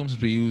through Zoom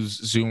since we use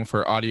Zoom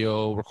for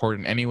audio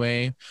recording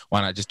anyway.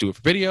 Why not just do it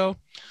for video?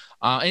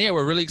 And yeah,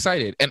 we're really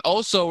excited. And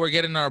also, we're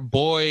getting our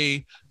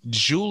boy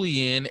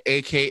Julian,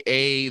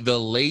 aka the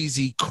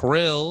Lazy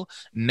Krill,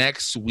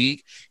 next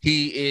week.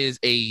 He is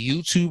a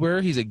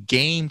YouTuber. He's a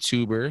game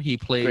tuber. He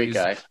plays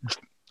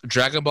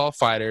Dragon Ball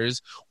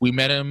Fighters. We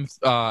met him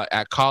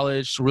at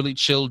college. Really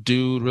chill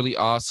dude. Really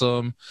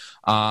awesome.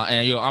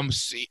 And you know, I'm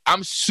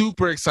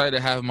super excited to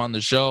have him on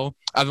the show.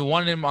 I've been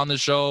wanting him on the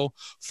show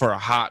for a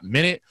hot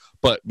minute,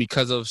 but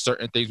because of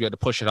certain things, we had to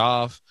push it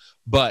off.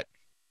 But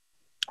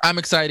I'm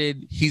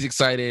excited. He's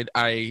excited.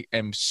 I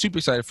am super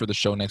excited for the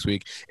show next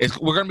week.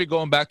 We're going to be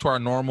going back to our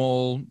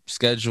normal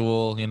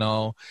schedule, you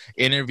know,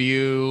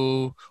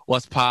 interview,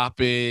 what's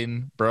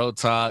popping, bro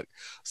talk.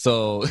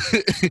 So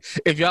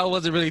if y'all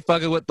wasn't really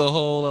fucking with the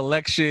whole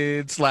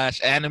election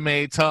 /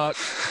 anime talk,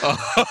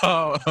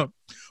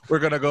 we're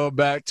going to go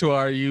back to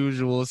our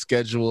usual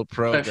scheduled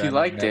program. But if you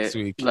liked next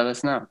it, week. let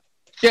us know.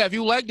 Yeah, if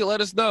you liked it, let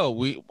us know.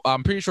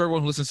 I'm pretty sure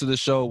everyone who listens to this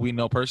show we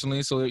know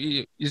personally. So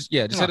just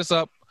hit us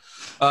up.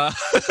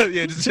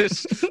 Yeah,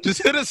 just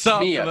hit us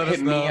up. Me up.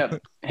 Hit me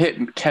up.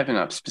 Hit Kevin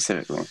up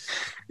specifically.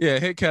 Yeah,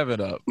 hit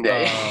Kevin up.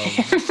 Yeah.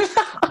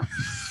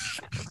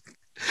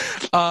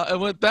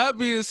 And with that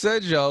being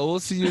said, y'all, we'll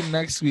see you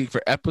next week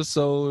for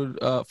episode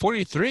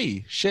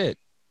 43. Shit.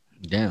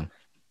 Damn.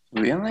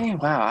 Really?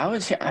 Wow. I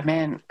was here,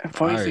 man.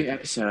 43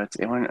 episodes.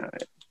 It went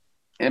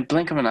in a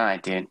blink of an eye,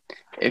 dude.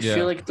 It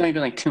feels like it's only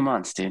been like 2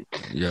 months, dude.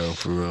 Yo,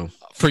 for real.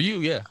 For you,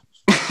 yeah.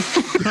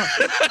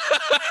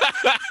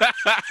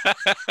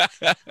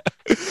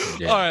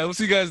 Yeah. All right, we'll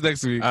see you guys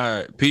next week. All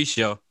right. Peace,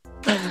 yo.